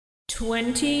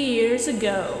20 years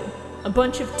ago, a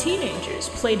bunch of teenagers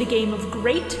played a game of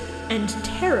great and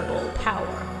terrible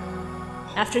power.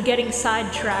 After getting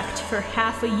sidetracked for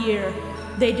half a year,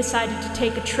 they decided to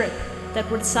take a trip that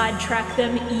would sidetrack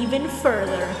them even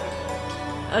further.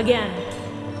 Again.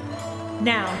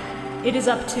 Now, it is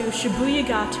up to Shibuya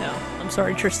Gato. I'm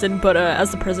sorry, Tristan, but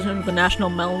as the president of the National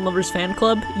Melon Lovers Fan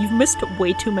Club, you've missed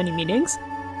way too many meetings.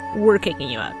 We're kicking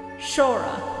you out.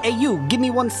 Shora. Hey you, give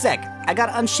me 1 sec. I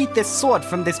gotta unsheath this sword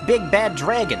from this big bad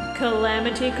dragon.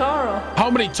 Calamity Carl. How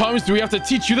many times do we have to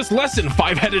teach you this lesson,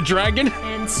 five-headed dragon?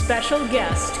 And special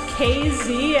guest,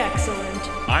 KZ Excellent.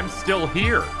 I'm still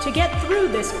here. To get through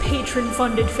this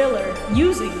patron-funded filler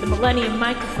using the Millennium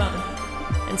microphone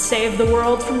and save the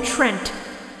world from Trent,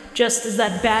 just as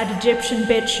that bad Egyptian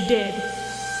bitch did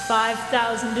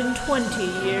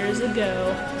 5,020 years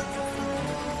ago.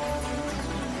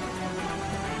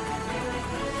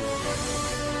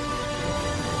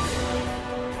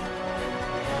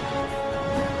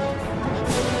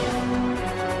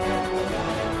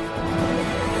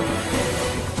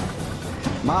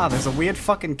 Ma, there's a weird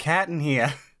fucking cat in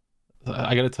here.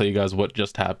 I gotta tell you guys what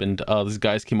just happened. These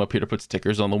guys came up here to put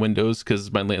stickers on the windows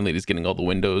because my landlady's getting all the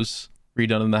windows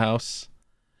redone in the house.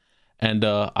 And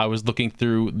I was looking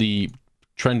through the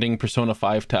trending Persona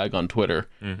 5 tag on Twitter.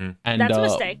 Mm-hmm. And That's a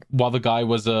mistake. While the guy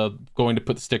was going to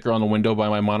put the sticker on the window by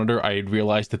my monitor, I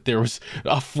realized that there was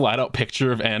a flat out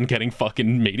picture of Anne getting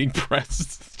fucking mating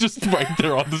pressed just right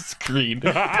there on the screen.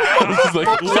 I was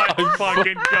like, Let's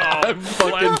fucking go.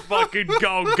 Let's fucking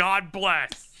go. God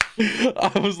bless.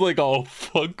 I was like, oh,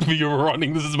 fuck me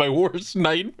running. This is my worst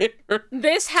nightmare.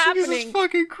 This happening, Jesus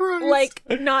fucking Christ.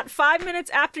 like, not 5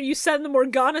 minutes after you send the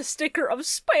Morgana sticker of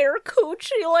Spare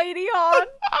Coochie Lady on.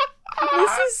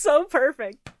 This is so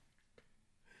perfect.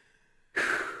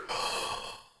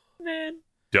 Man.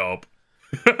 Dope.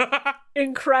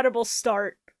 Incredible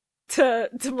start to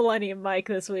Millennium Mike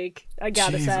this week, I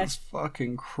gotta say. Jesus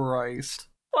fucking Christ.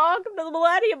 Welcome to the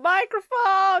Millennium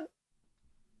Microphone!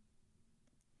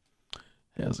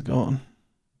 Hey, how's it going?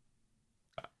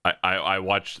 I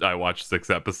watched 6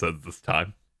 episodes this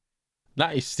time.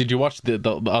 Nice. Did you watch the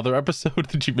other episode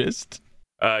that you missed?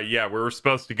 Yeah, we were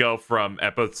supposed to go from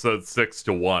episode 6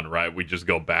 to 1, right? We just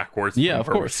go backwards. Yeah, from of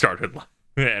where course.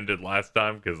 We ended last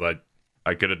time because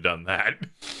I could have done that.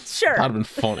 Sure. That'd have been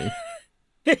funny.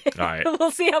 All right,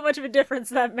 We'll see how much of a difference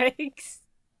that makes.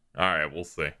 all right, we'll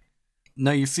see.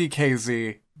 No, you see,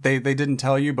 KZ, they didn't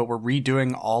tell you, but we're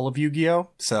redoing all of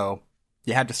Yu-Gi-Oh! So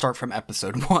you had to start from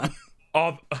episode 1.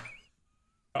 Oh,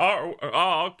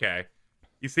 okay.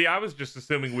 You see, I was just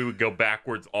assuming we would go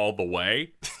backwards all the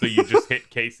way, so you just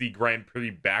hit KC Grand Prix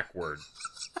backward.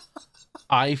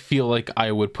 I feel like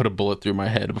I would put a bullet through my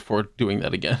head before doing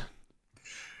that again.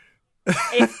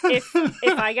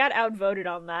 If I got outvoted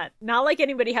on that, not like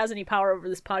anybody has any power over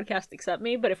this podcast except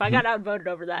me, but if I got outvoted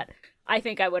over that, I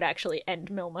think I would actually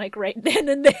end Mill Mike right then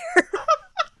and there.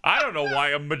 I don't know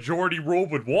why a majority rule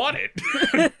would want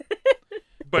it.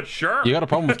 But sure. You got a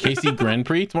problem with KC Grand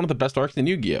Prix? It's one of the best arcs in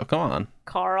Yu-Gi-Oh! Come on.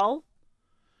 Carl?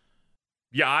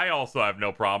 Yeah, I also have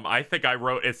no problem. I think I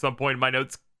wrote at some point in my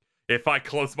notes, if I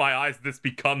close my eyes, this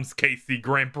becomes KC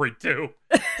Grand Prix 2.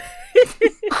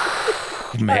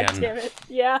 Man. God damn it.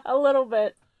 Yeah, a little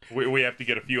bit. We have to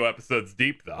get a few episodes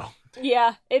deep, though.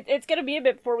 Yeah, it's gonna be a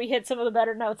bit before we hit some of the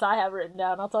better notes I have written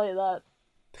down, I'll tell you that.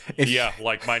 Yeah,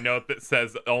 like my note that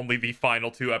says only the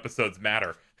final 2 episodes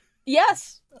matter.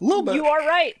 Yes! A little bit. You are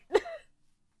right.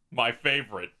 My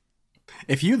favorite.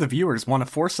 If you, the viewers, want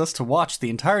to force us to watch the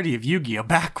entirety of Yu-Gi-Oh!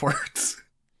 Backwards.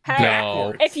 Hey,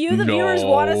 No. if you, the viewers,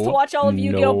 want us to watch all of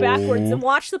Yu-Gi-Oh! No. Backwards, then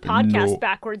watch the podcast No.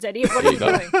 backwards, idiot. What are you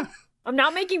doing? I'm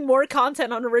not making more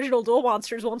content on original Duel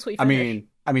Monsters once we finish. I mean,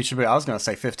 I was gonna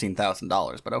say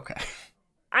 $15,000, but okay.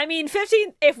 I mean,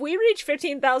 15. If we reach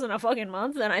 15,000 a fucking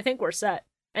month, then I think we're set.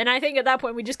 And I think at that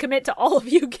point we just commit to all of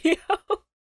Yu-Gi-Oh!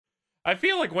 I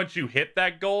feel like once you hit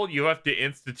that goal, you have to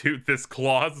institute this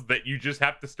clause that you just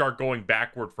have to start going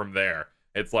backward from there.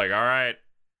 It's like, all right,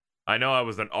 I know I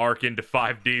was an arc into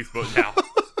 5Ds, but now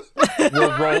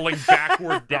we're rolling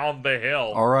backward down the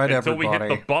hill. All right, until we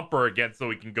everybody. hit the bumper again so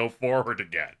we can go forward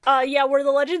again. Yeah, we're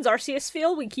the Legends Arceus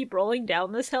feel. We keep rolling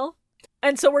down this hill.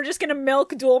 And so we're just gonna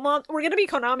milk we're gonna be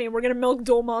Konami and we're gonna milk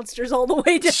Duel Monsters all the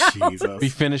way down. Jesus. We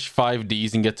finish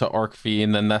 5Ds and get to Arc V,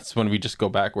 and then that's when we just go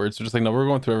backwards. We're just like, no, we're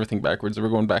going through everything backwards. We're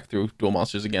going back through Duel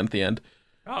Monsters again at the end.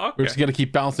 Oh, okay. We're just going to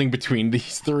keep bouncing between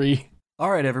these 3.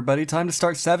 All right, everybody, time to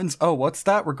start sevens. Oh, what's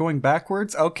that? We're going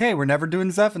backwards? Okay, we're never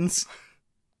doing sevens.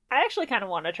 I actually kind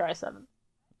of want to try 7.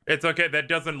 It's okay, that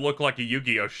doesn't look like a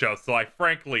Yu-Gi-Oh! Show, so I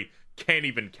frankly can't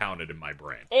even count it in my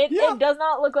brain. It does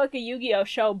not look like a Yu-Gi-Oh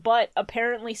show, but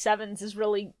apparently Sevens is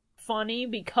really funny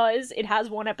because it has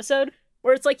one episode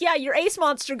where it's like, yeah, your ace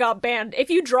monster got banned. If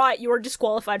you draw it, you are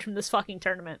disqualified from this fucking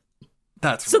tournament.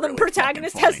 That's so really the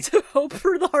protagonist fucking has to hope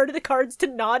for the heart of the cards to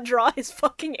not draw his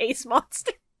fucking ace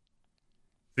monster.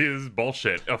 See, this is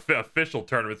bullshit. Official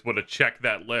tournaments would have checked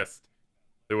that list.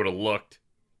 They would have looked.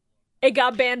 It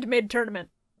got banned mid-tournament.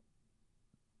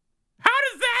 How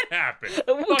does that happen?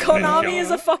 Konami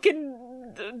is a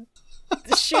fucking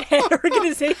shithead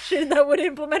organization that would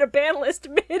implement a ban list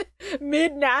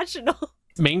mid-national.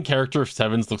 Main character of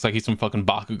Sevens looks like he's from fucking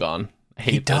Bakugan. I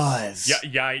hate He this. does.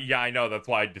 Yeah, I know. That's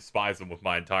why I despise him with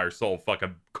my entire soul.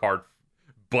 Fucking card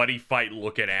buddy fight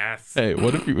looking ass. Hey,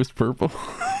 what if he was purple?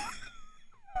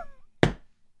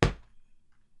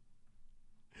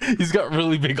 He's got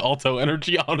really big alto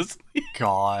energy, honestly.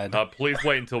 God. Please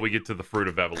wait until we get to the Fruit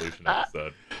of Evolution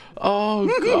episode. Oh,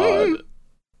 God.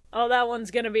 Oh, that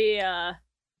one's gonna be wild.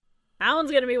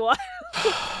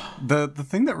 The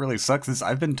thing that really sucks is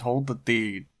I've been told that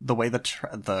the way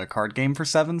the card game for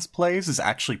Sevens plays is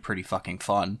actually pretty fucking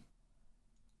fun.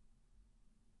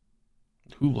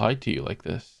 Who lied to you like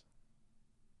this?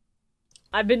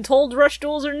 I've been told rush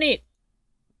duels are neat.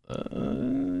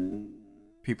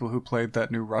 People who played that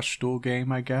new Rush Duel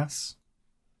game, I guess.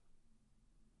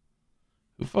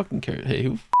 Who fucking cares? Hey,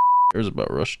 who cares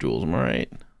about rush duels? Am I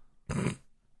right?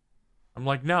 I'm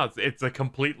like, no, it's a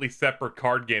completely separate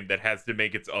card game that has to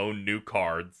make its own new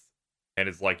cards. And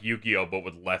it's like Yu-Gi-Oh! But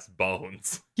with less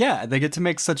bones. Yeah, they get to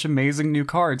make such amazing new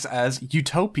cards as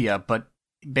Utopia, but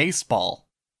baseball.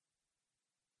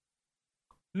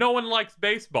 No one likes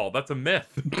baseball. That's a myth.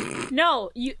 No,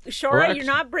 Shora, you're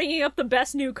not bringing up the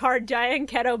best new card, Diane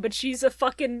Keto, but she's a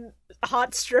fucking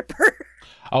hot stripper.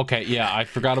 Okay, yeah, I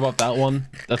forgot about that one.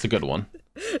 That's a good one.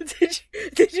 Did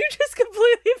you just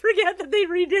completely forget that they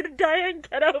redid Diane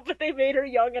Keto, but they made her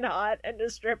young and hot and a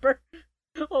stripper?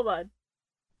 Hold on.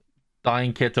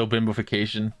 Dying Keto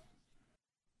bimbification.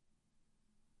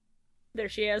 There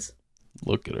she is.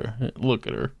 Look at her. Look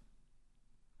at her.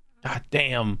 God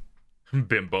damn.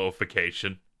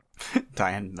 Bimboification.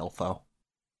 Diane Milfo.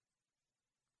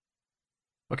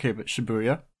 Okay, but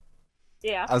Shibuya.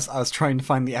 Yeah. I was trying to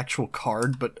find the actual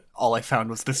card, but all I found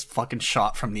was this fucking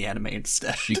shot from the anime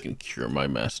instead. She can cure my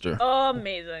master.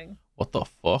 Amazing. What the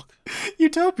fuck?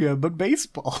 Utopia, but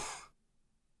baseball.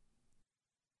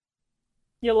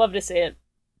 You'll love to see it.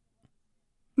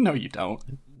 No, you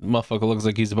don't. Motherfucker looks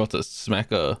like he's about to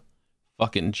smack a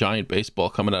fucking giant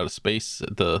baseball coming out of space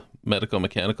at the medical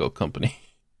mechanical company.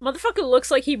 Motherfucker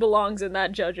looks like he belongs in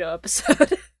that JoJo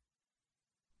episode. A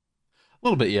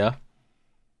little bit, yeah.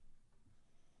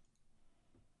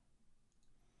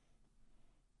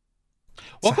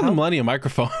 Welcome to Millennium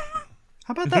Microphone.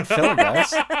 How about that filler,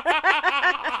 guys?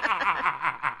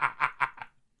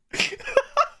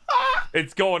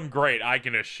 It's going great, I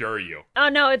can assure you. Oh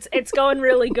no, it's going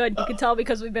really good. You can tell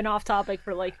because we've been off topic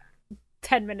for like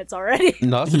 10 minutes already.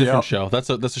 No, that's a different Yep. show. That's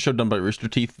a show done by Rooster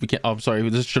Teeth. We can't. Oh, I'm sorry.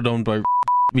 This is a show done by.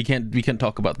 We can't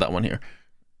talk about that one here.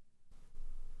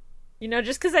 You know,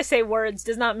 just because I say words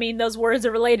does not mean those words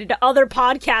are related to other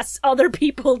podcasts other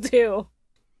people do.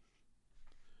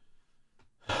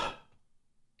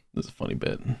 This is a funny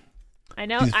bit. I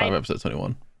know. Season 5, episode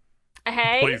 21.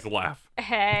 Hey. Please laugh.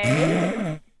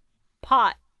 Hey.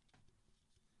 Pot.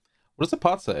 What does the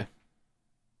pot say?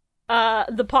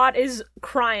 The pot is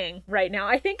crying right now.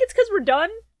 I think it's because we're done.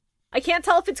 I can't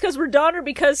tell if it's because we're done or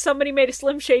because somebody made a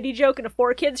Slim Shady joke in a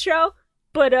 4Kids show.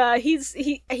 But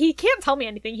he can't tell me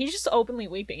anything. He's just openly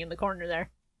weeping in the corner there.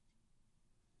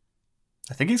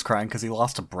 I think he's crying because he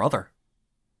lost a brother.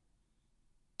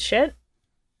 Shit.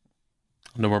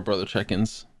 No more brother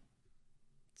check-ins.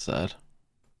 Sad.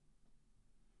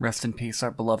 Rest in peace,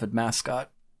 our beloved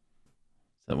mascot.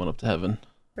 Send one up to heaven.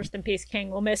 Rest in peace, King.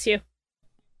 We'll miss you.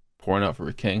 Pouring out for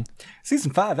a king.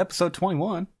 Season 5, episode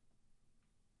 21.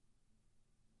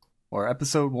 Or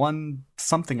episode 1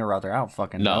 something or other. I don't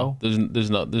fucking know.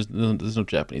 No, there's no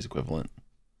Japanese equivalent.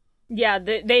 Yeah,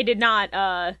 they did not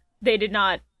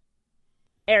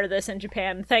air this in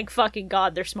Japan. Thank fucking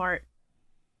God they're smart.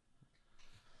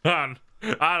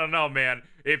 I don't know, man.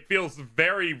 It feels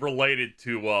very related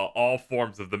to all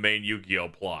forms of the main Yu-Gi-Oh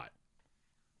plot.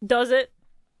 Does it?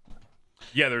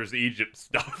 Yeah, there's Egypt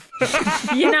stuff.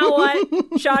 You know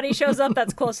what? Shoddy shows up,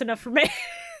 that's close enough for me.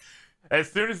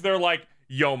 As soon as they're like,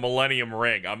 yo, Millennium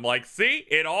Ring, I'm like, see?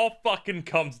 It all fucking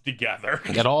comes together.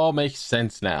 It all makes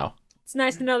sense now. It's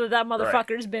nice to know that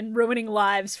motherfucker's been ruining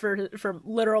lives for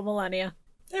literal millennia.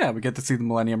 Yeah, we get to see the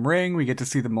Millennium Ring, we get to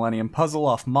see the Millennium Puzzle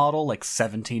off model like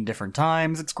 17 different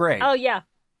times. It's great. Oh, yeah.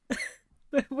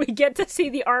 We get to see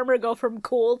the armor go from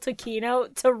cool to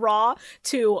keynote to raw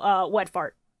to wet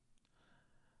fart.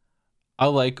 I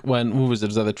like when, who was it? It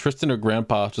was either Tristan or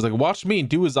Grandpa. Just like, watch me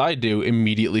do as I do,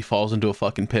 immediately falls into a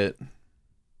fucking pit.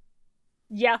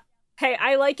 Yeah. Hey,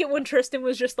 I like it when Tristan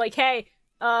was just like, hey,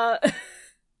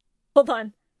 hold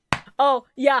on. Oh,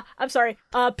 yeah, I'm sorry.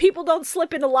 People don't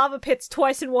slip into lava pits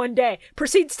twice in one day.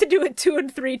 Proceeds to do it 2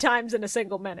 and 3 times in a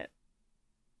single minute.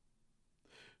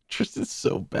 Tristan's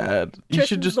so bad. He Tristan's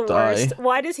should just the die. worst.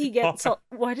 Why does he get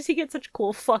such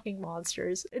cool fucking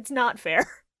monsters? It's not fair.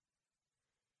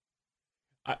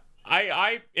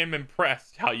 I am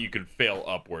impressed how you can fail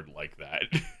upward like that.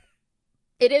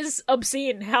 It is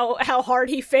obscene how hard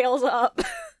he fails up.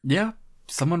 Yeah,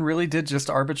 someone really did just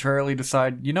arbitrarily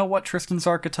decide, you know what Tristan's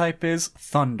archetype is?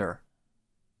 Thunder.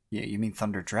 Yeah, you mean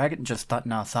Thunder Dragon? Just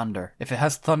no, Thunder. If it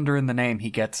has thunder in the name, he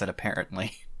gets it,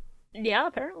 apparently. Yeah,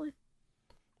 apparently.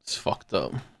 It's fucked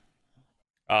up.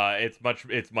 It's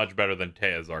much better than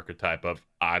Taya's archetype of,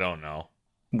 I don't know.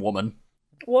 Woman.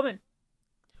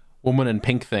 Woman in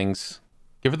pink things.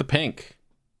 Give her the pink.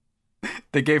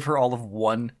 They gave her all of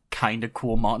one kind of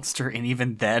cool monster, and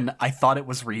even then, I thought it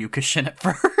was Ryukushin at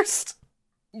first.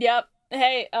 Yep.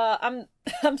 Hey, I'm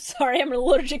sorry, I'm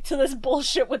allergic to this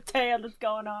bullshit with Taya that's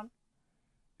going on.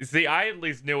 See, I at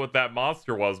least knew what that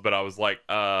monster was, but I was like,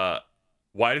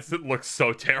 why does it look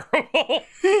so terrible?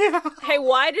 Yeah. Hey,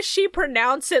 why does she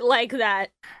pronounce it like that?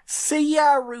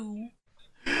 Sayaru.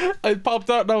 I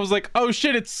popped out and I was like, oh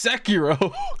shit, it's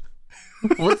Sekiro.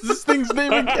 What's this thing's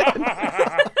name again?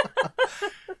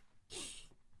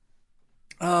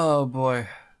 Oh boy.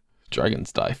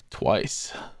 Dragons die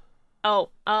twice.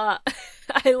 Oh, I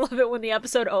love it when the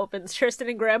episode opens. Tristan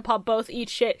and Grandpa both eat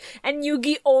shit, and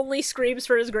Yugi only screams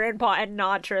for his grandpa and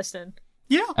not Tristan.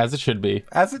 Yeah. As it should be.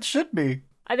 As it should be.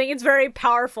 I think it's very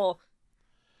powerful.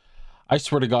 I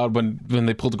swear to God, when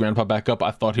they pulled Grandpa back up,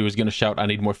 I thought he was going to shout, I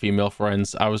need more female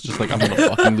friends. I was just like, I'm going to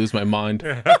fucking lose my mind. See,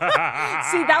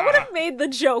 that would have made the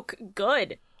joke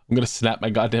good. I'm going to snap my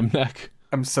goddamn neck.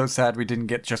 I'm so sad we didn't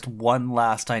get just one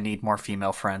last I need more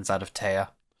female friends out of Taya.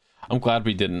 I'm glad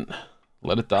we didn't.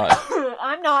 Let it die.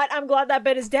 I'm not. I'm glad that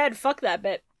bit is dead. Fuck that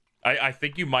bit. I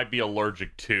think you might be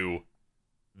allergic to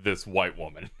this white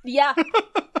woman. Yeah.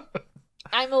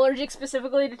 I'm allergic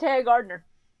specifically to Taya Gardner.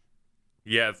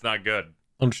 Yeah, it's not good.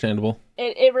 Understandable.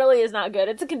 It really is not good.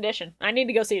 It's a condition. I need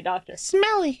to go see a doctor.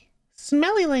 Smelly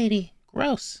lady.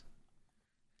 Gross.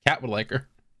 Cat would like her.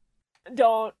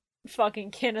 Don't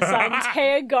fucking kin assign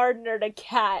Taya Gardner to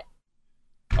Cat.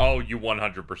 Oh, you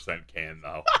 100% can,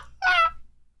 though.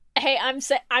 Hey,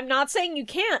 I'm not saying you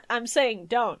can't. I'm saying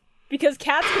don't. Because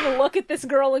Kat's gonna look at this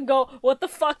girl and go, what the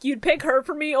fuck, you'd pick her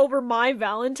for me over my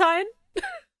Valentine?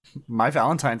 My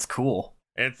Valentine's cool.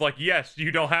 And it's like, yes, you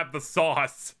don't have the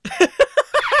sauce.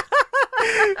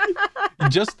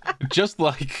 just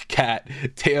like Cat,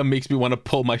 Taya makes me want to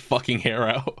pull my fucking hair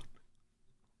out.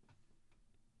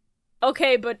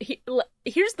 Okay, but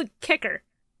here's the kicker.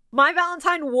 My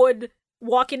Valentine would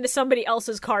walk into somebody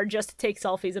else's car just to take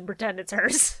selfies and pretend it's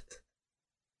hers.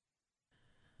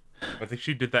 I think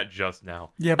she did that just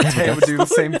now. Yeah, but Taya would do the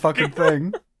same fucking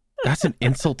thing. That's an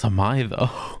insult to Mai, though.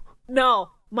 No,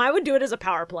 Mai would do it as a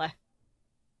power play.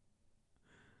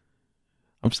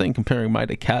 I'm saying comparing Mai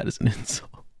to Cat is an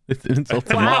insult. It's an insult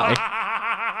to Wow. Mai.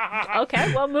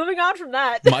 Okay, well, moving on from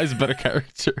that. Mai's a better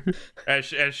character. As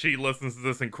she listens to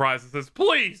this and cries and says,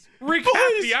 please, recap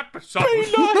the episode.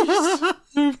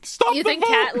 Stop You think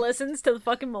Cat listens to the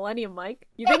fucking Millennium Mike?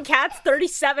 You think Cat's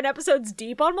 37 episodes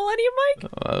deep on Millennium Mike?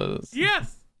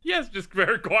 Yes, just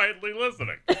very quietly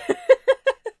listening.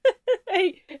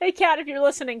 Hey, Cat, if you're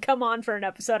listening, come on for an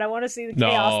episode. I want to see the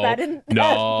chaos that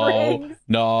brings.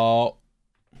 No.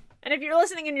 And if you're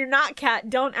listening and you're not Cat,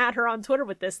 don't add her on Twitter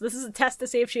with this. This is a test to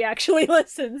see if she actually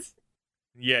listens.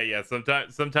 Yeah.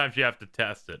 Sometimes you have to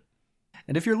test it.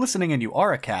 And if you're listening and you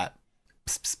are a cat,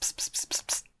 pss, pss, pss, pss,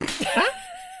 pss, pss.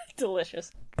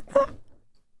 Delicious.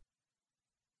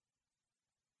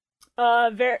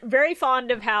 Very, very fond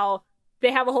of how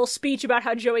they have a whole speech about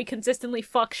how Joey consistently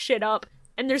fucks shit up,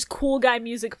 and there's cool guy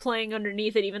music playing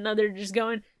underneath it, even though they're just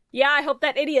going, yeah, I hope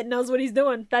that idiot knows what he's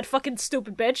doing. That fucking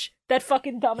stupid bitch. That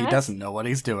fucking dumbass. He doesn't know what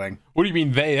he's doing. What do you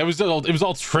mean they? It was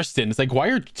all Tristan. It's like, why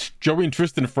are Joey and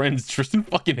Tristan friends? Tristan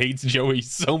fucking hates Joey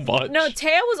so much. No,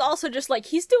 Taya was also just like,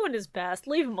 he's doing his best.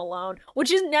 Leave him alone. Which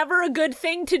is never a good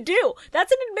thing to do.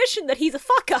 That's an admission that he's a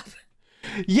fuck-up.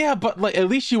 Yeah, but like at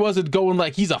least she wasn't going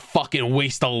like, he's a fucking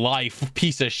waste of life,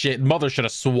 piece of shit. Mother should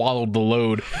have swallowed the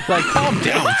load. Like, calm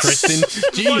down, Tristan.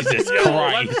 Jesus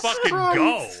Christ. Let's fucking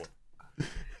go.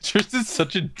 Tristan's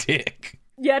such a dick.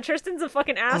 Yeah, Tristan's a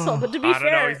fucking asshole, but to be I don't know,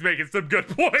 fair, he's making some good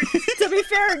points. to be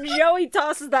fair, Joey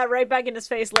tosses that right back in his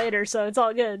face later, so it's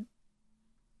all good.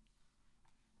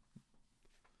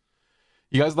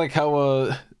 You guys like how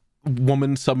a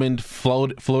woman summoned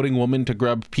floating woman to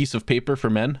grab a piece of paper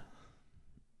for men?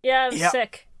 Yeah, it was Yep.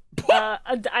 sick.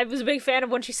 I was a big fan of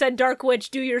when she said, Dark Witch,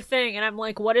 do your thing, and I'm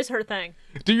like, what is her thing?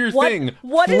 Do your thing.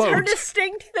 What is her Float.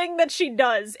 distinct thing that she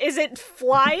does? Is it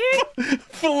flying?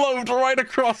 Float right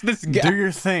across this gap. Do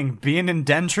your thing. Be an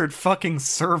indentured fucking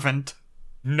servant.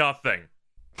 Nothing.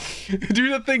 Do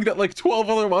the thing that like 12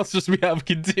 other monsters we have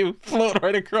can do. Float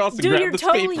right across and Do grab your this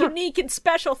totally paper. unique and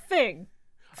special thing.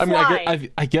 I mean, Fly.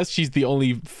 I guess she's the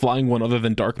only flying one other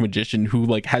than Dark Magician who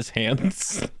like has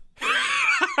hands.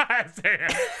 Sam.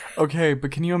 Okay,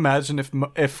 but can you imagine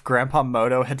if Grandpa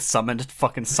Moto had summoned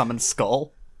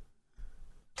Skull?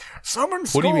 Summon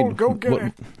Skull, What do you mean? go get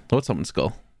it. What's Summon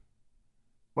Skull?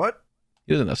 What?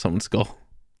 He doesn't have Summon Skull.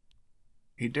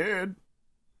 He did.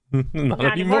 Not Not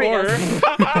anymore. anymore,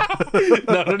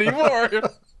 Not anymore.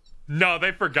 No,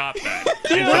 they forgot that.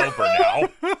 It's over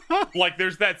now. Like,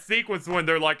 there's that sequence when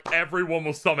they're like, everyone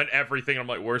will summon everything. I'm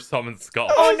like, where's Summon Skull?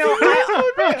 Oh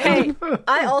no! Hey,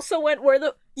 I also went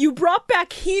where you brought back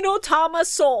Hinotama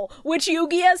Soul, which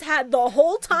Yugi has had the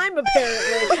whole time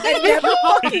apparently, and never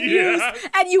fucking used,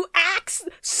 and you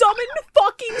summon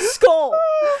fucking Skull.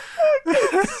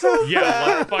 Yeah,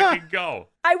 let's fucking go.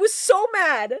 I was so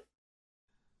mad.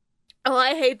 Oh,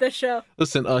 I hate this show.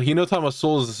 Listen, Hinotama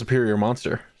Soul is a superior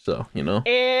monster, so you know.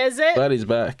 Is it? Glad he's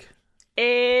back.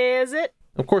 Is it?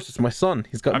 Of course, it's my son.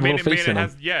 He's got a little face in him.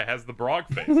 It has the Brog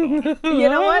face on it. You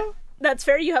know what? That's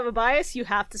fair. You have a bias. You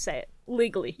have to say it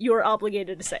legally. You are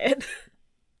obligated to say it.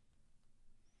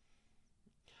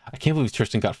 I can't believe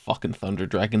Tristan got fucking Thunder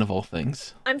Dragon of all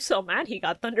things. I'm so mad he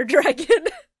got Thunder Dragon.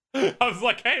 I was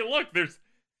like, hey, look,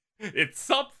 it's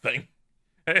something.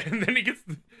 And then he gets,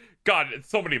 God,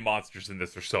 so many monsters in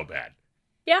this are so bad.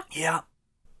 Yeah.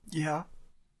 Yeah.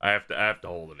 I have to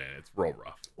hold it in. It's real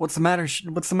rough. What's the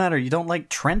matter? You don't like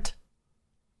Trent?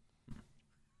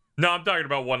 No, I'm talking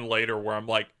about one later where I'm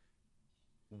like,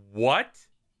 what?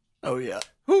 Oh yeah.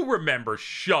 Who remembers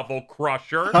Shovel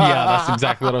Crusher? Yeah, that's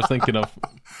exactly what I was thinking of.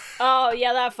 Oh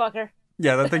yeah, that fucker.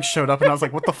 Yeah, that thing showed up and I was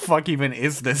like, what the fuck even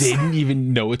is this? Didn't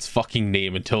even know its fucking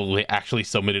name until they actually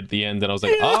summoned it at the end, and I was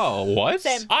like, oh, what?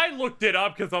 Same. I looked it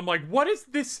up because I'm like, what is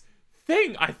this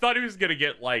thing? I thought he was going to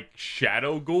get, like,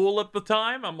 Shadow Ghoul at the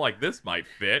time. I'm like, this might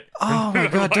fit. Oh my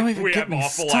god, don't even we get have me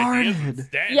awful ideas started.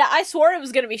 instead. Yeah, I swore it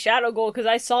was gonna be Shadow Ghoul because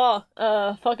I saw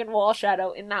fucking Wall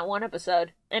Shadow in that one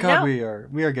episode. And God, now we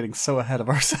are getting so ahead of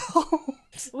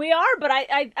ourselves. we are, but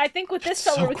I think with this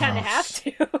fella So we kind of have gross.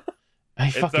 to. I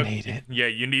It's fucking hate it. Yeah,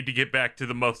 you need to get back to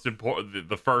the most important,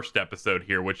 the first episode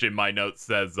here, which in my notes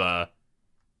says, the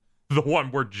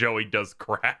one where Joey does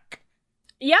crack.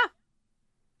 Yeah.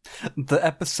 The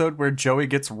episode where Joey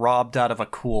gets robbed out of a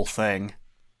cool thing.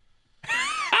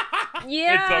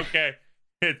 Yeah. It's okay.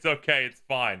 It's okay. It's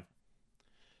fine.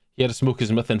 He had to smoke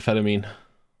his methamphetamine.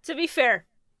 To be fair,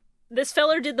 this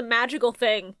feller did the magical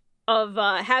thing of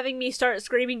having me start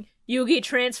screaming, Yugi,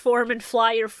 transform and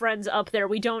fly your friends up there.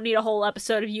 We don't need a whole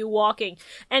episode of you walking.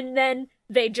 And then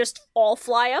they just all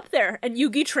fly up there, and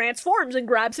Yugi transforms and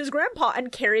grabs his grandpa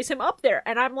and carries him up there.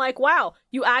 And I'm like, wow,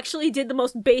 you actually did the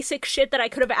most basic shit that I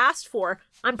could have asked for.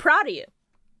 I'm proud of you.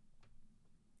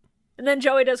 And then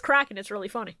Joey does crack, and it's really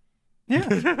funny.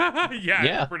 Yeah.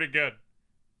 Yeah, it's pretty good.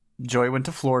 Joey went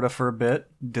to Florida for a bit,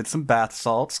 did some bath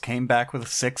salts, came back with a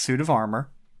sick suit of armor.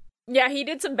 Yeah, he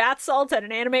did some bath salts at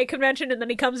an anime convention, and then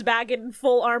he comes back in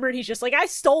full armor, and he's just like, I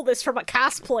stole this from a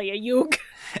cosplayer, Yug.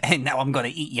 And now I'm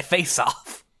gonna eat your face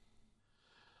off.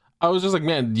 I was just like,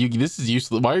 man, this is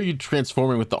useless. Why are you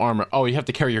transforming with the armor? Oh, you have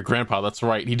to carry your grandpa. That's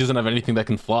right. He doesn't have anything that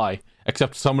can fly.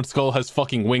 Except Summon Skull has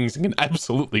fucking wings and can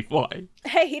absolutely fly.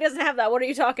 Hey, he doesn't have that. What are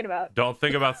you talking about? Don't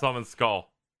think about Summon Skull.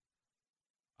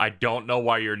 I don't know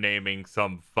why you're naming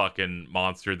some fucking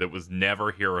monster that was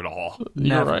never here at all.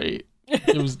 You're Never. right.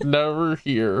 It was never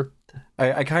here.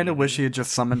 I kind of wish he had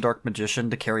just summoned Dark Magician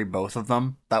to carry both of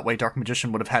them. That way Dark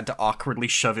Magician would have had to awkwardly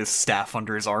shove his staff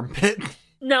under his armpit.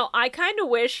 No, I kind of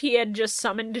wish he had just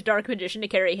summoned Dark Magician to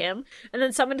carry him, and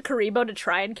then summoned Karibo to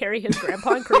try and carry his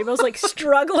grandpa, and Karibo's like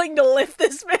struggling to lift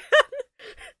this man.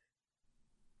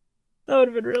 That would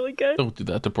have been really good. Don't do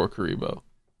that to poor Karibo.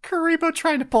 Karibo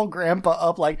trying to pull Grandpa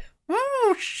up like,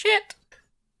 ooh, shit.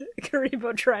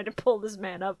 Karibo trying to pull this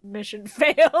man up, mission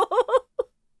fail.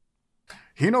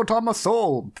 Hinotama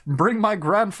Soul, bring my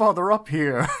grandfather up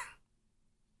here.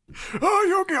 Oh,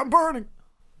 Yogi, I'm burning.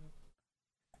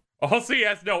 Also, he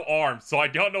has no arms, so I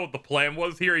don't know what the plan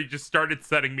was here. He just started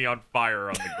setting me on fire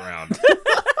on the ground.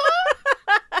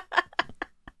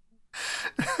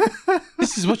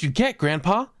 is what you get,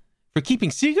 Grandpa, for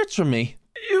keeping secrets from me.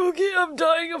 Yugi, I'm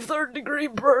dying of third-degree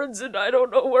burns and I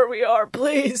don't know where we are.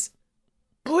 Please.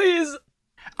 Please.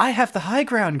 I have the high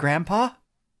ground, Grandpa.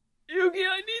 Yugi,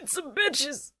 I need some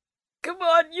bitches. Come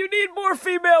on, you need more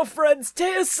female friends.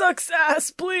 Taya sucks ass,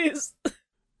 please.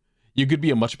 You could be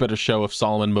a much better show if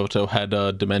Solomon Moto had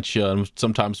dementia and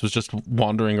sometimes was just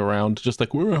wandering around, just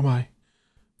like, where am I?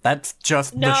 That's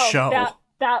just the show.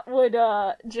 That would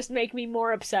just make me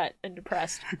more upset and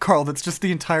depressed. Carl, that's just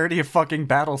the entirety of fucking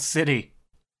Battle City.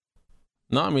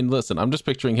 No, I mean, listen, I'm just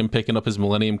picturing him picking up his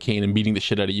Millennium cane and beating the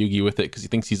shit out of Yugi with it because he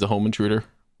thinks he's a home intruder.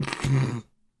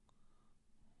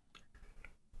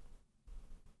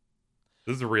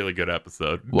 This is a really good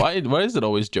episode. Why is it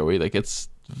always Joey that gets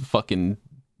fucking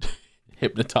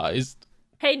hypnotized?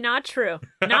 Hey, not true.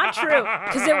 Not true.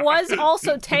 Because it was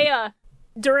also Taya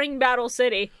during Battle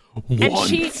City. And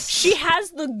she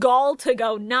has the gall to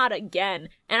go, not again.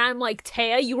 And I'm like,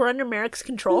 Taya, you were under Merrick's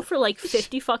control for like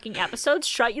 50 fucking episodes?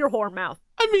 Shut your whore mouth.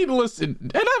 I mean,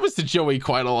 listen, it happens to Joey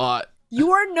quite a lot.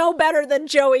 You are no better than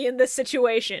Joey in this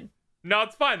situation. No,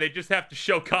 it's fine. They just have to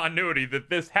show continuity that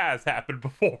this has happened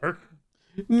before.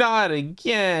 Not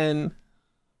again.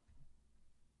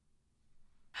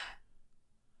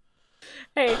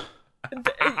 Hey,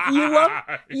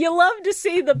 you love to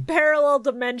see the parallel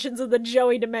dimensions of the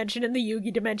Joey dimension and the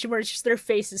Yugi dimension where it's just their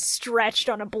faces stretched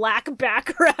on a black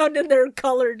background and they're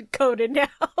coded now.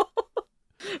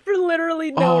 For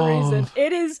literally no reason.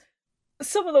 It is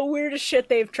some of the weirdest shit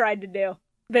they've tried to do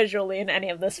visually in any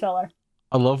of this filler.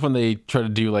 I love when they try to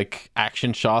do like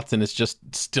action shots and it's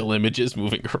just still images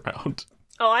moving around.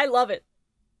 Oh, I love it.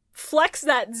 Flex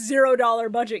that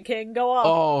 $0 budget, King. Go off.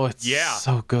 Oh, it's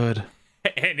so good.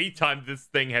 Anytime this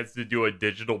thing has to do a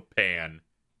digital pan,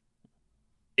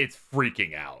 it's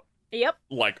freaking out. Yep.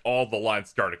 Like, all the lines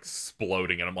start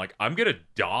exploding, and I'm like, I'm gonna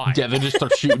die. Yeah, they just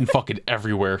start shooting fucking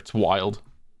everywhere. It's wild.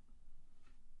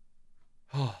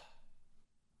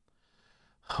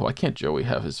 Why can't Joey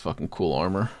have his fucking cool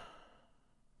armor?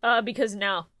 Because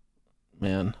no.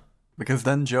 Man. Because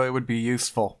then Joey would be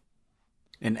useful.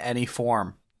 In any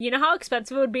form. You know how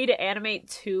expensive it would be to animate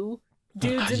two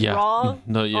dudes in yeah. raw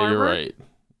No, yeah, armor? you're right.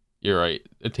 You're right.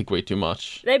 It'd take way too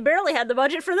much. They barely had the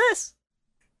budget for this.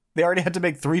 They already had to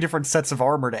make 3 different sets of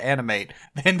armor to animate.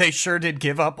 And they sure did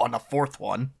give up on a 4th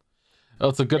one. Oh,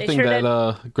 it's a good thing sure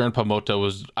that Grandpa Moto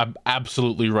was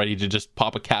absolutely ready to just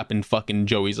pop a cap in fucking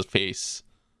Joey's face.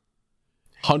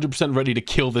 100% ready to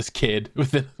kill this kid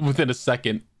within a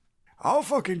second. I'll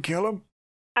fucking kill him.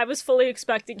 I was fully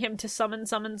expecting him to summon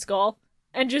Skull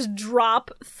and just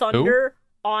drop thunder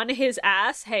on his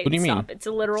ass. Hey, what do you stop. mean? It's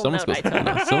a literal Someone's note I took.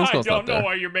 I don't know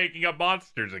why you're making up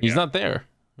monsters again. He's not there.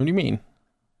 What do you mean?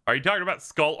 Are you talking about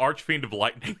Skull, Archfiend of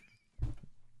Lightning?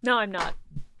 No, I'm not.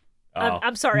 Oh.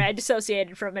 I'm sorry, I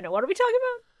dissociated for a minute. What are we talking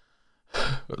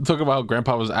about? Talk about how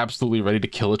Grandpa was absolutely ready to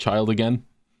kill a child again.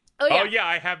 Oh yeah,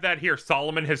 I have that here.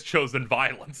 Solomon has chosen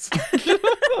violence.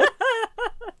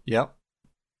 Yep.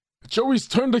 Joey's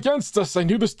turned against us. I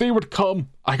knew this day would come.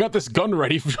 I got this gun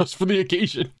ready just for the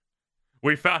occasion.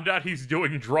 We found out he's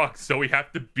doing drugs, so we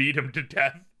have to beat him to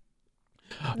death.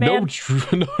 No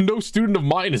student of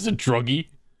mine is a druggie.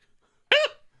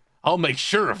 I'll make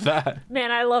sure of that.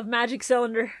 Man, I love Magic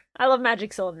Cylinder. I love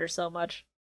Magic Cylinder so much.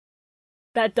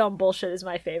 That dumb bullshit is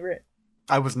my favorite.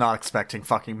 I was not expecting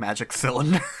fucking Magic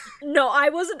Cylinder. No, I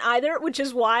wasn't either, which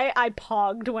is why I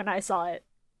pogged when I saw it.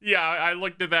 Yeah, I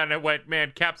looked at that and I went,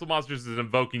 man, Capsule Monsters is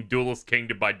invoking Duelist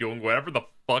Kingdom by doing whatever the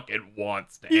fuck it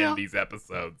wants to end these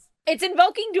episodes. It's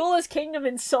invoking Duelist Kingdom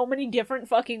in so many different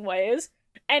fucking ways,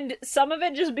 and some of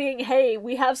it just being, hey,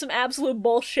 we have some absolute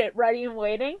bullshit ready and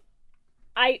waiting.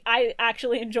 I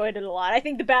actually enjoyed it a lot. I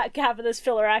think the back half of this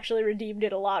filler actually redeemed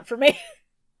it a lot for me.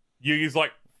 Yugi's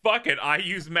like, fuck it, I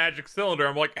use Magic Cylinder.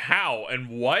 I'm like, how and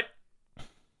what?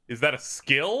 Is that a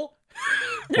skill?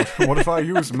 What if I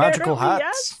use magical hats?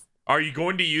 Yes. Are you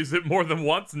going to use it more than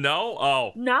once? No?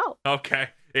 Oh. No. Okay.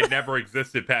 It never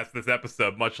existed past this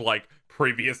episode, much like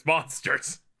previous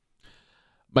monsters.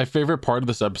 My favorite part of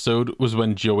this episode was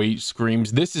when Joey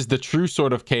screams, "This is the true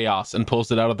sword of chaos," and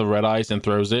pulls it out of the red eyes and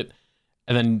throws it.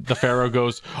 And then the Pharaoh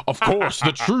goes, "Of course,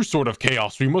 the true sword of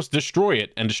chaos. We must destroy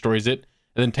it," and destroys it.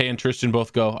 And then Tay and Tristan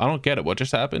both go, "I don't get it. What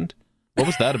just happened? What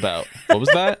was that about? What was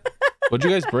that? What'd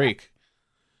you guys break?"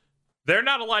 They're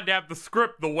not allowed to have the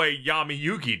script the way Yami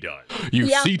Yugi does. You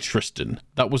see, Tristan,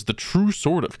 that was the true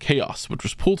sword of chaos, which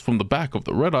was pulled from the back of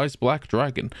the Red Eyes Black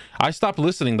Dragon. I stopped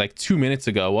listening like 2 minutes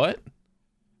ago. What?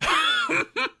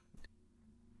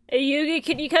 Hey, Yugi,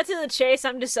 can you cut to the chase?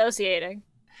 I'm dissociating.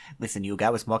 Listen, Yugi, I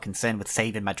was more concerned with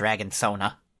saving my dragon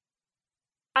Sona.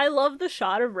 I love the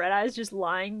shot of Red Eyes just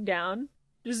lying down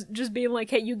Just being like,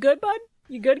 hey, you good, bud?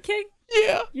 You good, King?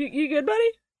 Yeah. You good, buddy?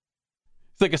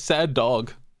 It's like a sad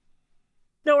dog.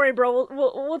 Don't worry, bro.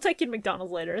 We'll take you to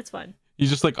McDonald's later. It's fine. He's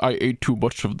just like, I ate too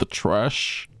much of the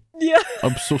trash. Yeah.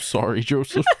 I'm so sorry,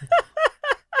 Joseph.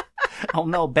 Oh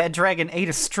no, Bad Dragon ate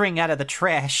a string out of the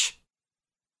trash.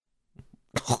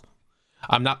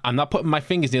 I'm not putting my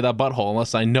fingers near that butthole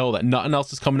unless I know that nothing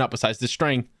else is coming up besides this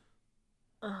string.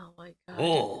 Oh my god.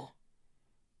 Oh.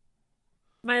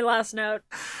 My last note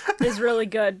is really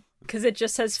good because it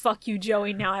just says, fuck you,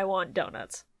 Joey, now I want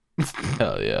donuts.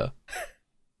 Hell yeah.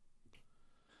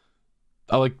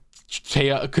 I like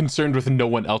Taya concerned with no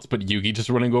one else but Yugi, just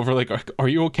running over like, are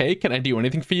you okay? Can I do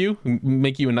anything for you?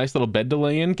 Make you a nice little bed to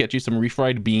lay in, get you some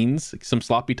refried beans, some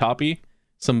sloppy toppy,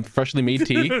 some freshly made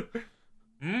tea.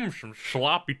 Some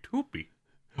sloppy toopy.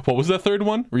 What was that third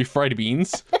one? Refried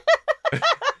beans?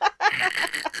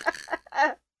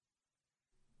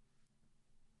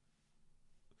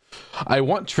 I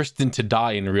want Tristan to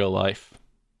die in real life.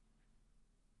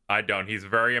 I don't. He's a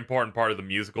very important part of the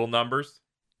musical numbers.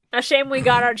 A shame we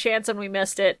got our chance and we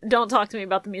missed it. Don't talk to me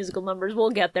about the musical numbers. We'll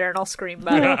get there and I'll scream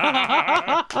about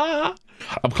it.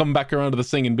 I'm coming back around to the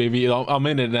singing, baby. I'm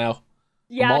in it now. I'm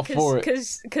Yeah, all for it.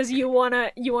 because you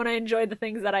wanna enjoy the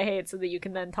things that I hate so that you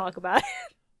can then talk about it.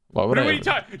 Why would What I? are you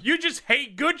talking? You just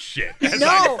hate good shit. as No,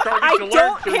 I've started I to learn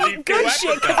don't through hate these good two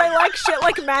shit because episodes. I like shit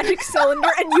like Magic Cylinder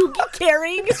and Yugi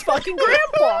carrying his fucking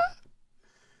grandpa.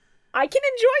 I can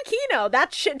enjoy Kino.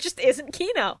 That shit just isn't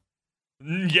Kino.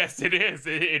 Yes, it is.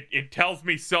 It tells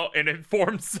me so and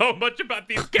informs so much about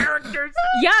these characters.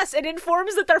 Yes, it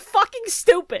informs that they're fucking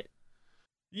stupid.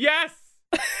 Yes.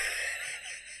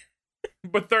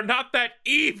 But they're not that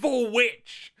evil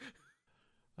witch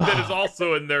that is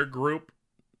also in their group.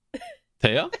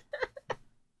 Taya?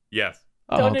 Yes.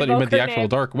 Oh, Don't I thought you invoke meant the her actual name.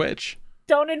 Dark Witch.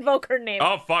 Don't invoke her name.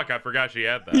 Oh fuck! I forgot she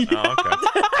had that. Oh,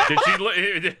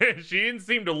 okay. Did she? She didn't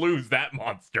seem to lose that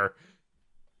monster.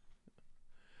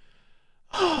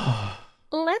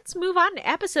 Let's move on to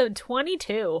episode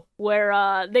 22,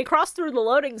 where they cross through the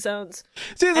loading zones.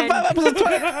 Season And- 5, episode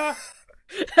 20.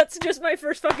 That's just my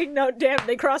first fucking note. Damn,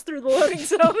 they cross through the loading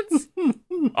zones.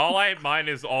 All I mine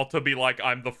is all to be like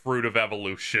I'm the fruit of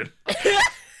evolution.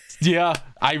 Yeah,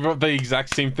 I wrote the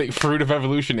exact same thing. Fruit of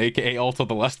Evolution, aka Alta,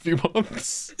 the last few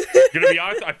months. Gonna be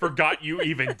honest, I forgot you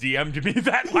even DM'd me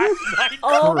that last night.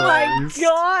 Oh my Christ.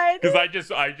 god. Because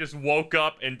I just woke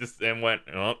up and went,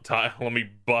 oh, let me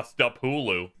bust up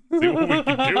Hulu, see what we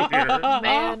can do here.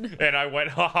 Man. And I went,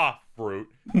 haha, fruit.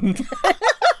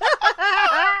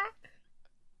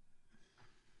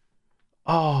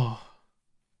 Oh.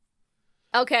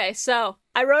 Okay, so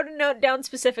I wrote a note down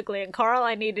specifically, and Carl,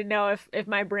 I need to know if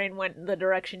my brain went the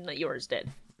direction that yours did.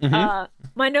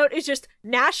 My note is just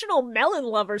National Melon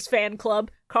Lovers Fan Club.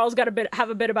 Carl's got have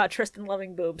a bit about Tristan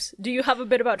loving boobs. Do you have a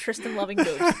bit about Tristan loving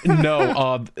boobs?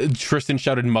 No, Tristan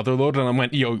shouted Motherload, and I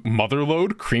went, yo,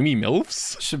 Motherload? Creamy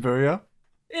MILFs? Shibuya?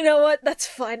 You know what? That's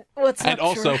fine. What's And up,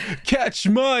 also, Troy? catch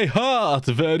my heart,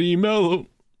 very mellow.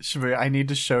 Shibuya, I need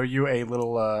to show you a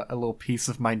little piece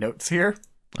of my notes here.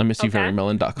 I miss you Okay. very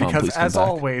melon.com. Because Please come as back.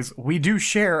 always, we do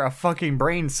share a fucking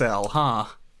brain cell, huh?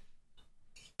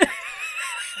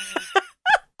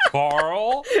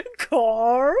 Carl?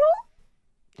 Carl?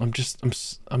 I'm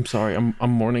sorry. I'm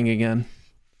mourning again.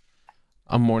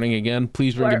 I'm mourning again.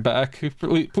 Please bring Where- him back.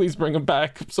 Please bring him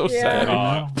back. I'm so Yeah. sad.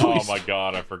 Oh Please, my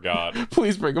god, I forgot.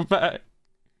 please bring him back.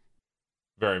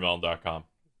 Verymelon.com.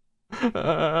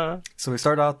 So we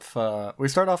start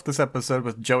off this episode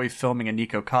with Joey filming a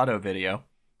Nico Kato video.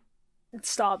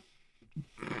 Stop.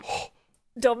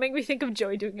 Don't make me think of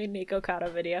Joey doing a Nico Kato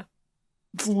video.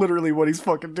 It's literally what he's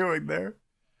fucking doing there.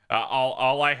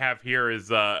 All I have here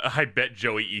is I bet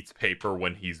Joey eats paper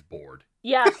when he's bored.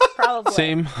 Yeah, probably.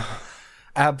 Same.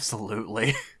 Absolutely.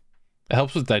 It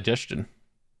helps with digestion.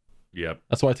 Yep.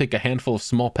 That's why I take a handful of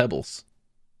small pebbles.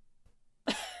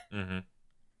 Mm-hmm.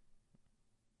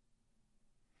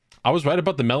 I was right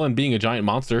about the melon being a giant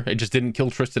monster. It just didn't kill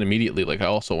Tristan immediately like I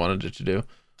also wanted it to do.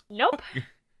 Nope.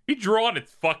 He drew on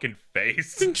its fucking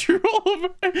face.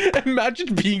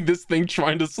 Imagine being this thing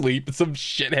trying to sleep and some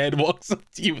shithead walks up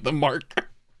to you with a marker.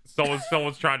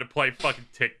 Someone's trying to play fucking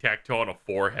tic-tac-toe on a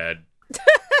forehead.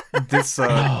 This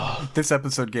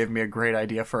episode gave me a great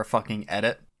idea for a fucking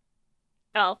edit.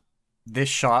 Oh. This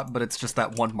shot, but it's just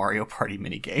that one Mario Party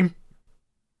minigame.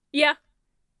 Yeah.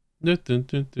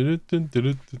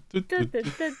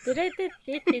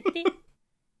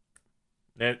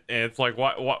 And it's like,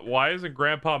 why isn't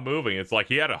Grandpa moving? It's like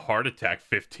he had a heart attack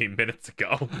 15 minutes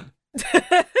ago.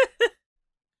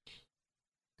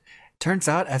 Turns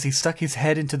out, as he stuck his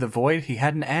head into the void, he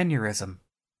had an aneurysm.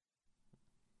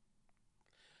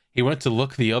 He went to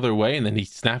look the other way, and then he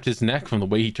snapped his neck from the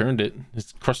way he turned it.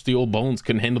 His crusty old bones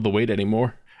couldn't handle the weight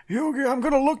anymore. Yogi, I'm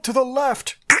gonna look to the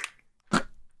left.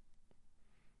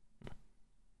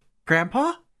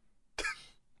 Grandpa?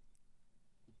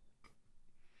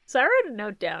 So I wrote a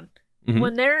note down.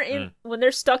 When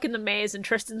they're stuck in the maze and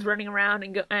Tristan's running around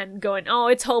and going, oh,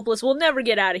 it's hopeless, we'll never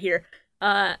get out of here.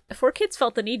 4Kids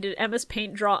felt the need to Emma's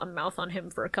Paint draw a mouth on him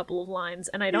for a couple of lines,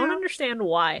 and I don't understand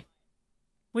why.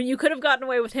 When you could have gotten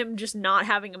away with him just not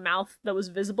having a mouth that was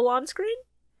visible on screen?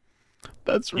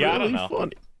 That's really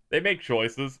funny. They make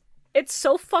choices. It's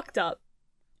so fucked up.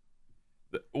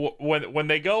 When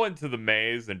they go into the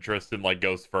maze and Tristan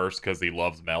goes first because he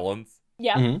loves melons.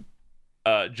 Yeah.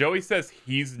 Joey says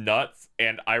he's nuts,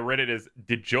 and I read it as,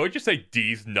 did Joey just say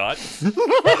D's nuts?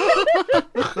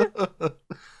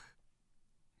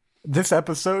 This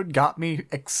episode got me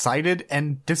excited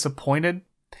and disappointed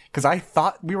because I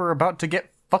thought we were about to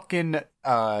get fucking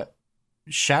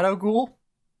Shadow Ghoul.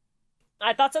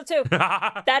 I thought so too.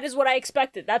 That is what I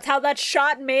expected. That's how that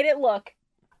shot made it look.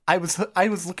 I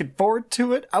was looking forward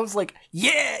to it. I was like,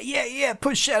 yeah,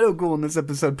 put Shadow Ghoul in this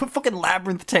episode. Put fucking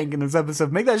Labyrinth Tank in this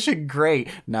episode. Make that shit great.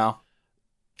 No.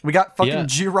 We got fucking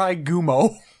Jirai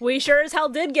Gumo. We sure as hell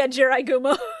did get Jirai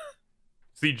Gumo.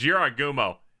 See, Jirai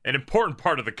Gumo, an important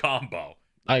part of the combo.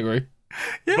 I agree.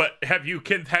 Yeah. But have you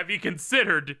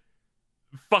considered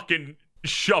fucking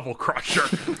Shovel Crusher?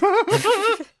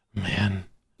 Man.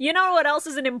 You know what else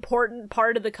is an important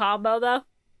part of the combo, though?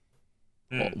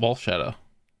 Wall Shadow.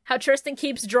 How Tristan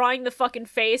keeps drawing the fucking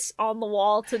face on the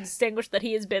wall to distinguish that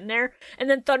he has been there, and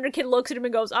then Thunderkid looks at him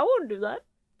and goes, I won't do that.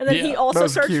 And then he also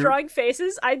starts cute. drawing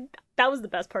faces. That was the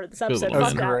best part of this episode. That was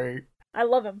Fuck that. great. I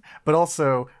love him. But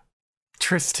also,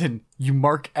 Tristan, you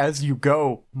mark as you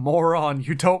go. Moron,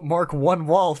 you don't mark one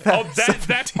wall fast. Oh,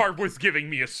 that part was giving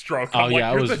me a stroke. Oh,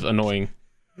 yeah, it was annoying.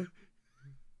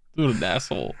 Dude, an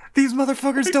asshole. These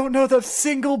motherfuckers don't know the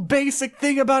single basic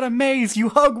thing about a maze. You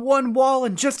hug one wall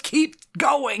and just keep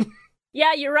going.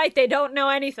 Yeah, you're right. They don't know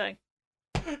anything.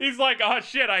 He's like, oh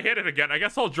shit, I hit it again. I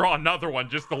guess I'll draw another one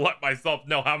just to let myself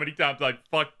know how many times I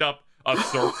fucked up a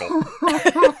circle.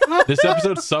 This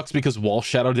episode sucks because Wall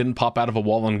Shadow didn't pop out of a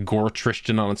wall and gore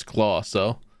Tristan on its claw,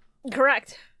 so.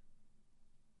 Correct.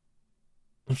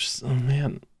 I'm just, oh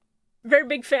man. Very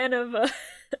big fan of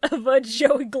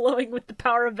Joey glowing with the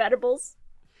power of edibles.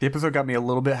 The episode got me a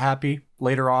little bit happy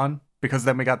later on, because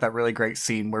then we got that really great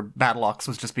scene where Battleox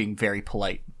was just being very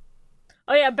polite.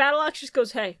 Oh yeah, Battleox just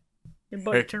goes, hey,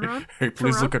 buddy, turn around. Hey,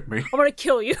 please around. look at me. I'm gonna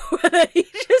kill you. And then he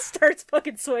just starts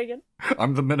fucking swinging.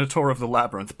 I'm the Minotaur of the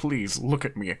Labyrinth. Please, look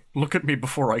at me. Look at me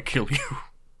before I kill you.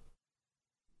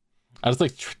 I was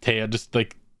like, Taya just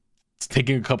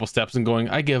taking a couple steps and going,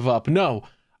 I give up. No,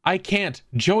 I can't.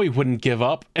 Joey wouldn't give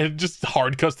up. And just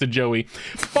hard cuts to Joey.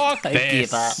 Fuck I this.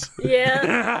 give up.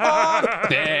 Yeah. Fuck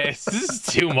this. This is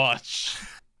too much.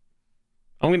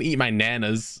 I'm gonna eat my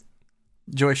nanas.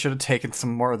 Joey should have taken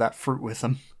some more of that fruit with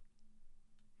him.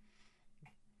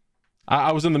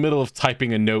 I was in the middle of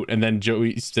typing a note, and then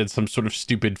Joey said some sort of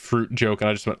stupid fruit joke, and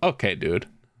I just went, okay, dude.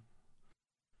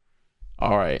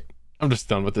 All right. I'm just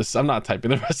done with this. I'm not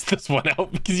typing the rest of this one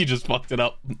out because you just fucked it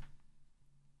up.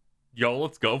 Yo,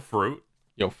 let's go, fruit.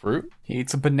 Yo, fruit? He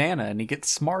eats a banana and he gets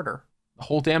smarter. The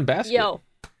whole damn basket. Yo,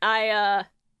 I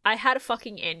had a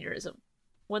fucking aneurysm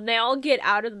when they all get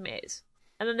out of the maze.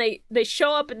 And then they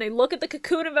show up and they look at the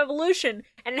cocoon of evolution,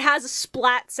 and it has a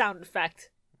splat sound effect.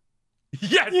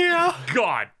 Yes! Yeah!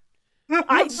 God!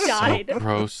 I died. So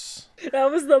gross. That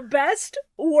was the best,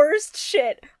 worst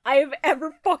shit I have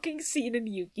ever fucking seen in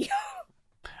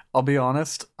Yu-Gi-Oh! I'll be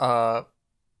honest, I'm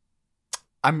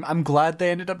glad they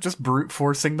ended up just brute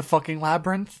forcing the fucking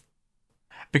labyrinth.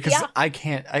 Because Yeah. I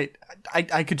can't,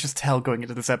 I could just tell going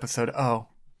into this episode, oh,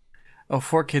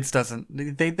 4Kids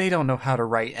doesn't, they don't know how to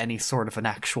write any sort of an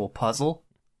actual puzzle.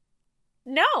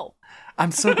 No!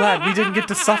 I'm so glad we didn't get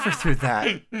to suffer through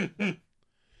that.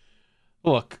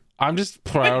 Look, I'm just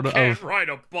proud of write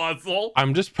a puzzle.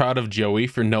 I'm just proud of Joey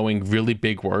for knowing really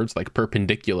big words like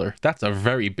perpendicular. That's a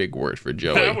very big word for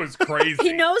Joey. That was crazy.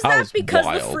 He knows That that was because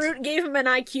wild. the fruit gave him an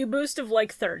IQ boost of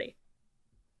like 30.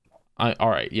 All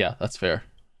right, yeah, that's fair.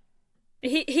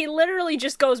 He literally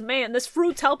just goes, man, this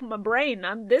fruit's helping my brain.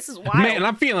 This is wild. Man,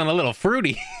 I'm feeling a little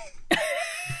fruity.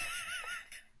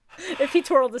 If he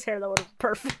twirled his hair, that would have been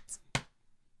perfect.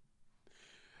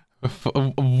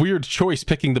 A weird choice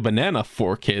picking the banana,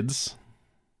 4Kids.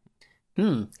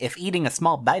 If eating a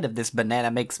small bite of this banana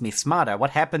makes me smarter,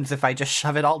 what happens if I just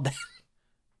shove it all down?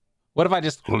 What if I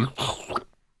just...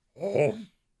 Oh.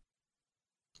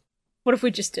 What if we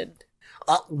just didn't?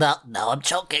 Oh, no, I'm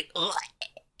choking.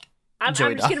 I'm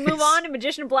Joey just gonna dies. move on to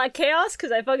Magician of Black Chaos,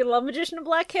 because I fucking love Magician of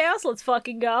Black Chaos. Let's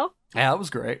fucking go. Yeah, that was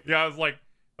great. Yeah, I was like,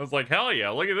 hell yeah,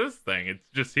 look at this thing. It's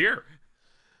just here.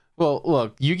 Well,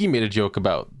 look, Yugi made a joke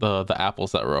about the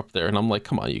apples that were up there, and I'm like,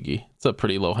 come on, Yugi. It's a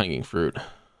pretty low-hanging fruit.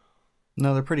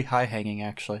 No, they're pretty high-hanging,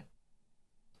 actually.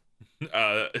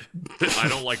 I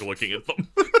don't like looking at them.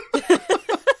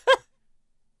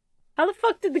 How the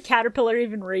fuck did the caterpillar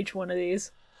even reach one of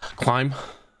these? Climb.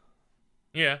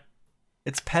 Yeah.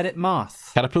 It's Petit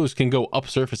Moth. Caterpillars can go up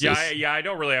surfaces. Yeah, I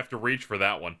don't really have to reach for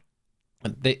that one.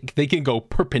 They can go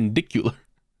perpendicular.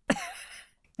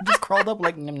 Just crawled up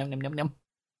like num num num num num.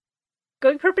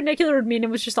 Going perpendicular would mean it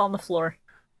was just on the floor.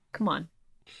 Come on.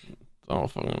 Oh,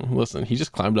 fucking listen. He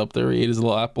just climbed up there. He ate his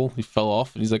little apple. He fell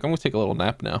off, and he's like, "I'm gonna take a little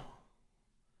nap now."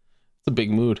 It's a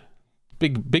big mood.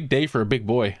 Big day for a big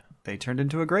boy. They turned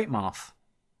into a great moth.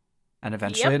 And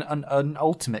eventually an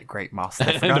ultimate great moth.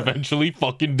 They And forgot- eventually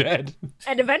fucking dead.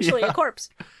 And eventually a corpse.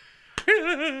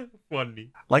 Funny.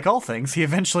 Like all things, he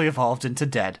eventually evolved into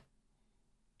dead.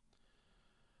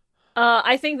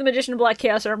 I think the Magician of Black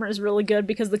Chaos armor is really good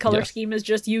because the color Yes. scheme is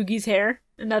just Yugi's hair,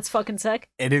 and that's fucking sick.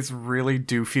 It is really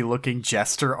doofy looking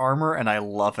jester armor, and I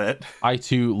love it. I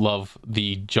too love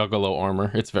the Juggalo armor.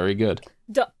 It's very good.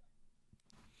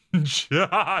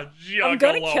 I'm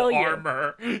gonna kill you.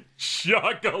 Armor.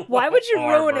 Juggalo Why would you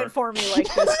ruin armor. it for me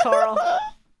like this, Carl?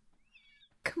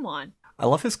 Come on. I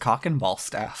love his cock and ball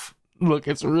staff. Look,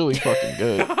 it's really fucking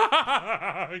good.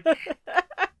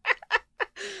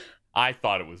 I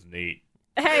thought it was neat.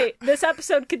 Hey, this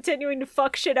episode continuing to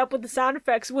fuck shit up with the sound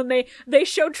effects when they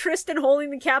show Tristan holding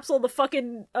the capsule of the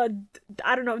fucking, I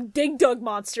don't know, Dig Dug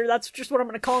monster. That's just what I'm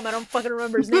gonna call him. I don't fucking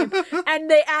remember his name. And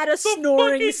they add a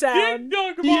snoring Fucking sound. Dig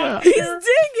Dug Yeah. monster. He's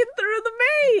digging through the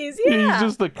maze. Yeah. He's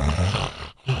just like,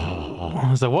 I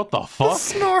was like, what the fuck?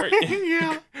 Snoring,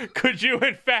 yeah. Could you,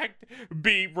 in fact,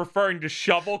 be referring to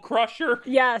Shovel Crusher?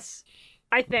 Yes,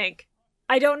 I think.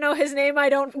 I don't know his name. I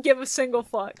don't give a single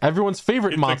fuck. Everyone's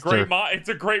favorite monster. It's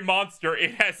a great monster.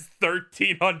 It has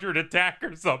 1,300 attack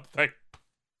or something.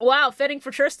 Wow, fitting for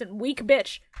Tristan. Weak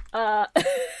bitch. And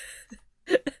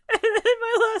then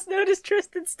my last note is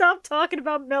Tristan, stop talking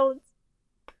about melons.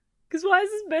 Because why is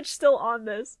this bitch still on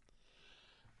this?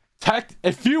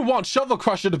 If you want Shovel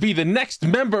Crusher to be the next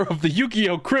member of the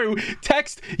Yu-Gi-Oh crew,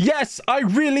 text, yes, I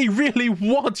really, really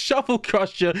want Shovel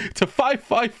Crusher to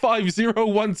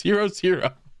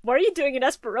 5550100. Why are you doing an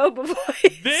Esperoba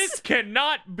voice? This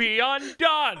cannot be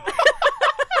undone.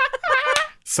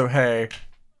 So hey,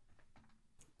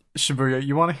 Shibuya,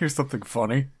 you want to hear something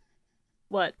funny?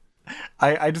 What?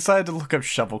 I decided to look up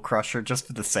Shovel Crusher just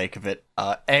for the sake of it.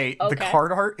 The Okay.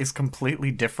 card art is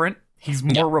completely different. He's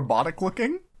more robotic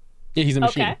looking. Yeah, he's a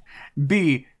machine. Okay.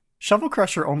 B, Shovel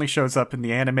Crusher only shows up in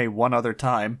the anime one other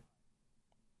time.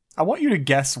 I want you to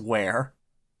guess where.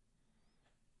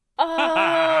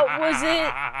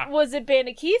 Was it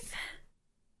Bandit Keith?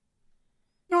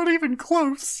 Not even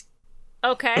close.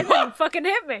 Okay, then fucking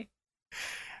hit me.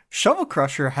 Shovel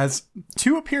Crusher has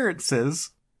 2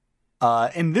 appearances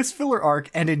in this filler arc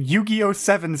and in Yu-Gi-Oh!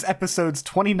 7's episodes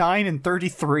 29 and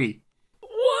 33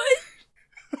 What?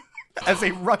 as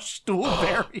a Rush Stool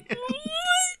variant.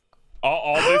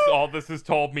 All this has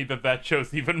told me that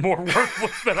show's even more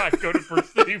worthless than I could have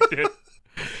perceived it.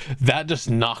 That just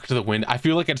knocked the wind. I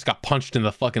feel like I just got punched in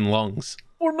the fucking lungs.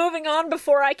 We're moving on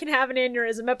before I can have an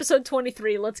aneurysm. Episode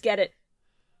 23, let's get it.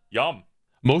 Yum.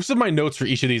 Most of my notes for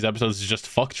each of these episodes is just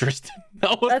fuck Tristan.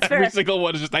 That's Every fair. single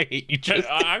one is just I hate you,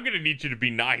 Tristan. I'm gonna need you to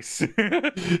be nice.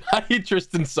 I hate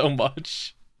Tristan so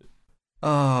much.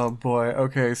 Oh boy,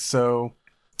 okay, so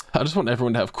I just want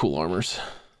everyone to have cool armors.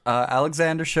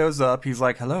 Alexander shows up, he's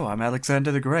like, hello, I'm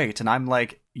Alexander the Great, and I'm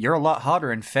like, you're a lot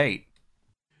hotter in Fate.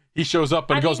 He shows up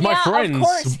and I goes, mean, my yeah, friends. Of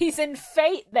course, he's in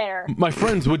Fate there. My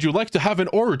friends, would you like to have an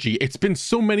orgy? It's been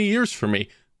so many years for me.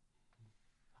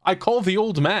 I call the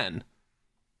old man.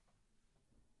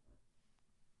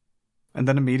 And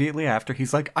then immediately after,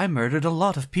 he's like, I murdered a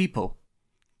lot of people.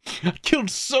 I killed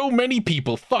so many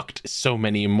people, fucked so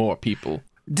many more people.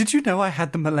 Did you know I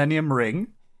had the Millennium Ring?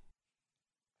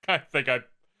 I think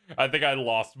I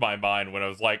lost my mind when I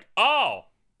was like, oh,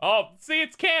 see,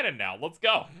 it's canon now. Let's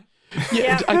go.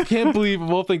 Yeah, I can't believe of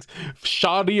all things,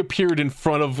 Shadi appeared in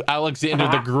front of Alexander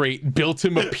the Great, built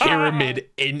him a pyramid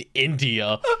in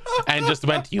India, and just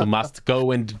went, you must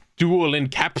go and duel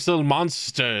and capsule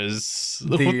monsters.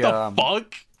 What the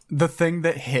fuck? The thing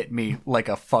that hit me like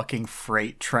a fucking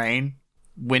freight train,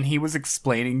 when he was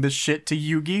explaining this shit to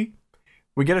Yugi,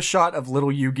 we get a shot of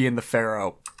little Yugi and the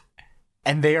Pharaoh,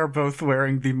 and they are both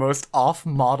wearing the most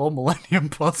off-model Millennium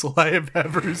puzzle I have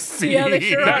ever seen. Yeah, they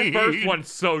sure are. That first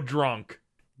one's so drunk.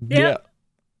 Yeah.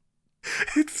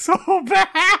 It's so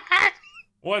bad.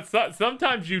 Well,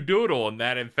 sometimes you doodle, and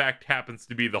that in fact happens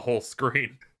to be the whole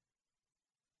screen.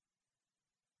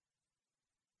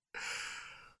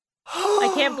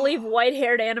 I can't believe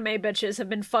white-haired anime bitches have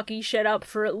been fucking shit up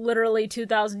for literally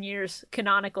 2,000 years,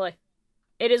 canonically.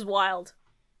 It is wild.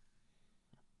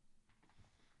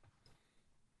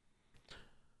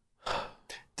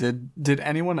 Did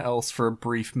anyone else for a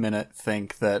brief minute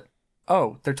think that,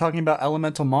 oh, they're talking about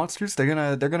elemental monsters?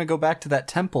 They're gonna go back to that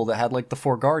temple that had like the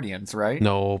 4 guardians, right?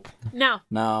 Nope.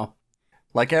 No.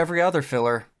 Like every other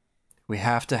filler, we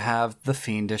have to have the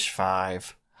Fiendish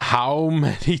 5. How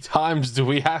many times do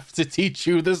we have to teach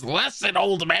you this lesson,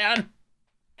 old man?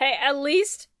 Hey, at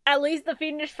least the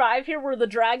Fiendish 5 here were the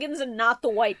dragons and not the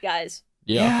white guys.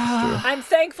 Yeah, that's true. I'm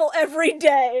thankful every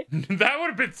day. That would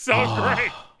have been so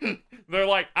great. They're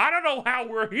like, I don't know how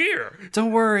we're here.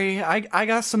 Don't worry, I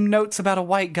got some notes about a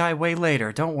white guy way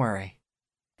later, don't worry.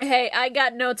 Hey, I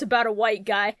got notes about a white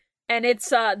guy, and it's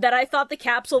that I thought the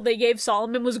capsule they gave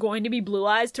Solomon was going to be Blue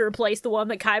Eyes to replace the one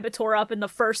that Kaiba tore up in the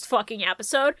first fucking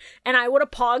episode, and I would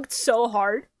have pogged so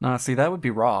hard. Nah, see, that would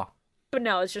be raw. But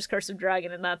no, it's just Curse of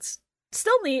Dragon, and that's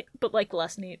still neat, but like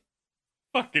less neat.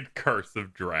 Fucking Curse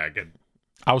of Dragon.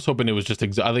 I was hoping it was just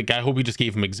I hope we just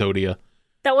gave him Exodia.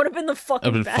 That would have been the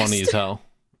fucking That'd been best. funny as hell.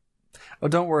 Oh,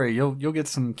 don't worry, you'll get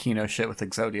some Kino shit with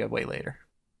Exodia way later.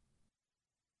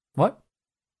 What?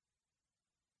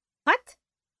 What?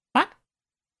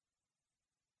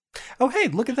 Oh, hey,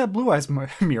 look at that Blue Eyes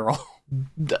mural.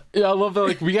 Yeah, I love that.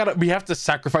 Like we have to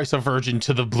sacrifice a virgin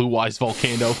to the Blue Eyes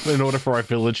volcano in order for our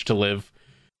village to live.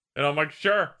 And I'm like,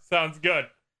 sure, sounds good.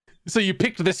 So you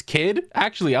picked this kid?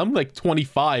 Actually, I'm like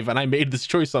 25 and I made this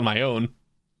choice on my own.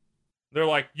 They're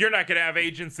like, you're not gonna have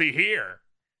agency here.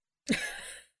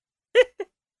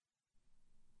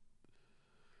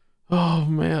 Oh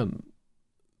man.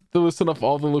 They listed off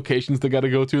all the locations they gotta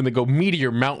go to and they go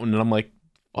Meteor Mountain and I'm like,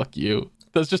 fuck you.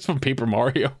 That's just from Paper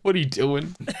Mario. What are you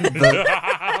doing?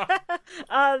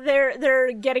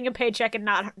 They're getting a paycheck and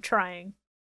not trying.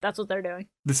 That's what they're doing.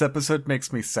 This episode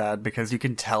makes me sad because you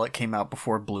can tell it came out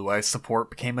before Blue Eyes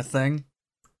support became a thing.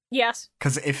 Yes.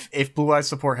 Because if Blue Eyes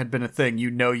support had been a thing,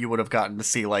 you would have gotten to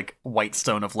see, like, White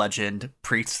Stone of Legend,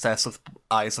 Priestess with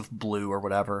Eyes of Blue, or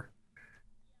whatever.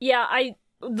 Yeah,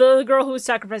 the girl who was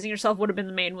sacrificing herself would have been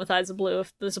the main with Eyes of Blue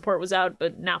if the support was out,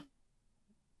 but no.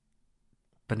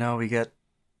 But no, we get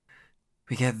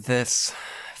this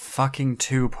fucking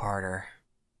 2-parter.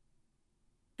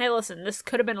 Hey, listen, this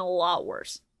could have been a lot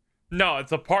worse. No,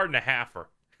 it's a part and a halfer.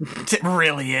 It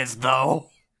really is, though.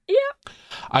 Yep.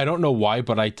 I don't know why,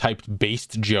 but I typed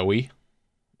based Joey.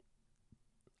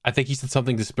 I think he said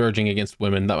something disparaging against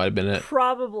women. That might have been it.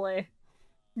 Probably.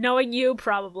 Knowing you,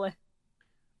 probably.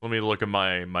 Let me look at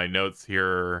my notes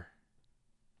here.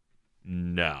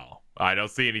 No, I don't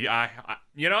see any. I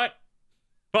you know what?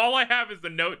 All I have is the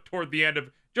note toward the end of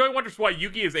Joey wonders why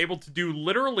Yugi is able to do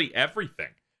literally everything.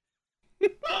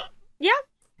 Yeah.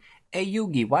 Hey,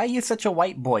 Yugi, why are you such a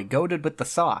white boy, goated with the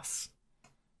sauce?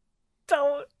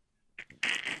 Don't.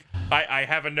 I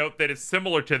have a note that is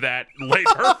similar to that later.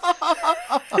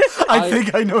 I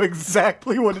think I know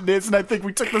exactly what it is, and I think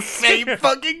we took the same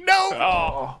fucking note!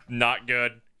 Oh, not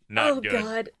good. Not good. Oh,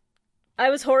 God. I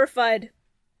was horrified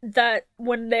that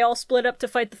when they all split up to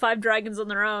fight the 5 dragons on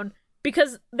their own,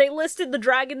 because they listed the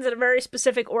dragons in a very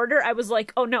specific order, I was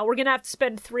like, oh no, we're gonna have to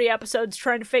spend 3 episodes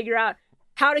trying to figure out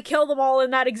how to kill them all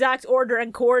in that exact order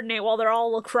and coordinate while they're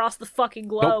all across the fucking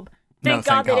globe. Nope. Thank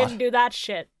God they didn't do that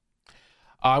shit.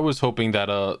 I was hoping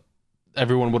that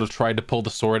everyone would have tried to pull the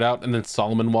sword out, and then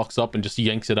Solomon walks up and just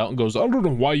yanks it out and goes, I don't know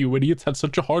why you idiots had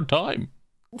such a hard time.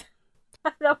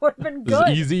 That would have been It was good.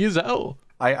 easy as hell.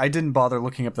 I didn't bother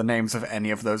looking up the names of any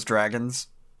of those dragons.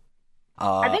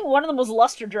 I think one of them was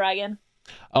Luster Dragon.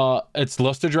 It's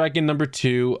Luster Dragon number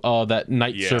 2, that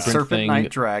Night Serpent thing. Night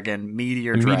Dragon,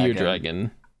 Meteor Dragon.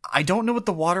 I don't know what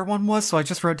the water one was, so I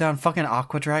just wrote down fucking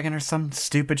Aqua Dragon or some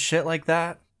stupid shit like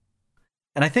that.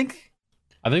 And I think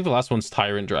the last one's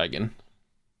Tyrant Dragon.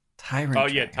 Tyrant Oh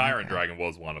yeah, Dragon, Tyrant okay. Dragon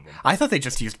was one of them. I thought they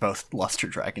just used both Luster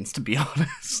Dragons, to be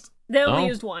honest. They only Oh.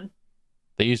 used one.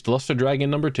 They used Luster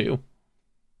Dragon number 2.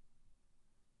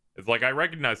 It's like I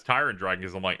recognize Tyrant Dragon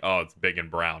because I'm like, oh, it's big and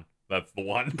brown. That's the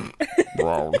one.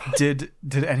 Did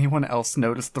anyone else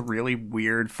notice the really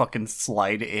weird fucking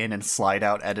slide in and slide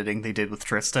out editing they did with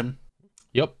Tristan?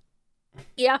 Yep.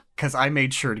 Yeah. Because I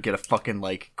made sure to get a fucking,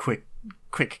 like, quick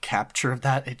capture of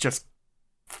that. It just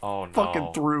Oh no.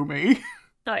 fucking threw me.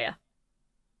 Oh, yeah.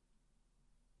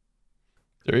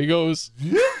 There he goes.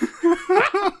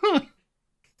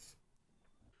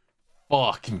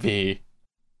 Fuck me.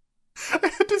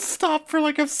 I had to stop for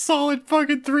like a solid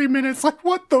fucking 3 minutes. Like,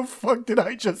 what the fuck did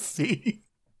I just see?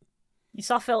 You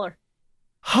saw filler.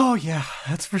 Oh, yeah,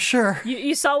 that's for sure.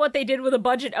 You saw what they did with a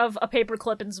budget of a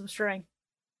paperclip and some string.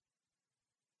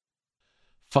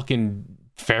 Fucking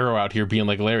Pharaoh out here being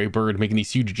like Larry Bird, making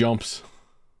these huge jumps.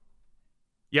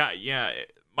 Yeah.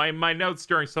 My notes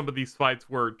during some of these fights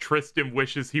were Tristan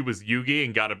wishes he was Yugi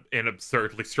and got an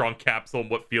absurdly strong capsule in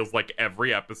what feels like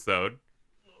every episode.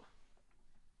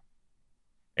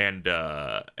 And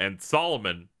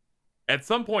Solomon at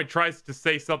some point tries to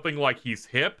say something like he's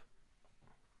hip.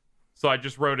 So I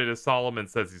just wrote it as Solomon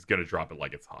says he's gonna drop it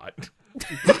like it's hot.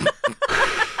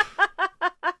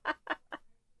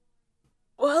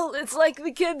 Well, it's like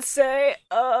the kids say,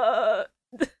 I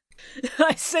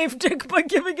saved Dick by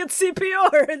giving it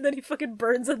CPR, and then he fucking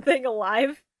burns a thing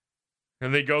alive.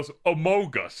 And then he goes,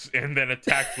 Amogus, and then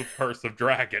attacks with Curse of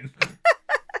Dragon.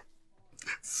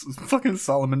 Fucking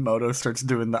Solomon Moto starts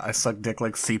doing the I suck dick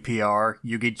like CPR.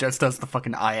 Yugi just does the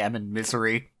fucking I am in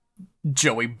misery.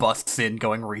 Joey busts in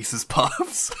going Reese's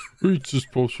Puffs. Reese's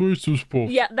Puffs.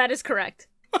 Yeah, that is correct.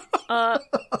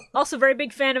 Also, very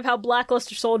big fan of how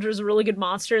Blackluster Soldier is a really good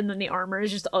monster, and then the armor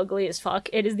is just ugly as fuck.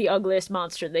 It is the ugliest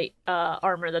monster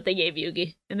armor that they gave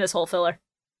Yugi in this whole filler.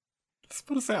 I was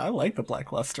supposed to say, I like the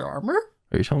Blackluster armor.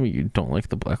 Are you telling me you don't like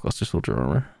the Blackluster Soldier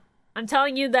armor? I'm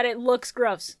telling you that it looks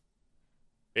gross.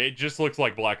 It just looks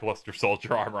like Blackluster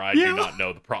Soldier armor. I do not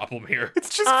know the problem here.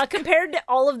 It's just compared to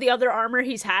all of the other armor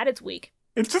he's had, it's weak.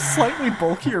 It's just slightly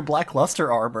bulkier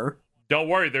Blackluster armor. Don't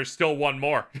worry, there's still one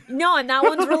more. No, and that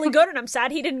one's really good, and I'm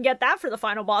sad he didn't get that for the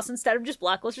final boss instead of just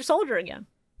Blackluster Soldier again.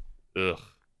 Ugh.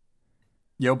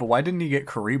 Yo, but why didn't he get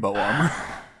Karibo armor?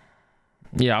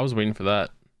 Yeah, I was waiting for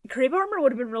that. Karibo armor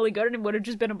would have been really good, and it would have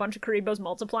just been a bunch of Karibos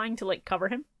multiplying to, like, cover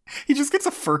him. He just gets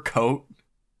a fur coat.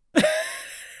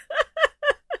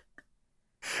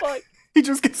 Fuck. He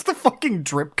just gets the fucking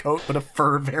drip coat, but a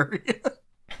fur variant.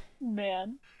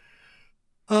 Man.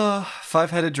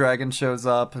 Five-headed dragon shows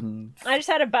up, and I just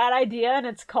had a bad idea, and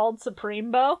it's called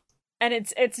Supreme Bow, and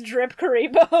it's Drip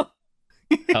Karibo.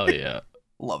 Hell yeah.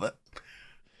 Love it.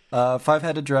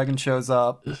 Five-headed dragon shows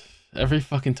up. Every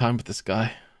fucking time with this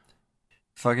guy.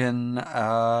 Fucking,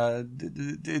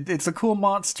 it's a cool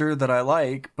monster that I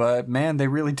like, but man, they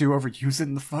really do overuse it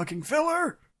in the fucking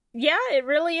filler. Yeah, it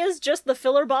really is just the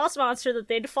filler boss monster that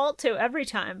they default to every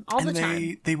time, all the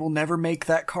time. They will never make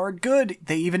that card good.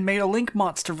 They even made a Link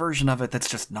monster version of it that's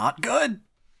just not good.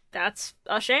 That's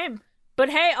a shame. But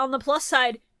hey, on the plus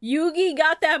side, Yugi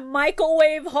got that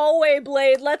microwave hallway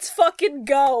blade. Let's fucking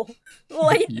go.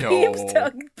 Light beams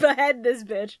to behead this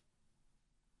bitch.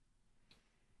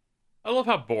 I love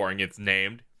how boring it's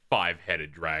named.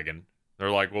 Five-headed dragon.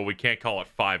 They're like, well, we can't call it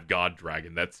Five God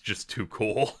Dragon. That's just too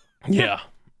cool. Yeah.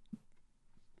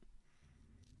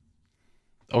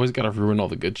 Always gotta ruin all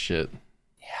the good shit.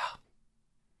 Yeah.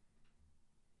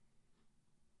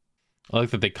 I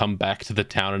like that they come back to the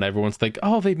town and everyone's like,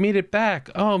 oh, they made it back.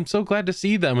 Oh, I'm so glad to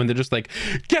see them. And they're just like,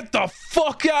 get the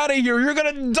fuck out of here. You're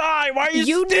gonna die. Why are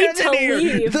you need standing to here?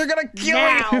 leave They're gonna kill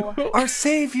now. you. Our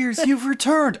saviors, you've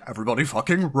returned. Everybody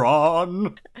fucking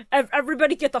run.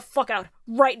 Everybody get the fuck out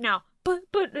right now.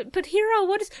 But Hero,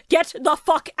 what is... Get the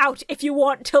fuck out if you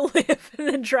want to live. And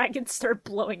then dragons start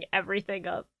blowing everything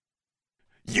up.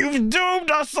 You've doomed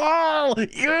us all.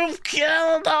 You've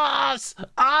killed us.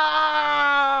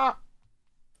 Ah!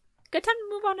 Good time to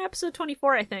move on to episode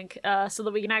 24, I think, so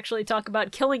that we can actually talk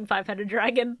about killing Five-Headed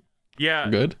Dragon. Yeah.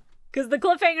 Good. Because the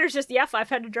cliffhanger is just,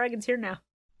 Five-Headed Dragon's here now.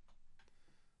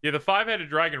 Yeah, the Five-Headed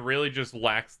Dragon really just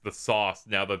lacks the sauce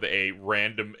now that a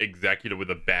random executive with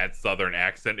a bad southern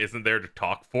accent isn't there to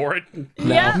talk for it.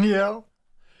 Yeah.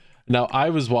 Now, I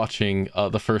was watching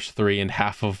the first three and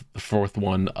half of the fourth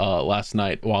one last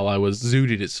night while I was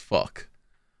zooted as fuck.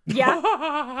 Yeah.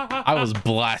 I was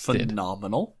blasted.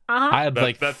 Phenomenal. I had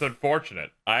That's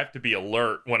unfortunate. I have to be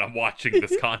alert when I'm watching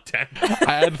this content.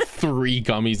 I had 3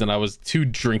 gummies and I was 2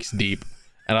 drinks deep.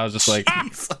 And I was just like,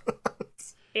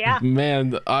 Yeah.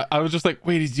 man, I was just like,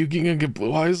 wait, is Yugi gonna get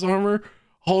Blue Eyes armor?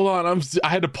 Hold on, I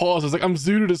had to pause. I was like, I'm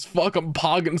zooted as fuck. I'm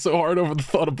pogging so hard over the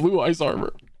thought of Blue Eyes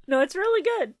armor. No, it's really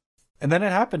good. And then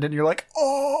it happened, and you're like,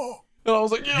 oh! And I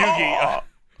was like, yeah.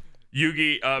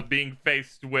 Yugi being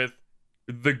faced with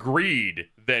the greed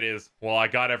that is, well, I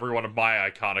got every one of my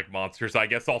iconic monsters. I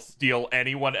guess I'll steal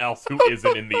anyone else who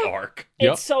isn't in the arc.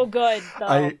 Yep. It's so good,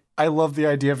 though. I love the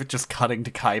idea of it just cutting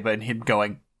to Kaiba and him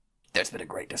going, there's been a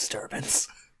great disturbance.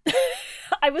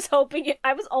 I was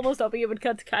almost hoping it would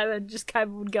cut to Kaiba and just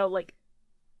Kaiba would go, like,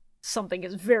 something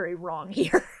is very wrong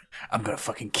here. I'm gonna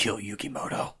fucking kill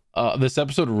Yukimoto. This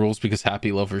episode rules because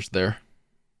Happy Lover's there.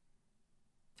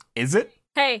 Is it?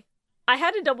 Hey, I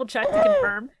had to double check to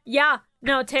confirm. Yeah,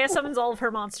 no, Taya summons all of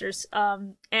her monsters.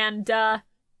 And Dark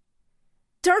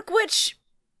Witch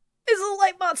is a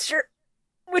light monster,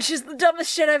 which is the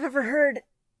dumbest shit I've ever heard.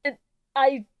 And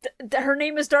her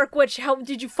name is Dark Witch. How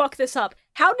did you fuck this up?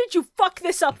 How did you fuck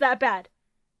this up that bad?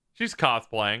 She's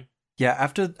cosplaying. Yeah,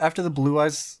 after the Blue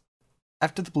Eyes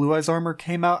armor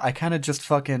came out, I kind of just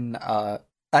fucking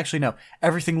actually no,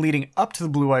 everything leading up to the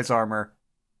Blue Eyes armor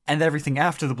and everything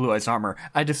after the Blue Eyes armor,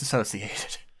 I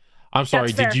disassociated. I'm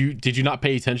sorry, did you not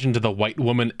pay attention to the white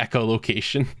woman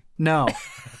echolocation? No.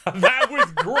 That was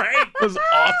great. That was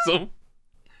awesome.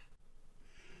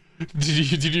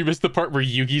 Did you miss the part where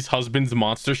Yugi's husband's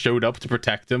monster showed up to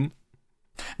protect him?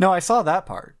 No, I saw that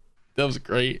part. That was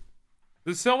great.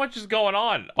 There's so much is going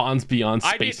on. Bonds beyond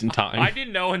space and time. I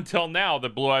didn't know until now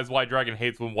that Blue Eyes White Dragon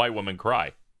hates when white women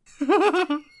cry.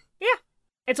 Yeah.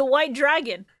 It's a white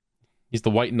dragon. He's the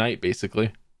white knight,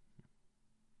 basically.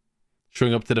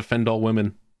 Showing up to defend all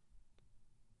women.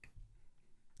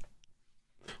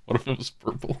 What if it was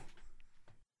purple?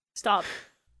 Stop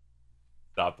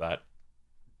that.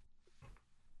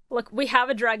 Look, we have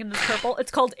a dragon that's purple.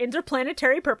 It's called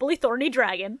Interplanetary Purpley Thorny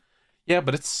Dragon. Yeah,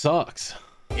 but it sucks.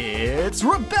 It's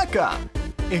Rebecca!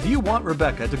 If you want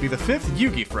Rebecca to be the 5th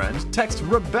Yugi friend, text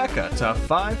Rebecca to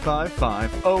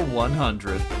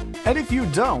 555-0100. And if you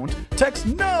don't, text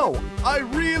No! I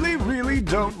really, really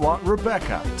don't want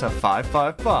Rebecca to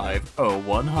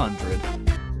 555-0100.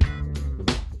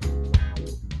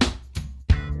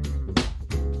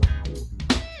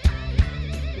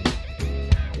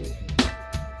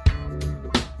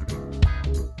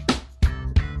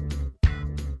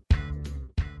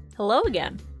 Hello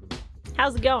again.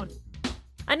 How's it going?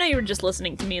 I know you were just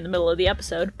listening to me in the middle of the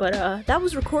episode, but that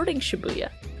was recording Shibuya.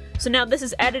 So now this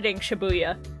is editing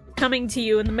Shibuya, coming to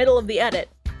you in the middle of the edit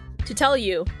to tell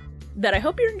you that I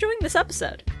hope you're enjoying this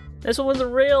episode. This one was a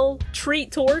real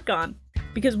treat to work on,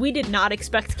 because we did not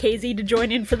expect KZ to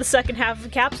join in for the second half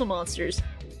of Capsule Monsters.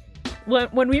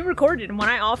 When we recorded and when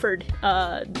I offered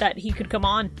that he could come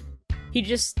on, he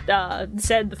just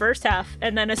said the first half,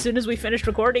 and then as soon as we finished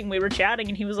recording, we were chatting,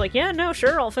 and he was like, yeah, no,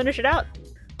 sure, I'll finish it out.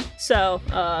 So,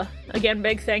 again,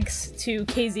 big thanks to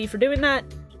KZ for doing that.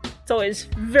 It's always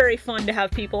very fun to have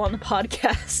people on the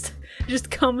podcast just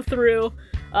come through,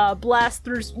 blast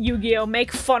through Yu-Gi-Oh!,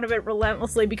 make fun of it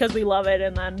relentlessly because we love it,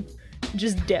 and then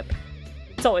just dip.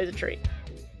 It's always a treat.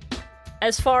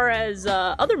 As far as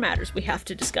other matters we have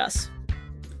to discuss,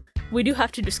 we do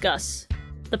have to discuss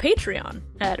the Patreon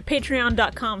at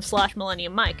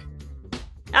patreon.com/MillenniumMike.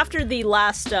 After the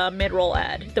last mid-roll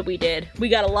ad that we did, we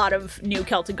got a lot of new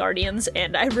Celtic Guardians,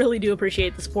 and I really do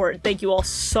appreciate the support. Thank you all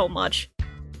so much.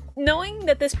 Knowing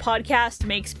that this podcast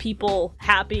makes people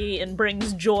happy and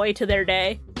brings joy to their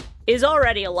day is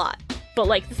already a lot. But,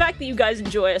 like, the fact that you guys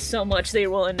enjoy us so much that you're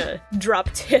willing to drop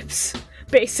tips,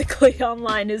 basically,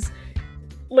 online is,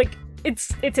 like,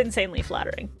 it's insanely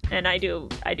flattering, and I do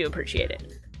appreciate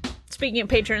it. Speaking of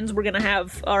patrons, we're going to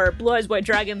have our Blue Eyes White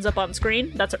Dragons up on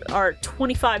screen. That's our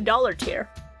 $25 tier.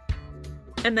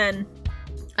 And then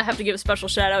I have to give a special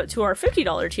shout out to our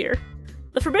 $50 tier,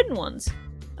 the Forbidden Ones.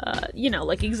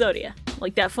 Like Exodia,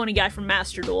 like that funny guy from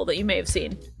Master Duel that you may have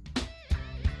seen.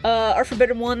 Our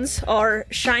Forbidden Ones are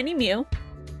Shiny Mew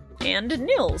and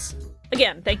Nils.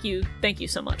 Again, thank you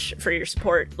so much for your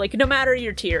support. Like, no matter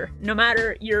your tier, no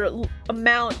matter your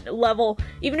amount, level,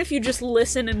 even if you just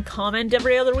listen and comment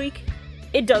every other week,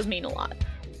 it does mean a lot.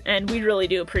 And we really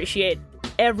do appreciate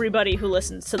everybody who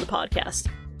listens to the podcast.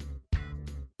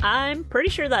 I'm pretty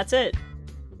sure that's it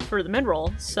for the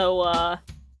mid-roll, so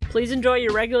please enjoy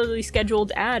your regularly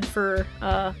scheduled ad for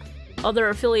other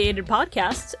affiliated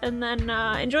podcasts, and then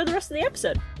enjoy the rest of the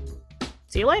episode.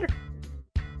 See you later.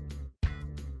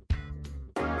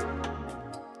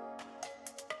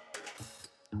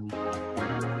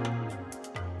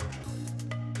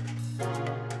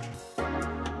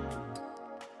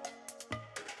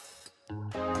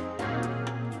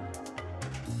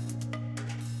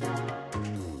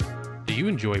 Do you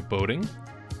enjoy boating?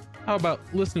 How about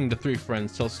listening to three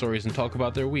friends tell stories and talk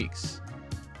about their weeks?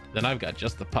 Then I've got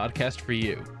just the podcast for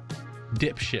you.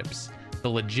 Dip Ships, the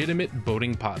legitimate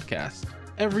boating podcast.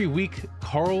 Every week,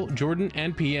 Carl, Jordan,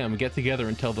 and PM get together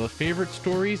and tell their favorite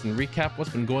stories and recap what's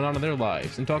been going on in their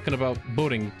lives, and talking about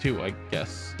boating too, I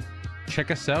guess. Check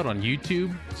us out on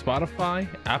YouTube, Spotify,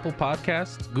 Apple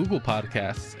Podcasts, Google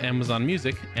Podcasts, Amazon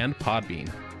Music, and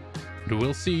Podbean. And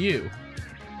we'll see you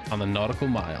on the Nautical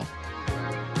Mile.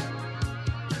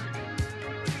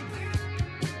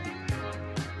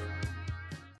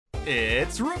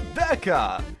 It's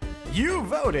Rebecca! You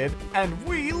voted and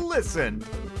we listened!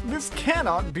 This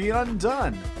cannot be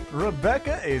undone.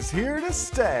 Rebecca is here to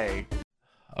stay.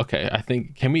 Okay, I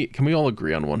think can we all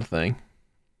agree on one thing?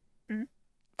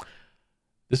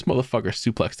 This motherfucker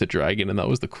suplexed a dragon, and that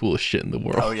was the coolest shit in the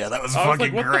world. Oh yeah, that was I was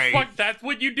fucking like, what great. the fuck? That's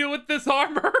what you do with this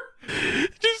armor?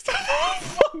 Just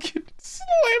fucking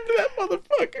slammed that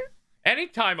motherfucker.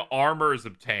 Anytime armor is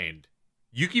obtained,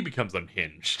 Yuki becomes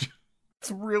unhinged.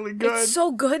 It's really good. It's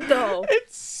so good though.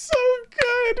 It's so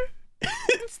good.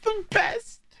 It's the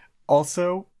best.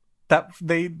 Also, that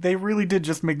they really did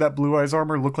just make that Blue Eyes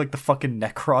armor look like the fucking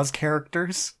Necroz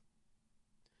characters.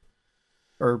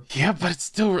 Or Yeah, but it's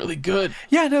still really good.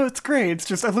 yeah, no, it's great. It's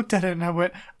just I looked at it and I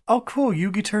went, "Oh, cool!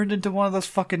 Yugi turned into one of those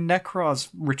fucking Necroz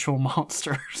ritual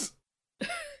monsters."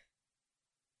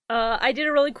 I did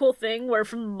a really cool thing where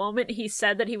from the moment he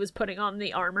said that he was putting on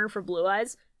the armor for Blue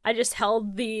Eyes, I just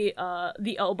held the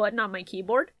O button on my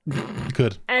keyboard.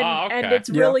 Good. And Oh, okay. and it's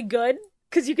Yeah. really good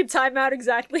because you can time out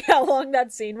exactly how long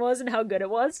that scene was and how good it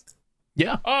was.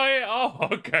 Yeah. Oh, yeah. Oh,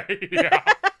 okay. Yeah.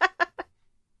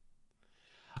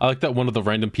 I like that one of the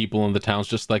random people in the town's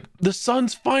just like, the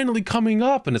sun's finally coming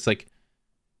up. And it's like,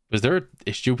 was there an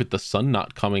issue with the sun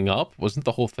not coming up? Wasn't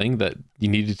the whole thing that you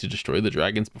needed to destroy the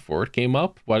dragons before it came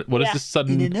up? What is Yeah. this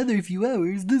sudden... another few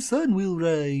hours, the sun will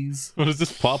rise. What is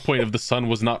this plot point of the sun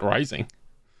was not rising?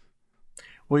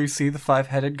 Well, you see, the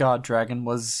 5-headed god dragon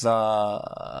was,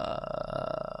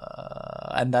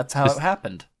 and that's how This- it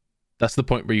happened. That's the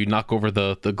point where you knock over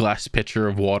the glass pitcher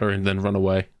of water and then run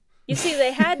away. You see,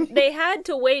 they had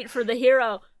to wait for the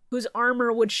hero whose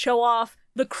armor would show off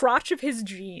the crotch of his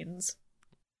jeans.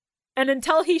 And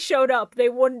until he showed up, they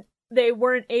weren't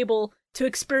able to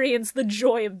experience the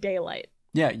joy of daylight.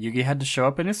 Yeah, Yugi had to show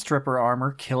up in his stripper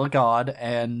armor, kill a god,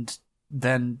 and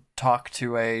then talk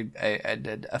to a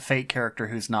fake character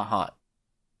who's not hot.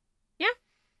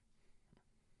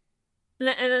 And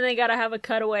then they gotta have a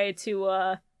cutaway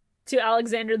to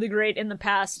Alexander the Great in the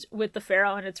past with the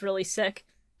pharaoh, and it's really sick.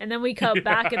 And then we cut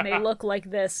back and they look like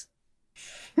this.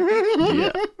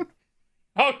 Yeah.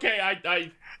 Okay,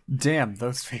 I Damn,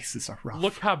 those faces are rough.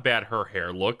 look how bad her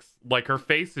hair looks. Like, her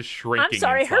face is shrinking. I'm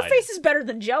sorry, her inside. face is better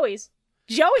than Joey's.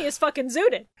 Joey is fucking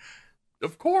zooted.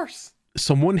 Of course.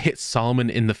 Someone hit Solomon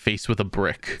in the face with a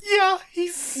brick. Yeah,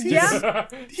 he's Yeah.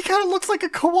 he kind of looks like a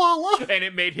koala. And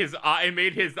it made his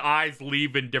eyes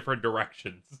leave in different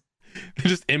directions. They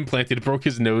just implanted it, broke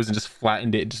his nose, and just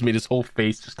flattened it. Just made his whole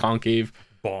face just concave.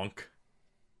 Bonk.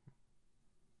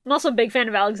 I'm also a big fan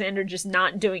of Alexander just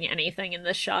not doing anything in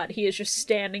this shot. He is just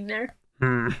standing there.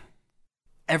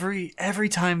 Every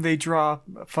time they draw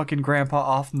fucking Grandpa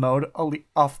off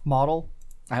model.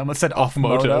 I almost said off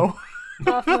moto.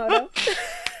 Off moto.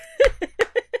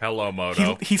 Hello,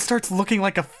 Moto. He starts looking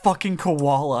like a fucking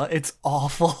koala. It's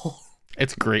awful.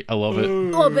 It's great. I love it. A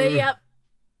little bit, yep.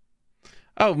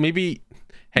 Oh, maybe...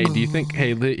 Hey, do you think...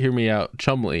 Hey, hear me out.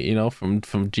 Chumley, from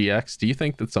GX, do you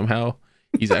think that somehow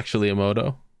he's actually a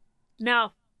Moto?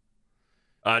 No.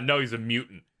 No, he's a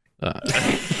mutant.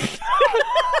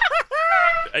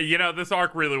 This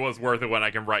arc really was worth it when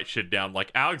I can write shit down.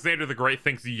 Like, Alexander the Great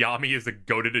thinks Yami is a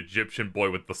goated Egyptian boy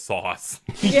with the sauce.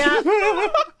 Yeah.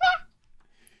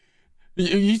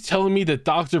 You telling me that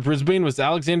Dr. Brisbane was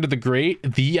Alexander the Great?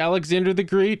 The Alexander the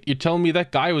Great? You're telling me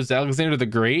that guy was Alexander the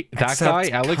Great? That Except guy,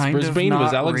 Alex kind of Brisbane,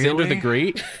 was not Alexander the really.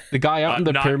 Great? The guy out in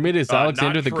the Not- pyramid is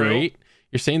Alexander not the true. Great?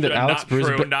 You're saying that Alex Not true,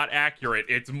 Brisbane... not accurate.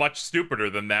 It's much stupider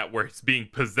than that, where it's being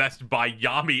possessed by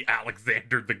Yami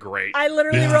Alexander the Great. I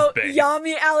literally Yeah. wrote Space.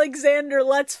 Yami Alexander,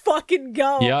 let's fucking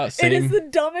go. Yeah, It same. is the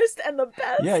dumbest and the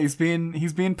best. Yeah, he's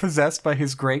being possessed by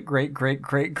his great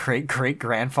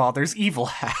grandfather's evil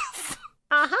half.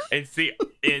 Uh-huh. And see,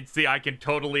 I can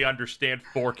totally understand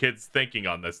 4Kids thinking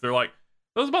on this. They're like,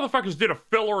 those motherfuckers did a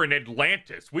filler in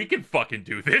Atlantis. We can fucking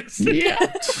do this. Yeah.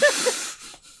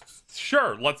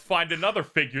 Sure, let's find another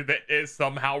figure that is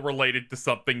somehow related to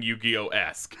something Yu-Gi-Oh!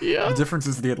 Esque. The difference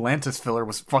is the Atlantis filler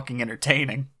was fucking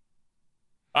entertaining.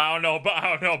 I don't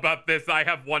know about this. I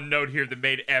have one note here that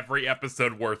made every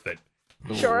episode worth it.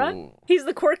 Shora, he's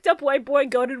the quirked up white boy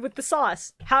goated with the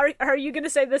sauce. How are you going to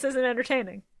say this isn't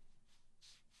entertaining?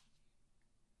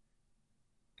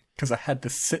 Because I had to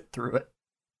sit through it.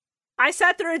 I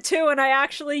sat through it too, and I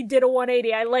actually did a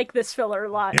 180. I like this filler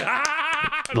a lot.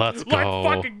 Let's go. Let's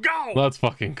fucking go. Let's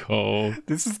fucking go.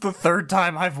 This is the third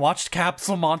time I've watched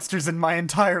Capsule Monsters in my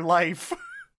entire life.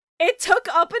 It took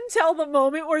up until the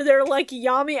moment where they're like,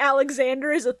 Yami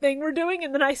Alexander is a thing we're doing,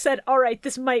 and then I said, alright,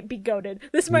 this might be goated.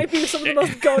 This might be some of the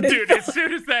most goated Dude, fillers. as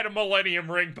soon as that Millennium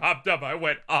ring popped up, I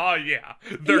went, oh yeah,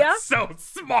 they're Yeah? so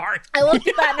smart. I looked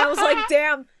at that and I was like,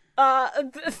 damn,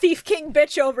 Thief King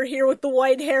bitch over here with the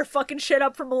white hair fucking shit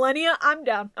up for millennia, I'm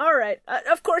down. Alright,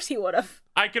 of course he would've.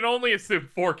 I can only assume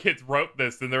 4 kids wrote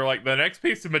this, and they're like, the next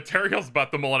piece of material's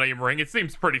about the Millennium Ring. It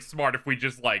seems pretty smart if we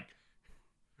just, like,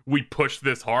 we push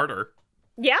this harder.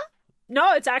 Yeah?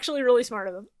 No, it's actually really smart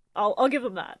of them. I'll give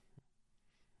them that.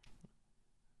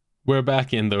 We're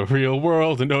back in the real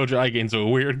world, and no dragons are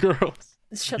weird girls.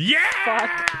 Shut Yeah! the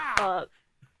fuck up.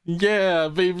 Yeah,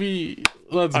 baby.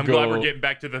 Let's I'm go. glad we're getting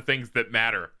back to the things that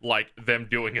matter, like them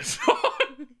doing a song.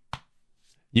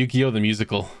 Yu-Gi-Oh! The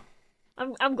musical.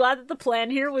 I'm glad that the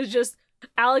plan here was just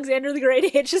Alexander the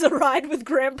Great hitches a ride with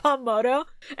Grandpa Moto,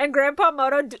 and Grandpa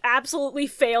Moto absolutely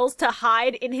fails to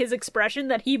hide in his expression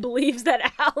that he believes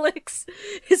that Alex,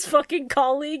 his fucking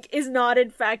colleague, is not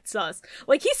in fact sus.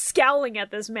 Like, he's scowling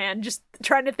at this man, just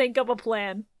trying to think up a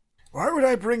plan. Why would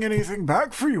I bring anything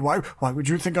back for you? Why would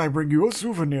you think I bring you a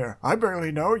souvenir? I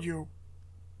barely know you.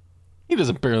 He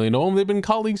doesn't barely know him. They've been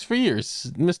colleagues for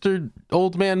years. Mr.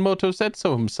 Old Man Moto said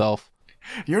so himself.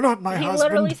 You're not my He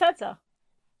husband. literally said so.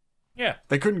 Yeah.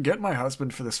 They couldn't get my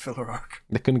husband for this filler arc.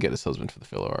 They couldn't get his husband for the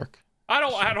filler arc. I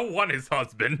don't want his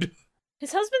husband.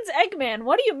 His husband's Eggman,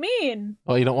 what do you mean?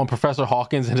 Oh, you don't want Professor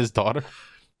Hawkins and his daughter?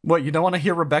 What, you don't want to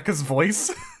hear Rebecca's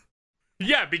voice?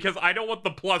 Yeah, because I don't want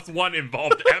the +1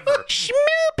 involved ever.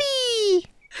 Schmoopy!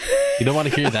 You don't want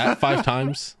to hear that 5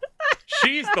 times?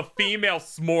 She's the female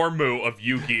Smormu of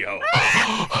Yu-Gi-Oh!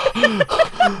 I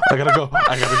gotta go.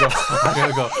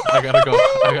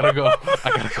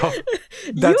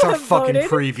 That's You our have fucking voted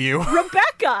preview.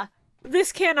 Rebecca!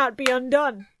 This cannot be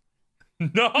undone.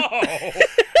 No.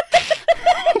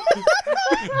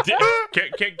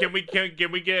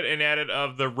 Can we get an edit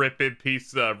of the rip in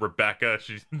peace Rebecca?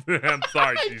 I'm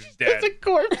sorry, she's dead. It's a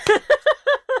corpse.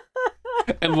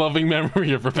 And loving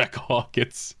memory of Rebecca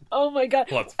Hawkins. Oh my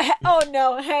god. Let's- Oh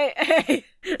no, hey.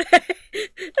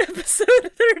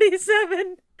 Episode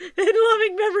 37. In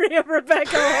loving memory of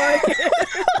Rebecca Hawkins.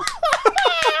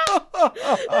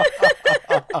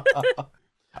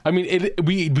 I mean,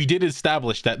 we did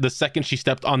establish that the second she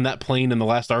stepped on that plane in the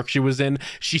last arc she was in,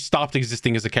 she stopped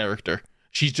existing as a character.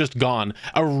 She's just gone,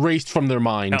 erased from their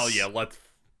minds. Hell yeah, let's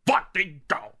fucking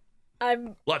go.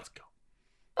 Let's go.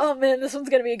 Oh man, this one's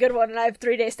gonna be a good one, and I have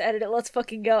 3 days to edit it. Let's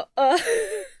fucking go. Oh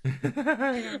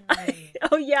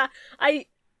yeah, I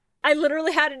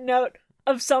literally had a note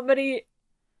of somebody,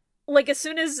 like, as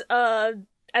soon as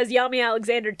Yami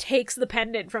Alexander takes the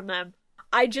pendant from them,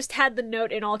 I just had the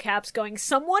note in all caps going,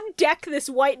 someone deck this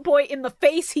white boy in the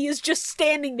face, he is just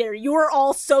standing there. You are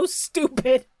all so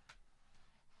stupid.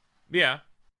 Yeah.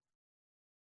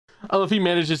 I love he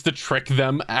manages to trick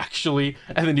them, actually,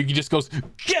 and then Yuki just goes,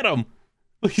 get him!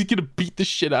 Like, he's gonna beat the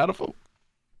shit out of him.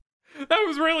 That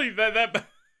was really that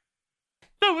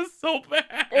was so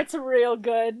bad. It's real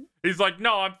good. He's like,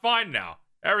 no, I'm fine now.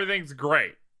 Everything's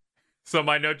great. So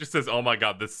my note just says, oh my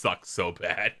god, this sucks so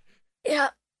bad. Yeah.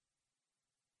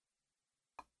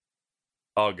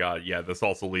 Oh god, yeah, this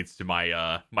also leads to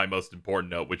my my most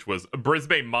important note, which was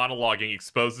Brisbane monologuing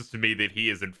exposes to me that he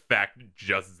is in fact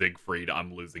just Siegfried.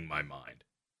 I'm losing my mind.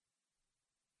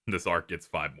 This arc gets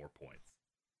 5 more points.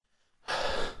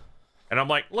 And I'm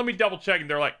like, let me double check, and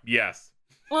they're like, yes.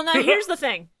 Well, now here's the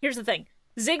thing.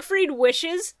 Siegfried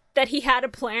wishes that he had a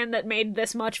plan that made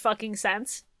this much fucking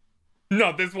sense.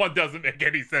 No, this one doesn't make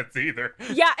any sense either.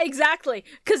 Yeah, exactly.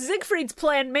 Because Siegfried's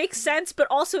plan makes sense, but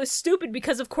also is stupid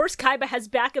because, of course, Kaiba has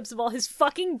backups of all his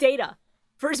fucking data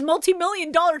for his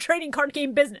multi-million-dollar trading card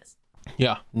game business.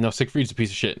 Yeah, no, Siegfried's a piece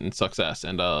of shit and sucks ass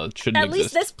and shouldn't At least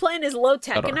exist. this plan is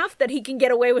low-tech enough that he can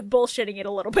get away with bullshitting it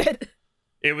a little bit.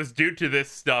 It was due to this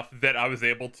stuff that I was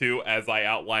able to, as I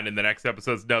outline in the next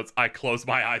episode's notes, I close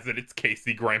my eyes and it's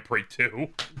Casey Grand Prix 2.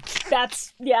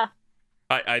 Yeah.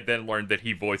 I then learned that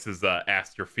he voices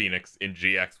Aster Phoenix in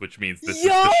GX, which means this is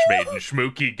the Schmaden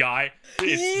Schmooky guy.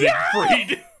 It's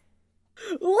Siegfried.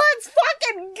 Let's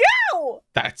fucking go!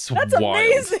 That's That's wild.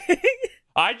 amazing!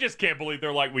 I just can't believe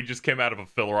they're like, we just came out of a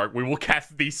filler arc. We will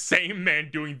cast the same man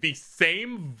doing the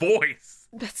same voice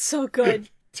That's so good.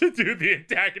 to do the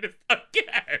antagonist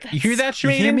again. You hear that, You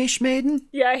hear Schmaden? me, Schmaden?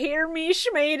 Yeah, hear me,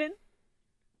 Schmaden.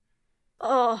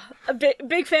 Oh, a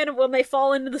big fan of when they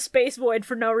fall into the space void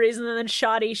for no reason and then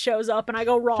Shoddy shows up and I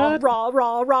go raw.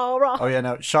 Oh yeah,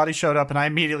 no. Shoddy showed up and I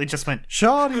immediately just went,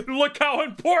 Shoddy! Look how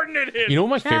important it is. You know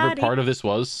what my favorite Daddy. part of this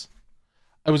was?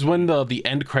 It was when the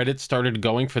end credits started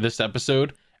going for this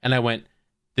episode, and I went,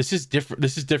 this is different.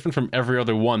 This is different from every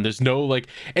other one. There's no, like,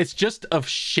 it's just a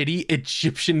shitty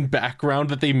Egyptian background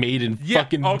that they made in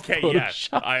fucking Photoshop. Yes.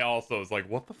 I also was like,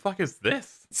 what the fuck is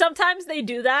this? Sometimes they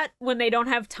do that when they don't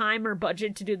have time or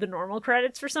budget to do the normal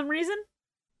credits for some reason.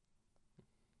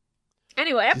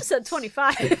 Anyway, episode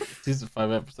 25. Season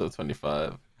 5, episode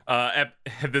 25.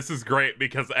 This is great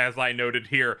because, as I noted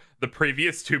here, the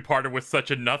previous two-parter was such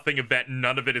a nothing event,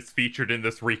 none of it is featured in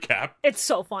this recap. It's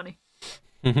so funny.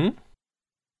 Mm-hmm.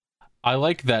 I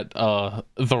like that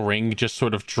the ring just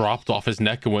sort of dropped off his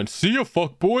neck and went, "See ya,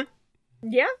 fuck boy."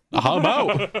 Yeah. I'm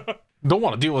out. Don't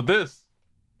want to deal with this.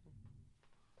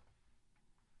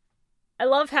 I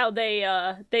love how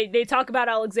they talk about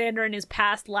Alexander and his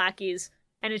past lackeys,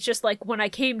 and it's just like, when I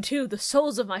came to, the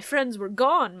souls of my friends were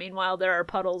gone. Meanwhile, there are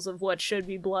puddles of what should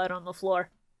be blood on the floor.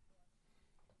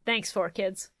 Thanks,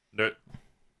 4Kids.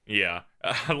 Yeah.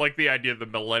 I like the idea the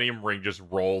Millennium Ring just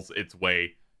rolls its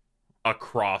way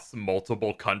across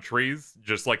multiple countries,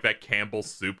 just like that Campbell's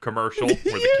soup commercial where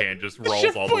the can just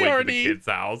rolls all the way to the kid's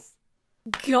house.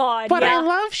 God, but yeah. I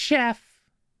love Chef.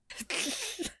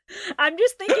 I'm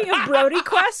just thinking of Brody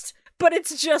Quest, but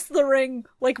it's just the ring,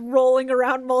 like, rolling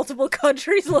around multiple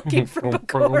countries looking for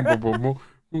Bakura.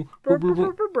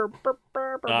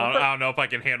 I don't know if I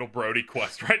can handle Brody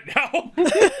Quest right now.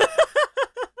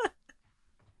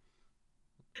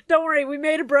 Don't worry, we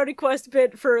made a Brody Quest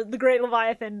bit for the Great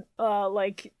Leviathan, 7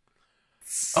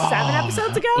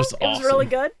 episodes ago. It was really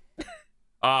good.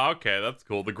 Okay, that's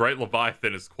cool. The Great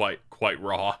Leviathan is quite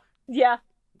raw. Yeah.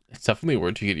 It's definitely a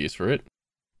word you could use for it.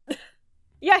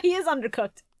 Yeah, he is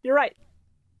undercooked. You're right.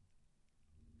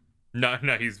 No,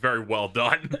 he's very well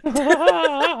done.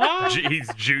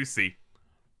 He's juicy.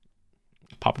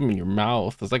 Pop him in your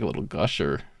mouth. It's like a little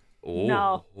gusher. Oh,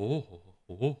 No.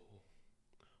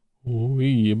 Oh,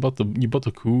 you about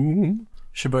to coom?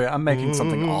 Shibuya, I'm making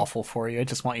something awful for you. I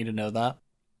just want you to know that.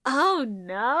 Oh,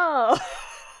 no.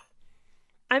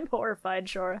 I'm horrified,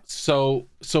 Shora. So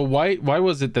why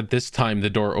was it that this time the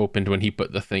door opened when he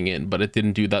put the thing in, but it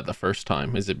didn't do that the first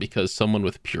time? Is it because someone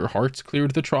with pure hearts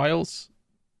cleared the trials?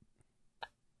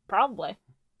 Probably.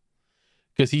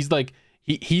 Because he's like,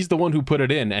 he's the one who put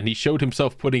it in, and he showed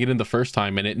himself putting it in the first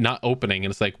time and it not opening,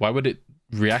 and it's like, why would it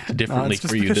react differently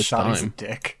for you this Shotty's a time?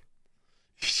 dick.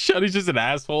 Shotty's just an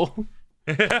asshole.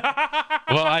 Well,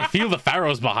 I feel the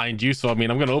Pharaoh's behind you, so I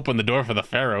mean, I'm gonna open the door for the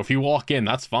Pharaoh. If you walk in,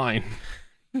 that's fine.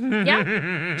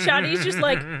 Yeah. Shotty's just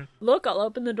like, look, I'll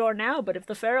open the door now, but if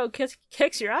the Pharaoh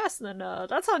kicks your ass, then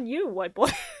that's on you, white boy.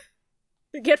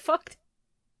 Get fucked.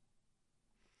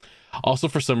 Also,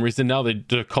 for some reason now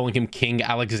they're calling him King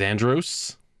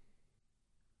Alexandros.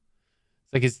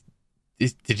 It's like,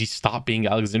 did he stop being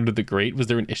Alexander the Great? Was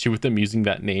there an issue with them using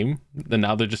that name? And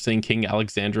now they're just saying King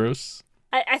Alexandros?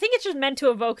 I think it's just meant to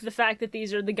evoke the fact that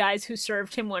these are the guys who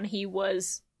served him when he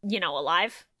was,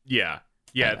 alive. Yeah.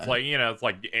 Yeah, it's like, it's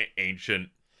like ancient.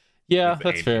 Yeah, it's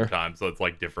that's ancient fair. time, so it's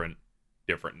like different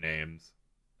names.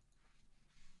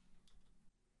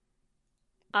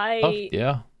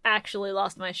 I actually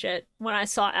lost my shit when I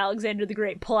saw Alexander the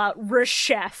Great pull out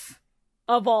Reshef,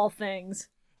 of all things.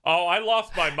 Oh, I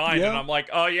lost my mind, and I'm like,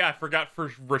 oh yeah, I forgot for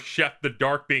Reshef the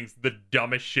Dark Being's the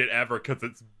dumbest shit ever, because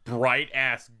it's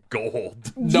bright-ass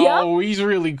gold. No, he's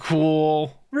really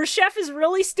cool. Reshef is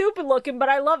really stupid looking, but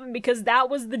I love him because that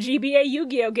was the GBA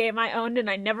Yu-Gi-Oh game I owned,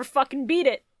 and I never fucking beat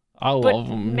it. I love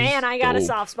him. Man, I got a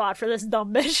soft spot for this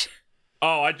dumb bitch.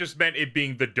 Oh, I just meant it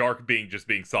being the Dark Being just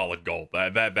being solid gold.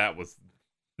 That was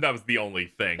the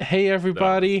only thing. Hey,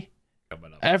 everybody.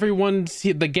 Everyone's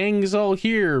the gang's all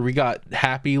here. We got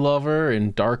Happy Lover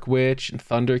and Dark Witch and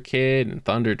Thunder Kid and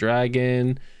Thunder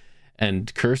Dragon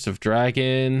and Curse of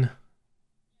Dragon.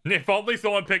 If only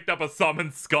someone picked up a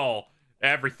Summoned Skull,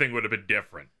 everything would have been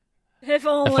different. If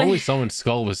only Summoned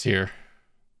Skull was here.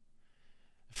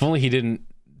 If only he didn't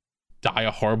die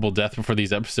a horrible death before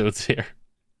these episodes here.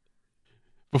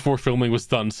 Before filming was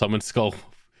done, Summoned Skull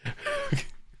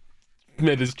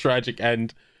met his tragic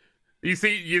end. You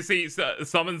see,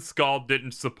 Summoned Skull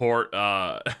didn't support,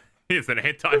 he's an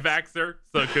anti-vaxxer,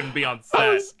 so it couldn't be on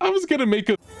set. I was gonna make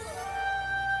a...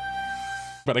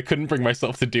 But I couldn't bring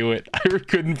myself to do it. I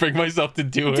couldn't bring myself to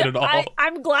do it at all.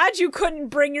 I'm glad you couldn't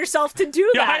bring yourself to do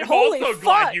that. I'm Holy also fuck.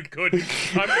 glad you couldn't.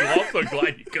 I'm also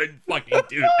glad you couldn't fucking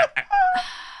do that.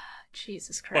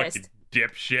 Jesus Christ. Fucking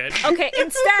dipshit. Okay,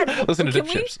 instead... Listen to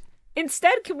dipships.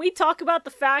 Instead, can we talk about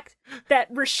the fact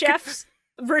that Reshef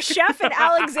and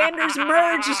Alexander's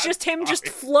merge is just him just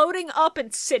floating up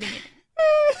and sitting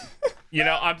in it?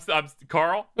 I'm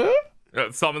Carl.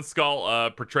 Summoned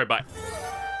Skull, portrayed by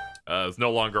is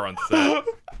no longer on set.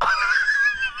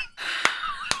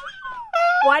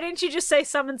 Why didn't you just say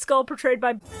Summoned Skull portrayed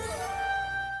by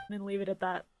and leave it at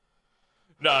that?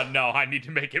 No, I need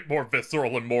to make it more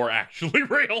visceral and more actually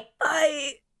real.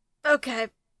 Okay.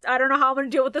 I don't know how I'm going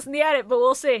to deal with this in the edit, but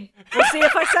we'll see. We'll see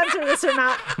if I censor this or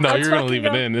not. No, you're going to leave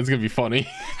it in. It's going to be funny.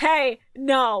 Hey,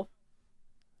 no.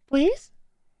 Please?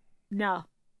 No.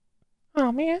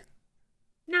 Oh man.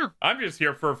 No. I'm just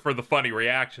here for the funny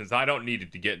reactions. I don't need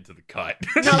it to get into the cut.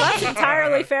 No, that's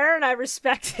entirely fair, and I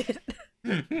respect it.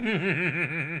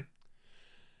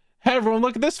 Hey everyone,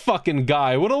 look at this fucking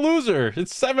guy. What a loser.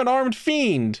 It's 7-armed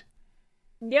fiend.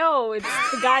 Yo,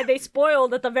 it's the guy they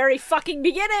spoiled at the very fucking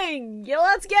beginning. Yo,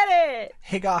 let's get it.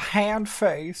 He got hand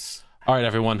face. All right,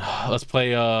 everyone. Let's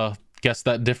play Guess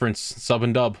That Difference, sub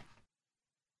and dub.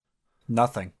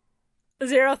 Nothing.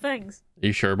 0 things. Are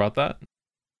you sure about that?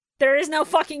 There is no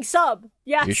fucking sub.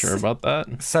 Yes. You sure about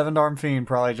that? Seven-Armed Fiend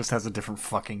probably just has a different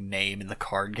fucking name in the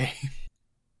card game.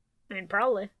 I mean,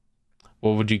 probably.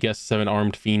 What would you guess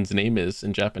 7-armed fiend's name is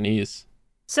in Japanese?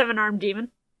 7-armed demon.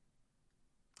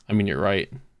 I mean, you're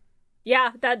right.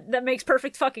 Yeah, that makes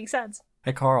perfect fucking sense.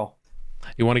 Hey, Carl.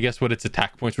 You want to guess what its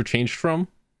attack points were changed from?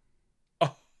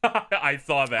 I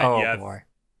saw that, Oh, yes. boy.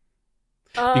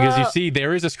 Because you see,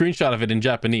 there is a screenshot of it in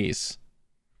Japanese.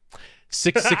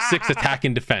 666 attack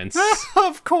and defense.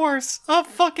 Of course. Of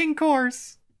fucking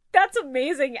course. That's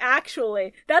amazing,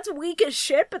 actually. That's weak as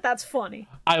shit, but that's funny.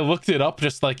 I looked it up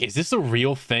just like, is this a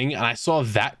real thing? And I saw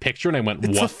that picture and I went,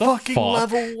 It's what a the fucking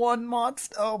fuck? level 1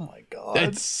 monster. Oh my god.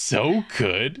 That's so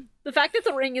good. The fact that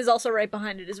the ring is also right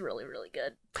behind it is really, really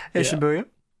good. Hey, Yeah. Shibuya.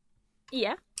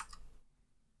 Yeah.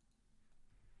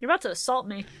 You're about to assault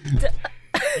me.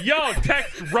 Yo,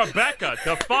 text Rebecca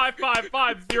to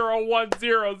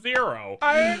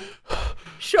 5550100.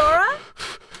 Shora?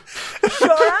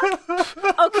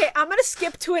 Shora? Okay, I'm gonna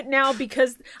skip to it now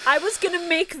because I was gonna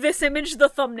make this image the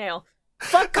thumbnail.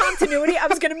 Fuck continuity. I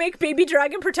was gonna make Baby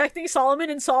Dragon protecting Solomon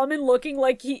and Solomon looking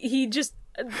like he just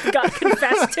got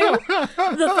confessed to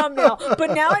the thumbnail.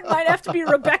 But now it might have to be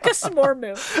Rebecca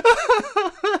Smormu.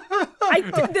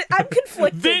 I'm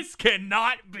conflicted. This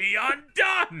cannot be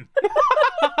undone.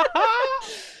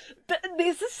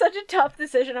 This is such a tough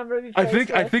decision. I'm gonna be I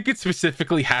faced with. think it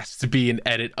specifically has to be an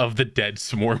edit of the dead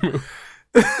Smormu.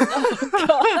 Oh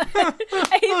god.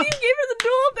 I hate you gave her the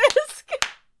dual disc.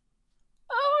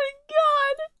 Oh my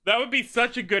god. That would be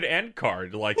such a good end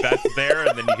card. Like, that's there,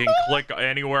 and then you can click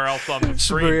anywhere else on the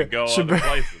screen and go other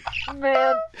places.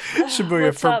 Man. Shibuya,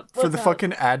 What's for up? the What's up?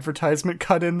 fucking advertisement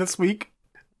cut in this week,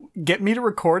 get me to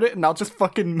record it and I'll just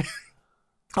fucking...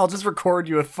 I'll just record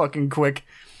you a fucking quick...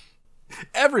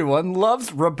 Everyone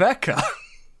loves Rebecca.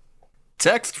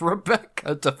 Text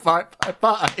Rebecca to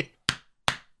 555.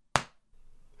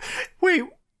 Wait,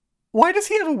 why does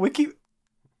he have a wiki?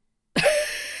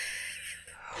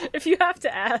 If you have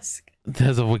to ask.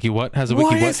 Has a wiki what? Has a wiki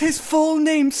Why what? is his full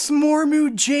name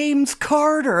Smormu James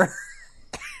Carter?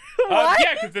 What?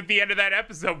 Yeah, because at the end of that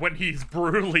episode, when he's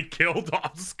brutally killed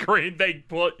off screen, they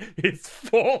put his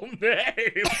full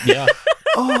name. Yeah.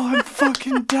 Oh, I'm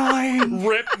fucking dying.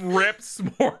 Rip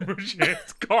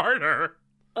Smormushans Carter.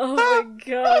 Oh my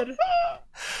god.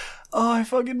 Oh, I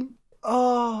fucking...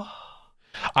 Oh...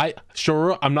 I'm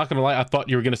not gonna lie, I thought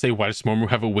you were gonna say, why does Smormu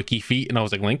have a wiki feet? And I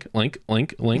was like, link.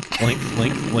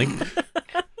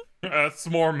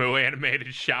 Smormu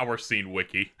animated shower scene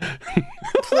wiki.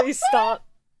 Please stop.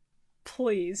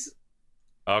 Please.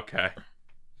 Okay.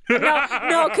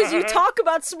 No, because you talk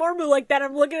about Smormu like that.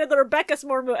 I'm looking at the Rebecca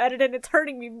Smormu edit and it's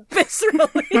hurting me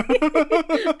viscerally.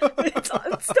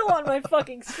 it's still on my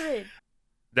fucking screen.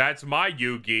 That's my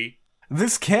Yugi.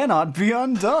 This cannot be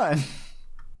undone.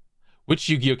 Which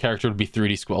Yu-Gi-Oh character would be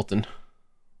 3D Squelton?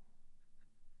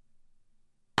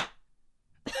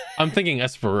 I'm thinking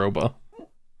Esperoba.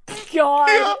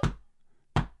 God.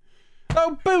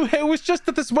 Oh, boo-hoo, it's just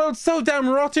that this world's so damn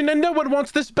rotten and no one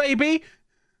wants this baby!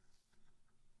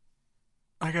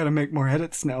 I gotta make more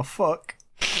edits now, fuck.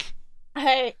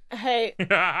 Hey,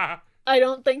 I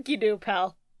don't think you do,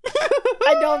 pal.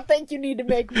 I don't think you need to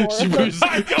make more of them.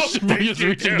 Shibuya's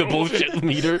reaching the bullshit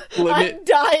meter limit. I'm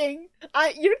dying.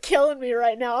 You're killing me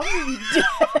right now. I'm gonna be dead.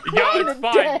 Yo, I'm it's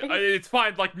gonna fine. die. It's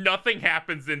fine. Like, nothing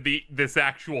happens in this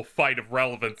actual fight of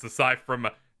relevance aside from,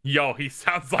 yo, he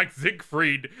sounds like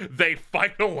Siegfried. They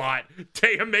fight a lot.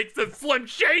 Taya makes a Slim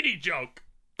Shady joke.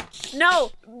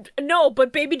 No,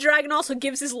 but Baby Dragon also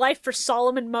gives his life for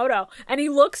Solomon Moto, and he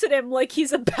looks at him like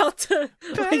he's about to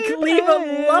leave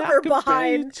a lover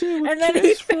behind, and then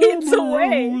he fades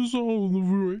away.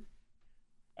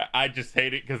 I just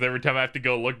hate it because every time I have to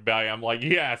go look back, I'm like,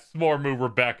 yeah, Smormu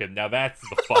Rebecca. Now that's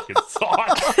the fucking song.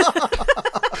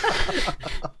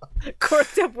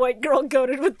 Corked up white girl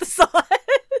goated with the sun.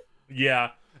 Yeah,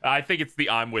 I think it's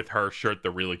the I'm with her shirt that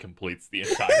really completes the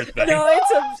entire thing. No,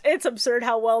 it's absurd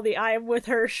how well the I am with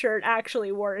her shirt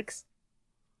actually works.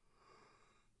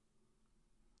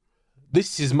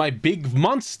 This is my big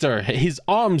monster. His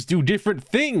arms do different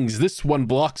things. This one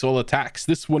blocks all attacks.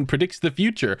 This one predicts the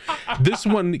future. This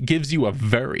one gives you a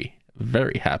very,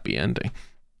 very happy ending.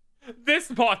 This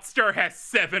monster has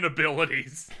 7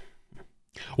 abilities.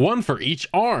 One for each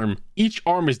arm. Each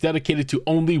arm is dedicated to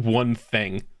only one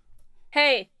thing.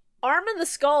 Hey, Arm of the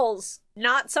Skulls,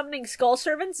 not summoning skull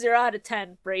servants, 0 out of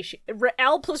 10 ratio.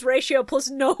 L plus ratio plus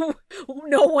no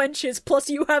wenches plus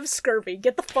you have scurvy.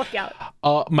 Get the fuck out.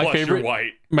 My Plus favorite you're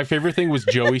white. My favorite thing was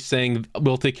Joey saying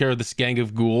we'll take care of this gang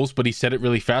of ghouls, but he said it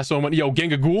really fast, so I went, yo,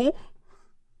 gang of ghoul?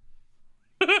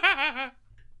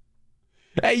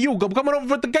 Hey, you, I'm coming over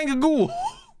with the gang of ghoul.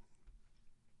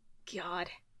 God.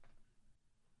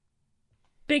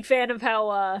 Big fan of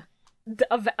how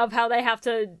of how they have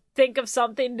to think of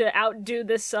something to outdo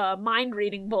this mind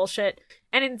reading bullshit,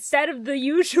 and instead of the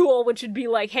usual, which would be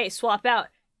like, hey, swap out,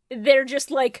 they're just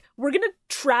like, we're gonna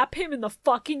trap him in the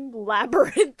fucking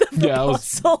labyrinth of the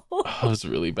puzzle. That was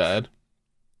really bad.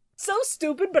 So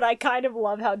stupid, but I kind of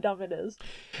love how dumb it is.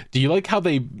 Do you like how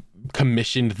they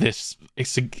commissioned this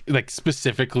like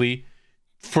specifically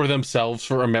for themselves,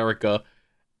 for America?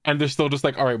 And they're still just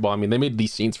like, all right, well, I mean, they made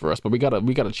these scenes for us, but we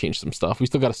gotta change some stuff. We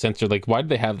still gotta censor, like, why did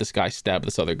they have this guy stab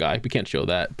this other guy? We can't show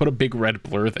that. Put a big red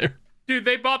blur there. Dude,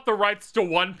 they bought the rights to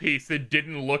One Piece and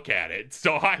didn't look at it.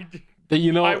 So I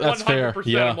that's fair.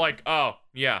 Yeah. I'm like, oh,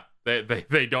 yeah,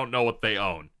 they don't know what they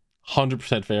own.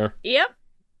 100% fair. Yep.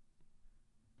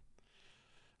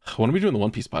 When are we doing the One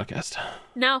Piece podcast?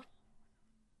 No.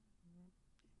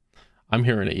 I'm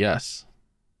hearing it, yes.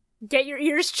 Get your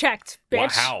ears checked,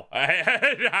 bitch. Wow.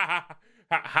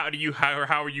 How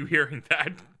are you hearing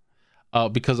that?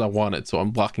 Because I want it, so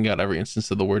I'm blocking out every instance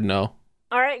of the word no.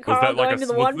 All right, Carl, going to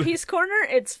the One Piece corner.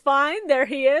 It's fine. There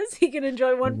he is. He can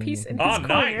enjoy One Piece in his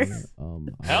corner. Nice.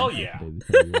 Hell yeah.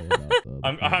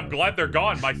 I'm glad they're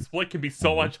gone. My split can be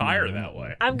so much higher that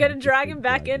way. I'm going to drag him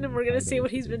back in, and we're going to see what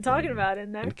he's been talking about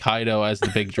in there. And Kaido, as the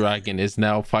big dragon, is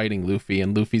now fighting Luffy,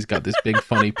 and Luffy's got this big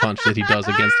funny punch that he does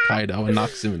against Kaido and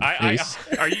knocks him in the face.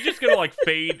 Are you just going to like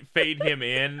fade him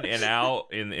in and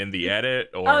out in the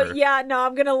edit? Or... Oh yeah, no,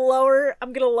 I'm gonna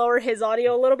lower his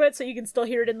audio a little bit so you can still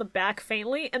hear it in the back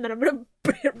faintly, and then I'm gonna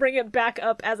bring it back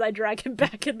up as I drag him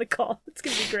back in the call. It's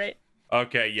gonna be great.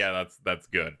 Okay, yeah, that's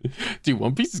good. Dude,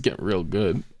 One Piece is getting real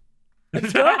good.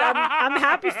 It's good. I'm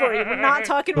happy for you. We're not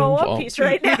talking about One Piece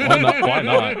right now. Why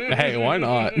not? Hey, why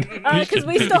not? Because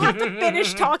we still have to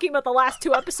finish talking about the last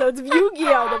 2 episodes of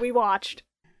Yu-Gi-Oh that we watched.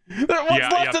 There was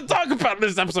left to talk about in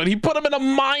this episode. He put him in a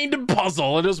mind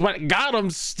puzzle and just went, got him,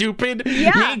 stupid.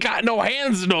 Yeah. He ain't got no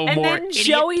hands no and more. And then idiot.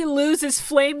 Joey loses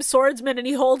Flame Swordsman and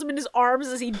he holds him in his arms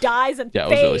as he dies and it was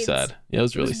fades. really sad. Yeah, it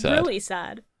was really sad. Really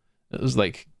sad. It was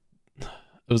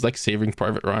like Saving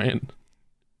Private Ryan.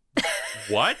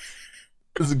 What?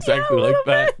 It was exactly like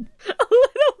that. A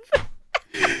little bit.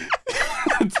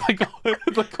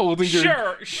 it's like holding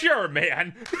your... Sure,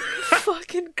 man.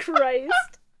 Fucking Christ.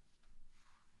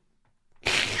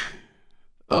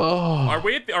 Oh. Are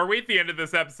we at the end of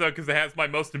this episode? Because it has my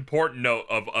most important note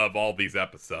of all these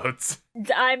episodes.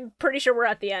 I'm pretty sure we're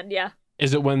at the end, yeah.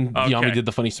 Is it when Yami did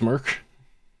the funny smirk?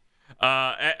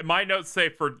 My notes say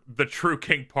for the True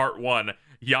King Part 1,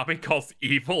 Yami calls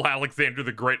evil Alexander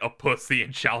the Great a pussy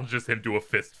and challenges him to a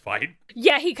fist fight.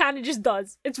 Yeah, he kind of just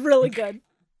does. It's really good.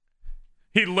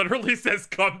 He literally says,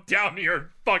 come down here and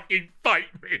fucking fight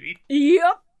me.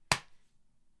 Yep.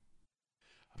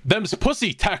 Them's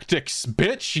pussy tactics,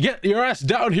 bitch. Get your ass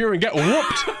down here and get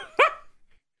whooped.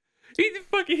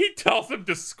 He tells him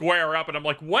to square up, and I'm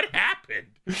like, what happened?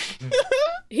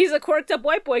 He's a quirked up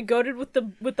white boy goated with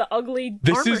the ugly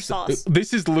armor sauce.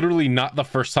 This is literally not the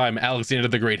first time Alexander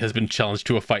the Great has been challenged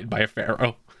to a fight by a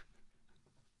pharaoh.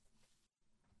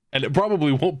 And it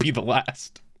probably won't be the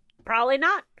last. Probably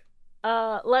not.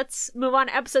 Let's move on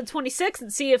to episode 26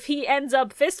 and see if he ends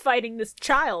up fist fighting this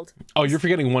child. Oh, you're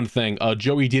forgetting one thing.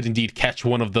 Joey did indeed catch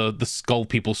one of the skull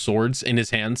people's swords in his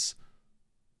hands.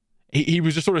 He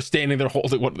was just sort of standing there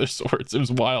holding one of their swords. It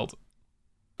was wild.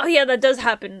 Oh yeah, that does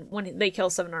happen when they kill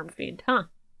 7-armed fiend, huh?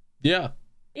 Yeah.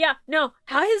 Yeah, no.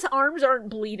 How his arms aren't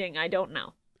bleeding, I don't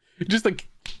know. He just like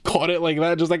caught it like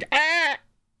that, just like ah.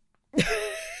 Yeah.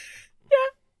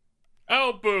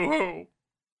 Oh, boo-hoo.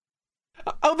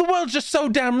 Oh, the world's just so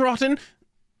damn rotten.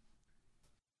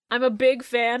 I'm a big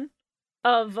fan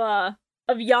of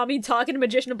Yami talking to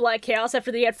Magician of Black Chaos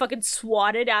after they had fucking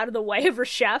swatted out of the way of her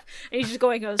chef, and he's just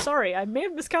going, oh, sorry, I may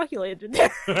have miscalculated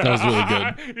there. That was really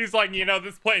good. He's like,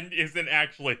 this plan isn't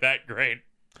actually that great.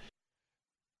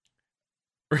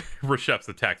 Reshef's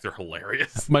attacks are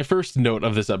hilarious. My first note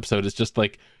of this episode is just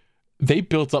like, they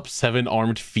built up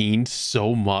 7-armed fiend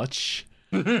so much.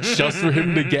 just for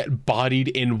him to get bodied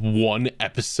in one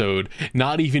episode,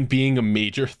 not even being a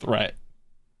major threat.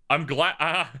 I'm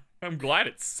glad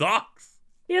it sucks.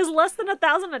 He has less than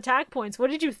 1,000 attack points. What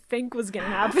did you think was gonna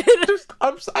happen?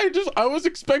 I was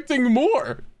expecting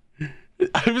more.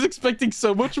 I was expecting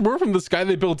so much more from this guy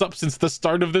they built up since the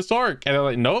start of this arc. And I'm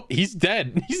like, nope, he's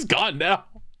dead. He's gone now.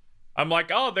 I'm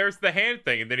like, oh, there's the hand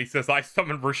thing. And then he says, I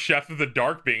summoned Reshef the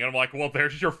Dark Being. And I'm like, well,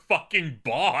 there's your fucking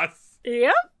boss.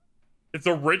 Yep. It's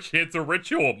a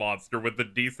ritual monster with a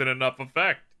decent enough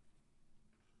effect.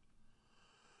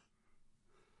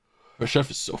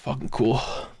 Reshef is so fucking cool.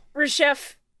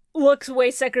 Reshef looks way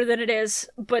sicker than it is,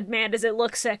 but man, does it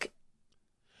look sick.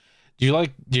 Do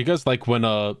you guys like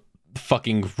when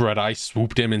fucking Red Eye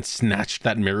swooped him and snatched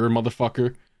that mirror,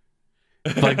 motherfucker?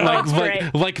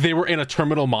 Like they were in a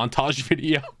terminal montage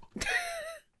video.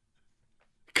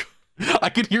 I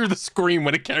could hear the scream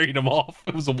when it carried him off.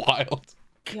 It was wild.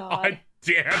 God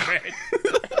damn it.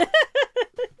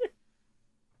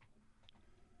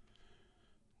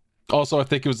 Also, I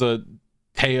think it was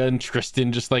Taya and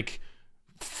Tristan just like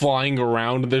flying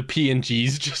around the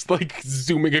PNGs, just like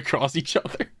zooming across each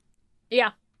other.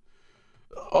 Yeah.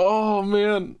 Oh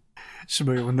man.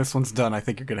 Shibuya, when this one's done, I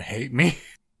think you're gonna hate me.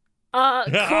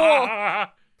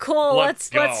 Cool. Let's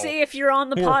see if you're on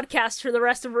the podcast for the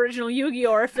rest of original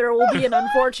Yu-Gi-Oh, or if there will be an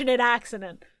unfortunate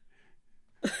accident.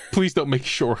 Please don't make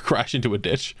Shore crash into a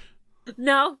ditch.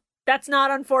 No, that's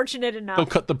not unfortunate enough. Don't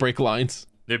cut the brake lines.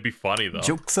 It'd be funny, though.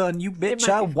 Joke's on you, bitch.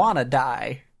 I wanna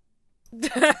die.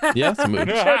 Yeah, that's a move.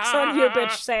 Joke's on you,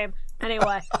 bitch. Same.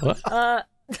 Anyway.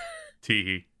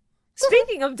 Teehee.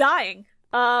 Speaking of dying,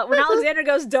 when Alexander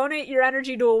goes, donate your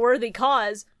energy to a worthy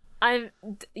cause,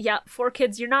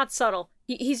 4Kids, you're not subtle.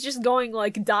 He's just going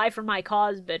like, die for my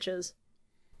cause, bitches.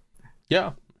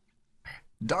 Yeah.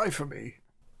 Die for me.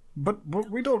 But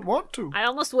we don't want to. I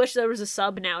almost wish there was a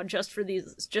sub now just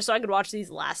so I could watch these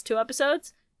last 2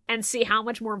 episodes and see how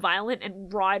much more violent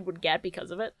and raw it would get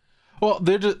because of it. Well,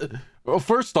 they're just... Well,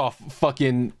 first off,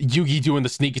 fucking Yugi doing the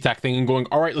sneak attack thing and going,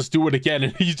 all right, let's do it again.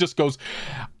 And he just goes,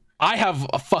 I have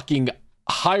a fucking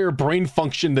higher brain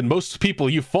function than most people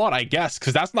you fought, I guess,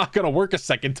 because that's not going to work a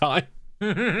second time.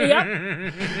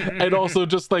 Yep. And also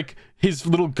just like his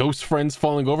little ghost friends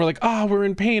falling over like, we're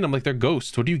in pain. I'm like, they're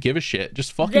ghosts. What do you give a shit?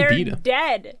 Just fucking beat them.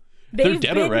 Dead. They're They've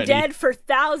dead been already. dead for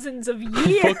thousands of years.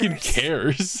 Who fucking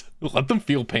cares? Let them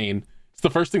feel pain. It's the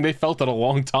first thing they felt in a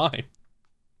long time.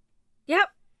 Yep.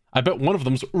 I bet one of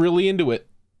them's really into it.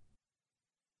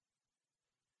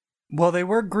 Well, they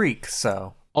were Greek,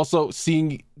 so... Also,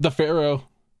 seeing the Pharaoh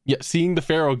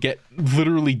get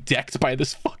literally decked by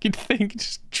this fucking thing,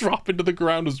 just drop into the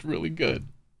ground was really good.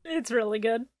 It's really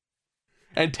good.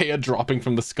 And Taya dropping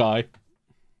from the sky.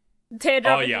 Taya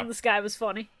dropping from the sky was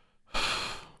funny.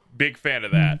 Big fan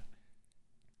of that.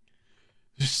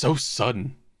 Just so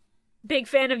sudden. Big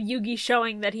fan of Yugi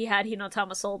showing that he had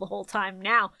Hinotama Soul the whole time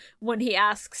now when he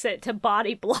asks it to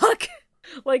body block.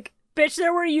 Like, bitch,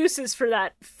 there were uses for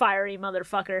that fiery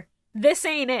motherfucker. This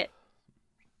ain't it.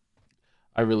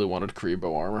 I really wanted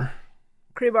Karibo armor.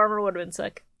 Karibo armor would have been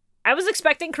sick. I was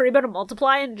expecting Karibo to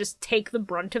multiply and just take the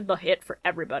brunt of the hit for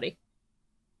everybody.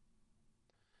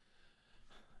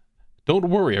 Don't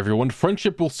worry, everyone.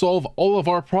 Friendship will solve all of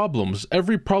our problems.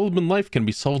 Every problem in life can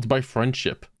be solved by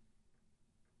friendship.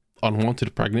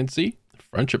 Unwanted pregnancy?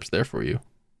 Friendship's there for you.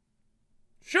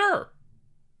 Sure.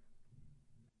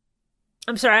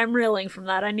 I'm sorry, I'm reeling from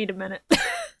that. I need a minute.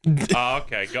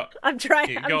 Okay, go. I'm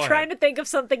trying to think of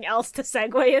something else to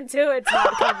segue into. It's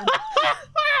not coming.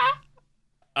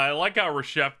 I like how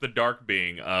Reshef the Dark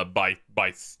Being, by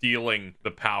stealing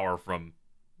the power from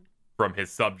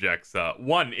his subjects,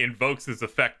 one, invokes his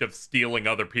effect of stealing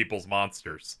other people's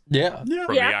monsters. Yeah.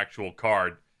 From the actual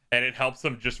card. And it helps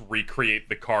him just recreate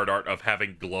the card art of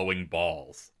having glowing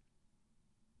balls.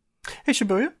 Hey,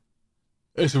 Shibuya.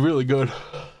 It's really good.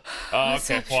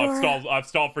 Okay, well, I've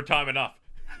stalled for time enough.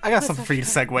 I got something for you to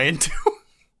segue into.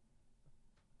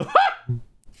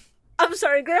 I'm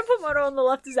sorry, Grandpa Moto on the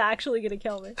left is actually gonna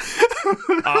kill me.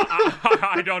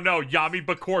 I don't know. Yami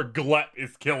Bakor Glet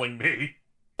is killing me.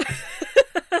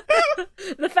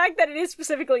 The fact that it is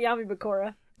specifically Yami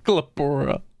Bakura.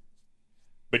 Glepora.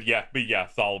 But yeah,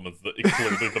 Solomon's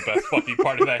clearly the best fucking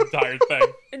part of that entire thing.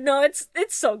 No, it's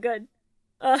so good.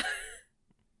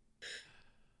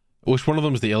 Which one of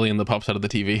them is the alien that pops out of the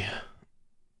TV?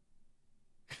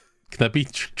 Can that be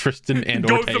Tristan and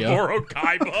or Taya? Gozaburo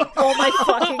Kaiba. Oh my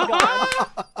fucking god.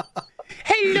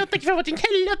 Hello, thank you for watching.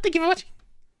 Hello, thank you for watching.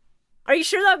 Are you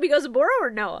sure that would be Gozaburo or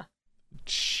Noah?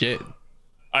 Shit.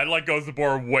 I like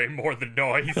Ozabor way more than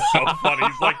Noah. He's so funny.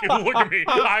 He's like, look at me.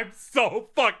 I'm so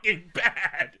fucking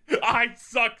bad. I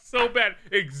suck so bad.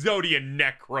 Exodia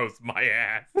necros my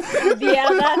ass. Yeah,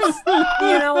 that's...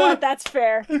 You know what? That's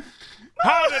fair.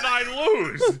 How did I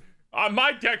lose?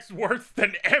 My deck's worse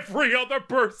than every other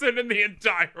person in the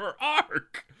entire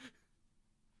arc.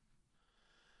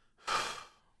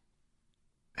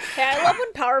 Hey, I love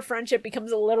when power friendship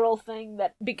becomes a literal thing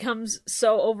that becomes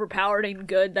so overpowered and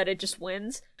good that it just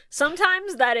wins.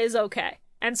 Sometimes that is okay,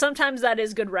 and sometimes that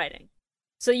is good writing.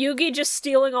 So Yugi just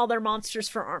stealing all their monsters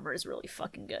for armor is really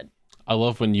fucking good. I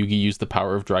love when Yugi used the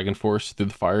power of Dragon Force through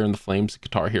the fire and the flames,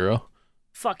 Guitar Hero.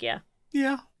 Fuck yeah.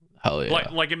 Yeah. Hell yeah.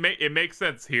 Like it makes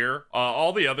sense here.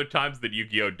 All the other times that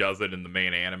Yu-Gi-Oh does it in the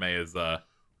main anime is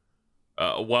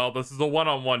well, this is a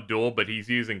one-on-one duel, but he's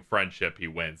using friendship, he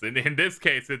wins. And in this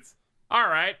case, it's all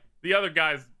right. The other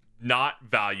guy's not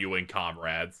valuing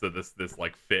comrades, so this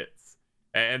like fits.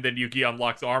 And then Yugi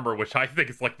unlocks armor, which I think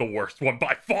is like the worst one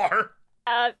by far.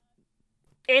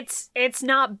 It's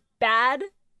not bad.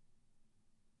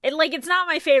 It's not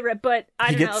my favorite, but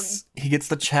I don't know. He gets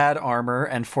the Chad armor,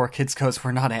 and 4Kids goes,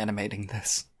 "We're not animating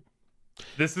this."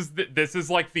 This is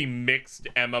like the mixed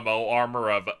MMO armor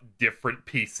of different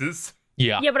pieces.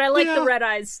 Yeah. Yeah, but I like the Red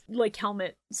Eyes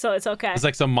helmet, so it's okay. It's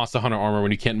like some Monster Hunter armor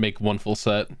when you can't make one full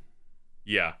set.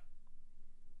 Yeah.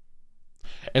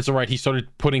 It's alright, he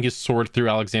started putting his sword through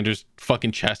Alexander's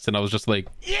fucking chest, and I was just like,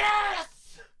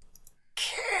 Yes!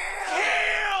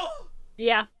 Kill!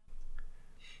 Yeah.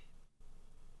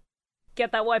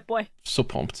 Get that white boy. so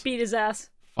pumped. Beat his ass.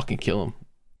 Fucking kill him.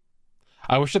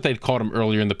 I wish that they'd caught him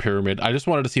earlier in the pyramid. I just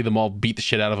wanted to see them all beat the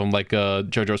shit out of him like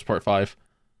JoJo's Part 5.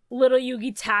 Little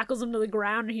Yugi tackles him to the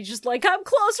ground, and he's just like, I'm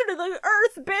closer to the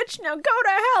earth, bitch! Now go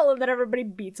to hell! And then everybody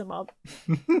beats him up.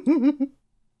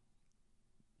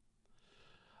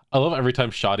 I love every time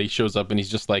Shoddy shows up and he's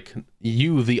just like,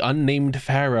 you, the unnamed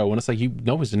pharaoh. And it's like, you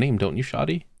know his name, don't you,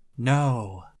 Shoddy?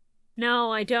 No.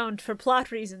 No, I don't. For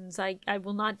plot reasons, I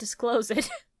will not disclose it.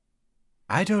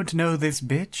 I don't know this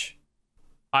bitch.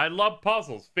 I love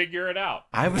puzzles. Figure it out.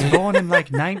 I was born in like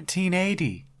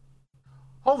 1980.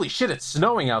 Holy shit, it's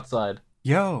snowing outside.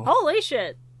 Yo. Holy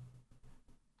shit.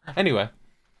 Anyway.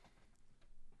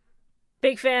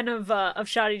 Big fan of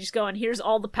Shoddy just going, here's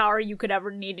all the power you could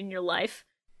ever need in your life.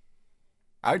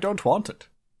 I don't want it.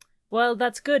 Well,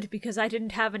 that's good, because I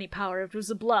didn't have any power. It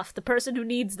was a bluff. The person who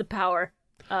needs the power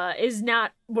is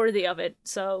not worthy of it.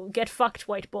 So get fucked,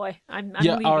 white boy. I'm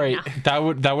yeah, leaving all right.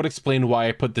 now. That would explain why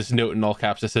I put this note in all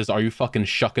caps that says, "Are you fucking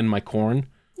shucking my corn?"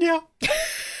 Yeah.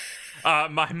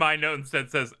 My note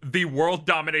instead says, the world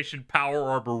domination power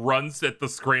orb runs at the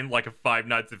screen like a Five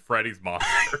Nights at Freddy's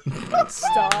monster.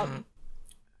 Stop.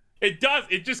 It does.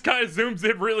 It just kind of zooms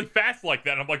in really fast like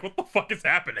that. I'm like, what the fuck is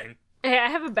happening? Hey, I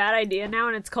have a bad idea now,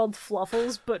 and it's called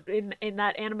Fluffles, but in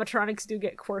that animatronics do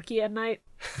get quirky at night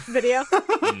video.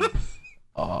 I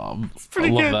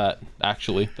love that,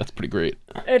 actually. That's pretty great.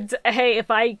 Hey, if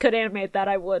I could animate that,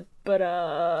 I would, but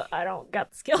I don't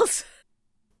got the skills.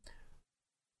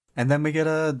 And then we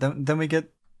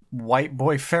get white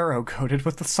boy Pharaoh coated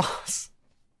with the sauce.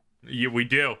 Yeah, we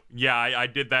do. Yeah, I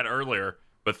did that earlier.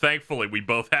 But thankfully, we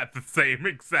both had the same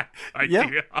exact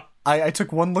idea. Yeah. I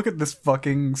took one look at this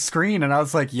fucking screen and I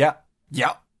was like, yeah.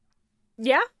 Yeah?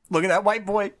 Look at that white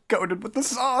boy coated with the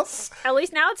sauce. At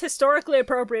least now it's historically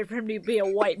appropriate for him to be a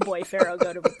white boy Pharaoh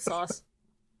coated with the sauce.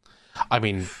 I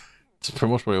mean, it's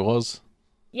pretty much what it was.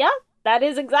 Yeah, that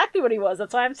is exactly what he was.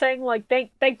 That's why I'm saying, like,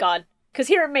 thank God. Because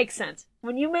here it makes sense.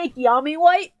 When you make Yami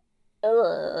white,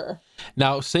 ugh.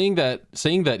 Now, saying that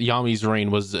Yami's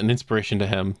reign was an inspiration to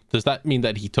him, does that mean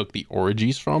that he took the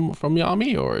orgies from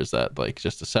Yami, or is that like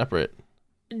just a separate?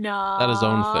 No. That his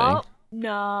own thing?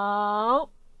 No.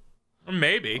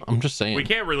 Maybe. I'm just saying. We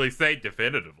can't really say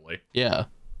definitively. Yeah.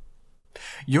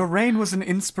 Your reign was an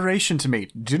inspiration to me.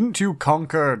 Didn't you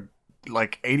conquer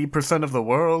like 80% of the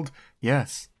world?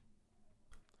 Yes.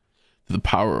 The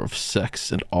power of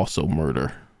sex and also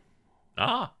murder.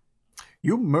 Ah.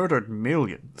 You murdered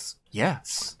millions.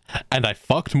 Yes. And I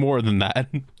fucked more than that.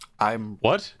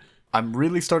 What? I'm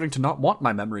really starting to not want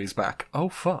my memories back. Oh,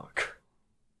 fuck.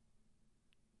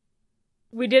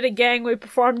 We did it, gang. We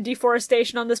performed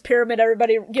deforestation on this pyramid.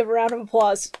 Everybody give a round of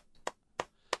applause.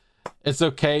 It's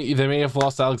okay. They may have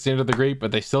lost Alexander the Great,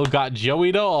 but they still got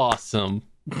Joey the Awesome.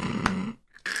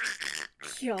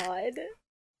 God.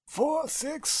 4,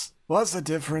 6. What's the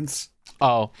difference?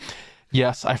 Oh,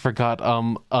 yes, I forgot.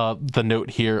 The note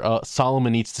here.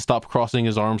 Solomon needs to stop crossing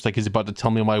his arms like he's about to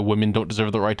tell me why women don't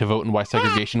deserve the right to vote and why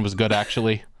segregation was good,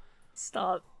 actually.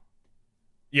 Stop.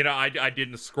 You know, I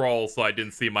didn't scroll, so I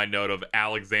didn't see my note of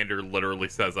Alexander literally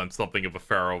says I'm something of a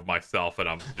pharaoh of myself, and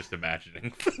I'm just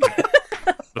imagining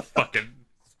the fucking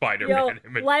Spider-Man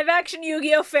image. Live action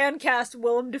Yu-Gi-Oh! Fan cast,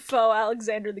 Willem Dafoe,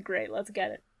 Alexander the Great. Let's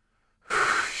get it.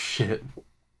 Shit.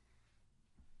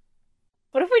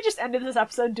 What if we just ended this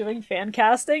episode doing fan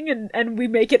casting and we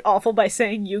make it awful by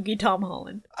saying Yugi Tom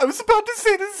Holland? I was about to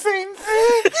say the same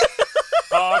thing.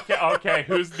 Okay.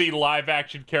 Who's the live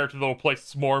action character that will play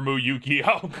Smormu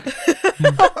Yu-Gi-Oh?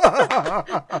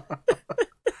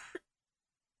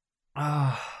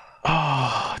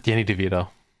 Danny DeVito.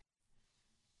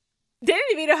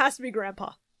 Danny DeVito has to be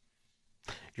Grandpa.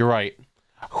 You're right.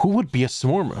 Who would be a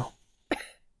Smormu?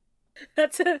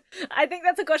 I think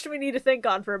that's a question we need to think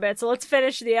on for a bit. So let's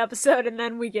finish the episode and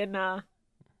then we can. Oh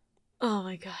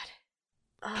my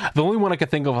god. The only one I can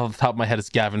think of off the top of my head is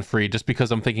Gavin Free, just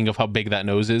because I'm thinking of how big that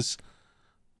nose is.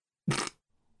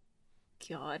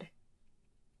 God.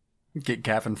 Get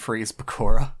Gavin Free's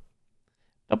Bakura.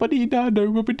 God,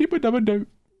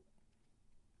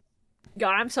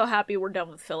 I'm so happy we're done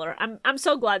with filler. I'm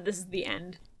so glad this is the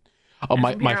end. Oh, And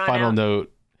my from here on final out-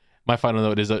 note. My final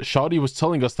note is that Shoddy was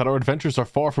telling us that our adventures are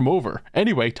far from over.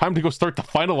 Anyway, time to go start the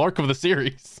final arc of the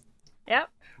series. Yep.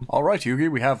 All right,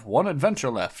 Yugi, we have one adventure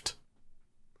left.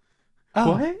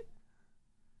 Oh. What?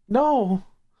 No.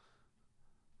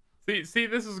 See,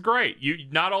 this is great. You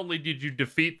not only did you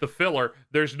defeat the filler,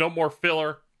 there's no more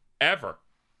filler ever.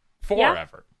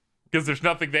 Forever. Because there's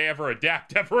nothing they ever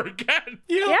adapt ever again.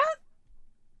 Yeah.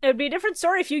 It would be a different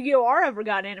story if Yu-Gi-Oh! R ever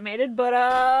got animated,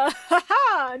 but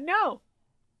no.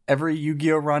 Every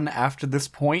Yu-Gi-Oh run after this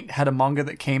point had a manga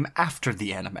that came after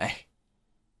the anime.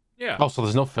 Yeah. Oh, so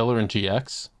there's no filler in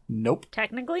GX? Nope.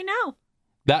 Technically, no.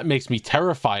 That makes me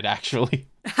terrified, actually.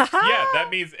 Yeah,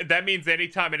 that means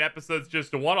anytime an episode's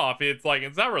just a one-off, it's like,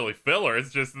 it's not really filler, it's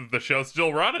just that the show's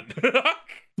still running.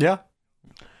 Yeah.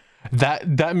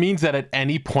 That means that at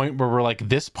any point where we're like,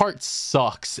 this part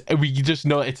sucks, we just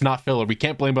know it's not filler. We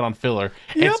can't blame it on filler.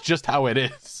 Yep. It's just how it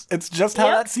is. It's just how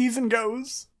that season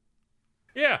goes.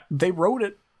 Yeah. They wrote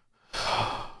it.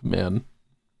 Man.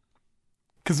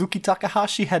 Kazuki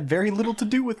Takahashi had very little to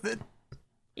do with it.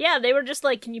 Yeah, they were just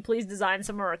like, can you please design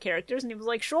some of our characters? And he was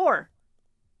like, sure.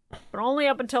 But only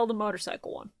up until the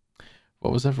motorcycle one.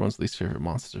 What was everyone's least favorite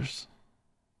monsters?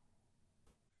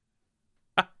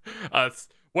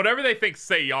 Whatever they think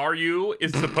Seiyaru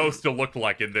is supposed to look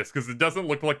like in this, because it doesn't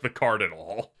look like the card at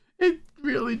all. It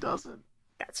really doesn't.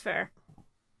 That's fair.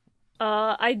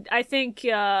 I think,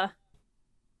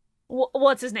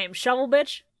 what's his name? Shovel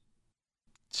Bitch?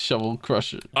 Shovel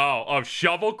Crusher. Oh,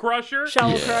 Shovel Crusher?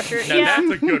 Shovel Crusher, Now yeah.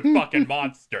 that's a good fucking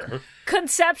monster.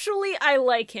 Conceptually, I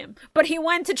like him. But he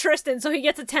went to Tristan, so he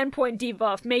gets a 10-point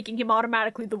debuff, making him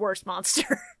automatically the worst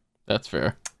monster. That's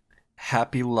fair.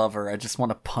 Happy Lover. I just want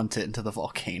to punt it into the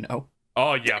volcano.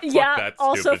 Oh, yeah, fuck yeah, that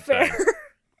also stupid fair.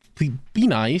 thing. Be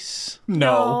nice.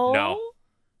 No.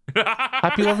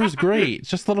 Happy Lover's great. It's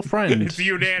just a little friend. It's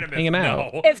unanimous. Hanging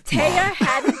out. No. If Taya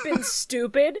hadn't been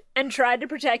stupid and tried to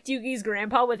protect Yugi's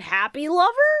grandpa with Happy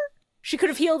Lover, she could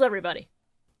have healed everybody.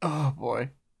 Oh, boy.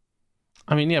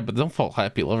 I mean, yeah, but don't fault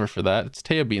Happy Lover for that. It's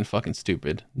Taya being fucking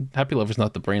stupid. Happy Lover's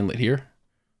not the brainlet here.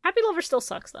 Happy Lover still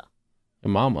sucks, though.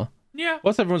 And Mama. Yeah.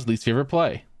 What's everyone's least favorite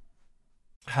play?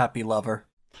 Happy Lover.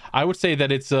 I would say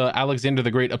that it's Alexander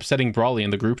the Great upsetting Brawly in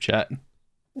the group chat.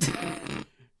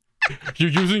 You're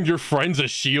using your friends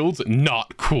as shields?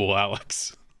 Not cool,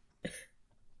 Alex.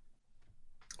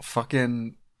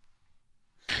 Fucking...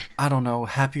 I don't know.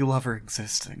 Happy Lover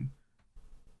existing.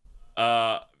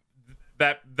 That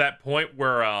point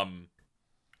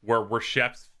where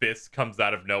Chef's fist comes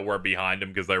out of nowhere behind him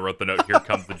because I wrote the note, here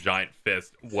comes the giant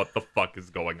fist. What the fuck is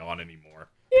going on anymore?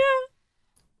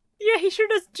 Yeah, he sure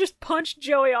does just punch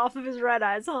Joey off of his red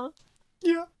eyes, huh?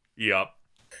 Yeah. Yup.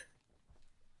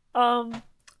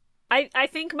 I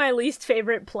think my least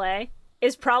favorite play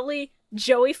is probably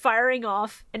Joey firing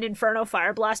off an Inferno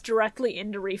Fire Blast directly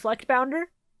into Reflect Bounder.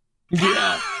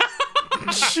 Yeah.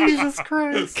 Jesus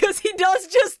Christ. Because he does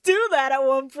just do that at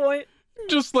one point.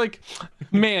 Just like,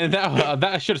 man, that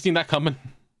I should have seen that coming.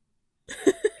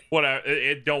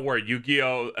 Don't worry,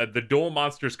 Yu-Gi-Oh! The Duel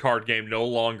Monsters card game no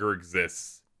longer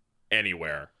exists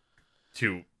anywhere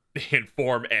to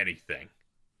inform anything.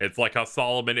 It's like how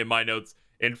Solomon, in my notes,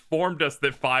 informed us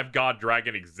that Five God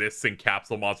Dragon exists in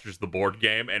Capsule Monsters, the board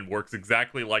game, and works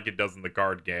exactly like it does in the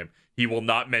card game. He will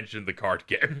not mention the card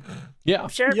game. Yeah.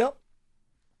 Sure. Yep.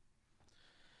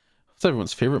 What's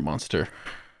everyone's favorite monster?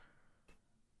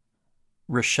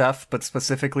 Reshef, but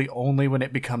specifically only when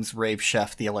it becomes Rave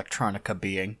Chef, the Electronica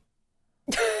being.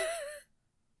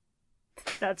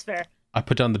 That's fair. I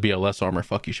put down the BLS armor.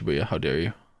 Fuck you, Shibuya. How dare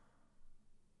you?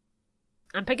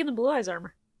 I'm picking the Blue Eyes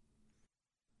armor.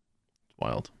 It's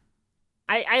wild.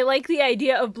 I like the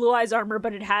idea of Blue Eyes armor,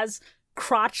 but it has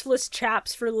crotchless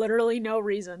chaps for literally no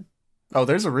reason. Oh,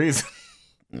 there's a reason.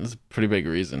 It's a pretty big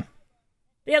reason.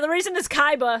 Yeah, the reason is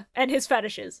Kaiba and his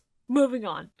fetishes. Moving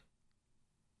on.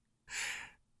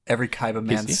 Every Kaiba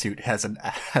man Kizzy? suit has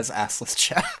assless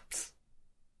chaps.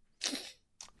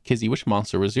 Kizzy, which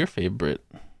monster was your favorite?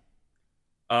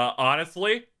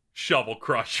 Honestly, Shovel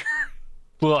Crusher.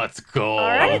 Let's go. All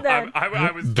right, then.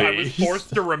 I was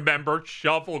forced to remember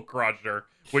Shovel Crusher,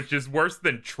 which is worse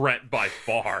than Trent by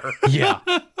far. Yeah.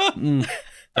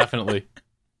 Definitely.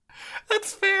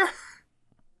 That's fair.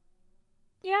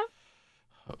 Yeah.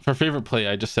 For favorite play,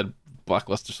 I just said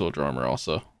Blackluster Soldier Armor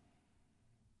also.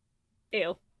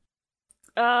 Ew.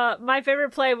 My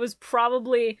favorite play was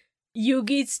probably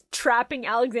Yugi's trapping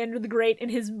Alexander the Great in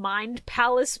his mind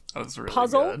palace That was really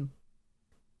puzzle. good.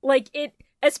 Like, it,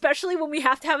 especially when we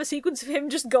have to have a sequence of him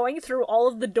just going through all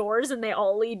of the doors and they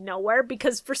all lead nowhere,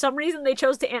 because for some reason they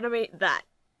chose to animate that.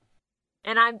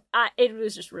 And it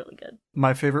was just really good.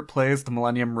 My favorite play is the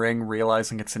Millennium Ring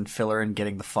realizing it's in filler and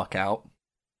getting the fuck out.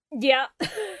 Yeah.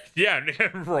 Yeah,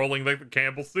 rolling like the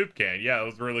Campbell soup can. Yeah, it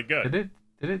was really good. Did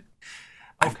it?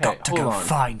 I've Okay, got to hold go on.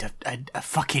 find a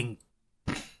fucking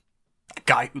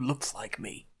guy who looks like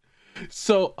me.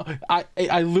 So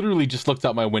I literally just looked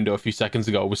out my window a few seconds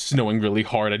ago. It was snowing really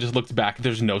hard. I just looked back.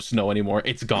 There's no snow anymore.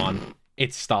 It's gone.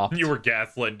 It stopped. You were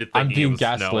gaslit into thinking I'm being it was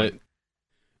gaslit. snowing.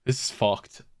 This is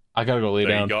fucked. I gotta go lay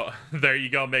There down. you go. There you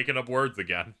go, making up words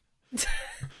again.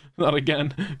 Not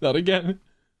again. Not again.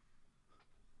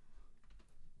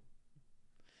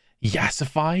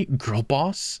 Yassify, girl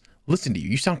boss. Listen to you.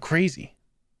 You sound crazy.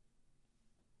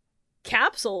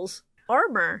 Capsules.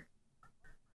 Armor.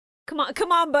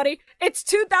 Come on, buddy. It's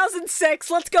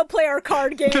 2006. Let's go play our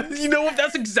card games. You know what?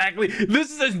 That's exactly.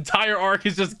 This entire arc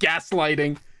is just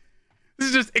gaslighting. This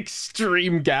is just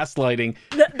extreme gaslighting.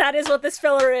 That is what this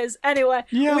filler is. Anyway,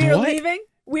 Yeah, we are what? leaving.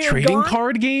 We are Trading gone.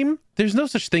 card game? There's no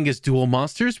such thing as dual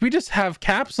monsters. We just have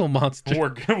capsule monsters.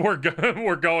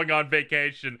 We're going on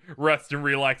vacation, rest and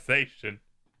relaxation.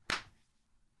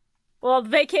 Well,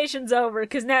 vacation's over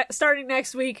because starting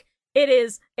next week, it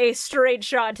is a straight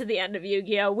shot to the end of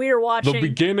Yu-Gi-Oh. We are watching. The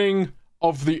beginning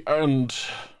of the end.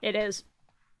 It is.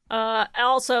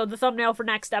 Also, the thumbnail for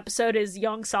next episode is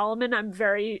Young Solomon. I'm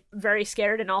very, very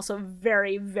scared and also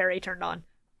very, very turned on.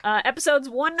 Episodes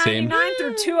 199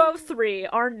 through 203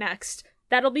 are next.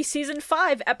 That'll be season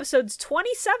 5, episodes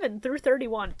 27 through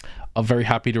 31. I'm very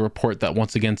happy to report that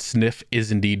once again, Sniff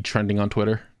is indeed trending on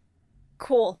Twitter.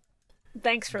 Cool.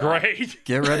 Thanks for that. Great.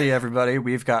 Get ready, everybody.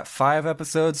 We've got 5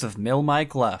 episodes of Mill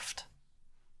Mike left.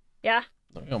 Yeah.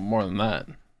 We got more than that.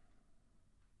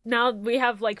 No, we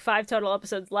have like 5 total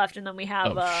episodes left, and then we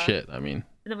have Shit. I mean,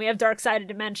 and then we have Dark Sided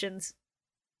Dimensions.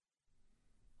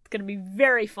 It's gonna be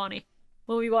very funny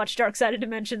when we watch Dark Sided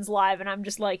Dimensions live, and I'm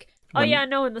just like, oh When- yeah,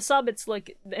 no, in the sub it's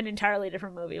like an entirely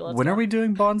different movie. Let's When go. are we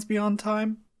doing Bonds Beyond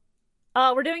Time?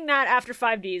 We're doing that after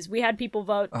 5Ds. We had people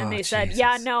vote, and Oh, they said, Jesus.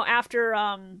 yeah, no, after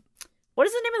what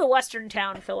is the name of the Western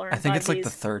Town filler in I think 5Ds? it's like the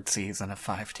 3rd season of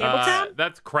 5T. Tabletown?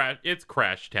 That's Crash. It's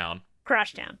Crash Town.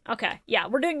 Crash Town. Okay. Yeah,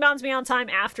 we're doing Bounds Beyond Time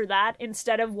after that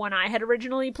instead of when I had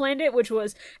originally planned it, which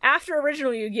was after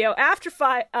original Yu-Gi-Oh, after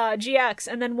GX,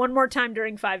 and then one more time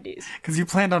during 5Ds. Because you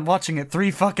planned on watching it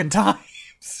 3 fucking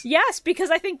times. Yes,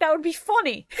 because I think that would be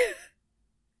funny.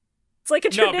 It's like a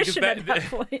No, because tradition at that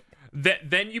point.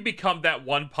 Then you become that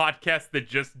one podcast that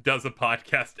just does a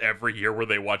podcast every year where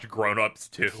they watch Grown Ups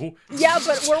too. Yeah,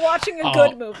 but we're watching a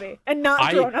good movie and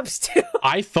not Grown Ups too.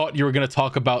 I thought you were going to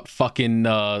talk about fucking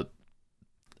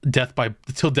Death by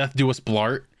Till Death Do Us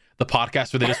Blart, the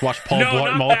podcast where they just watch Paul No, Blart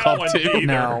not Mall that Cop one 2. either.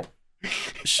 Now,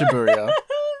 Shibuya,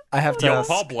 I have to Yo, ask.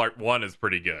 Paul Blart 1 is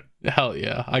pretty good. Hell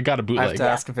yeah. I got a I have bootleg. to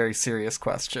ask a very serious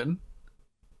question.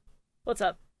 What's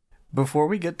up? Before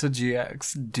we get to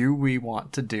GX, do we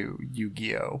want to do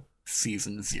Yu-Gi-Oh!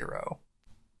 Season 0?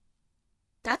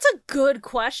 That's a good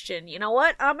question. You know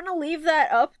what? I'm going to leave that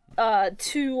up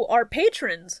to our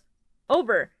patrons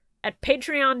over at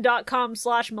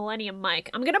patreon.com/millenniummike.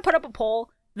 I'm going to put up a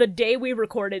poll the day we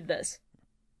recorded this.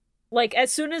 Like, as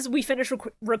soon as we finish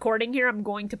recording here, I'm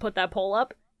going to put that poll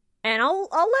up. And I'll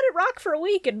let it rock for a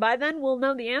week, and by then we'll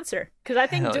know the answer. Because I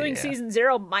think Hell doing yeah. Season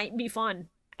 0 might be fun.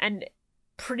 And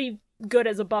pretty good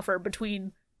as a buffer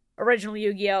between original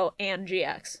Yu-Gi-Oh! And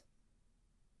GX.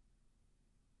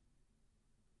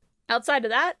 Outside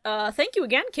of that, thank you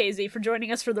again, KZ, for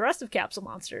joining us for the rest of Capsule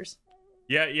Monsters.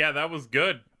 Yeah, that was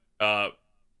good.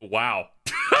 Wow.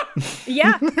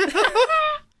 Yeah.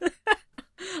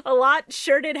 A lot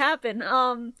sure did happen.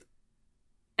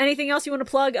 Anything else you want to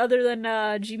plug other than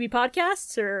GB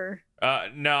Podcasts, or?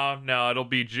 No, it'll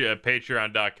be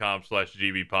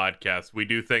patreon.com/GB Podcast. We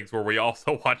do things where we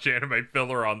also watch anime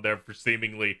filler on there for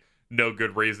seemingly no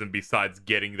good reason besides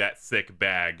getting that sick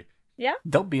bag. Yeah?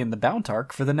 They'll be in the Bount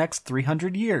arc for the next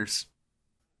 300 years.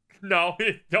 No,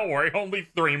 don't worry, only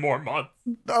 3 more months.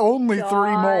 Only God.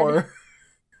 3 more.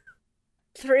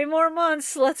 3 more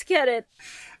months, let's get it.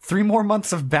 3 more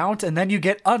months of Bount, and then you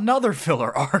get another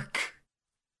filler arc.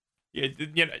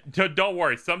 Don't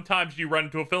worry, sometimes you run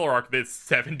into a filler arc that's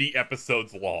 70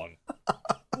 episodes long.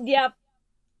 Yep.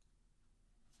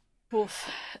 Oof.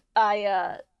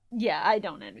 I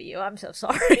don't envy you. I'm so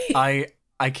sorry.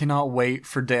 I cannot wait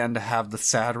for Dan to have the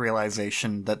sad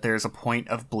realization that there's a point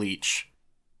of Bleach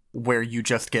where you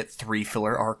just get 3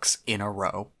 filler arcs in a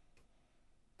row.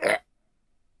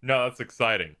 No, that's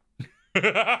exciting.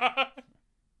 I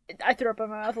threw up in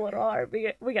my mouth a little hard.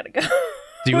 We gotta go.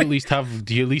 Do you at least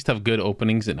have good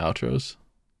openings and outros?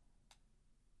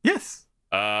 Yes.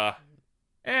 Does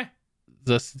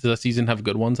the season have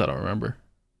good ones? I don't remember.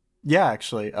 Yeah,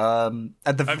 actually. Go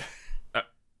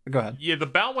ahead. Yeah, the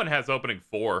Bound one has opening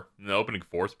 4, and the opening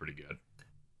 4 is pretty good.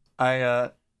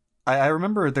 I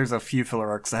remember there's a few filler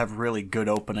arcs that have really good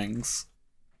openings.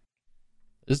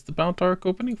 Is the Bount arc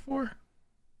opening 4?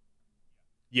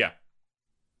 Yeah.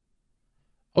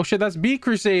 Oh shit, that's Bee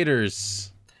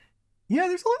Crusaders. Yeah,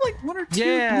 there's only like 1 or 2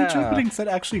 Bleach openings that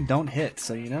actually don't hit,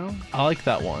 so I like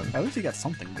that one. at least you got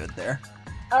something good there.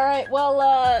 All right,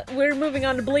 well, we're moving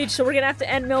on to Bleach, so we're gonna have to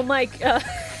end Mill Mike.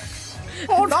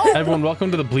 Oh no! Everyone,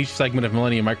 welcome to the Bleach segment of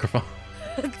Millennium Microphone.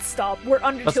 Stop. We're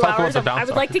under Let's 2 talk about hours. the Bounce I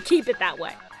would like to keep it that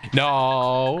way.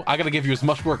 No, I gotta give you as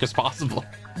much work as possible.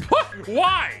 What?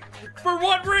 Why? For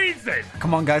what reason?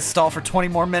 Come on, guys, stall for 20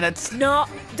 more minutes. No,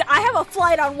 I have a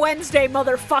flight on Wednesday,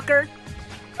 motherfucker.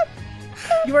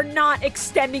 You are not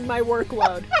extending my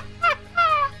workload.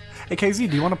 Hey, KZ,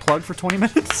 do you want to plug for 20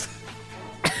 minutes?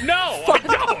 No, I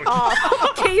don't.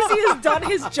 Casey has done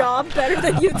his job better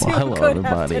than you two Hello, could everybody.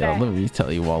 have today. Let me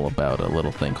tell you all about a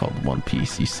little thing called One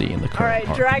Piece you see in the All current right,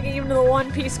 arc. dragging him to the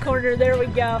One Piece corner. There we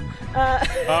go.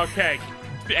 Okay,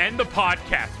 end the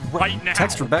podcast right now.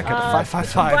 Text Rebecca to Bye,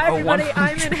 555. everybody.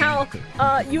 I'm in hell.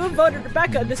 You have voted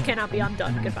Rebecca. This cannot be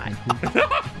undone. Goodbye.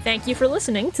 Thank you for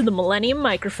listening to the Millennium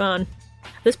Microphone.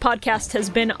 This podcast has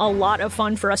been a lot of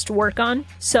fun for us to work on,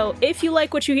 so if you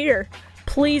like what you hear,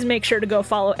 please make sure to go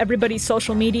follow everybody's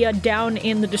social media down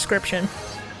in the description.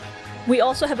 We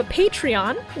also have a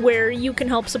Patreon where you can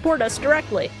help support us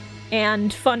directly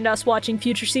and fund us watching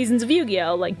future seasons of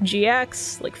Yu-Gi-Oh! Like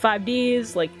GX, like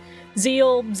 5Ds, like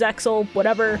Zeal, Zexal,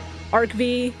 whatever, Arc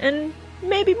V, and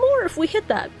maybe more if we hit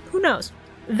that. Who knows?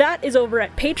 That is over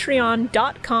at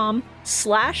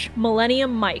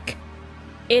patreon.com/MillenniumMike.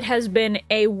 It has been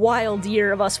a wild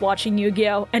year of us watching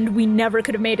Yu-Gi-Oh! And we never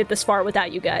could have made it this far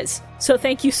without you guys. So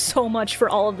thank you so much for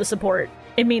all of the support.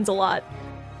 It means a lot.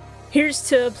 Here's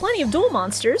to plenty of duel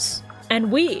monsters,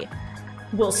 and we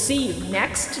will see you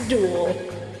next duel.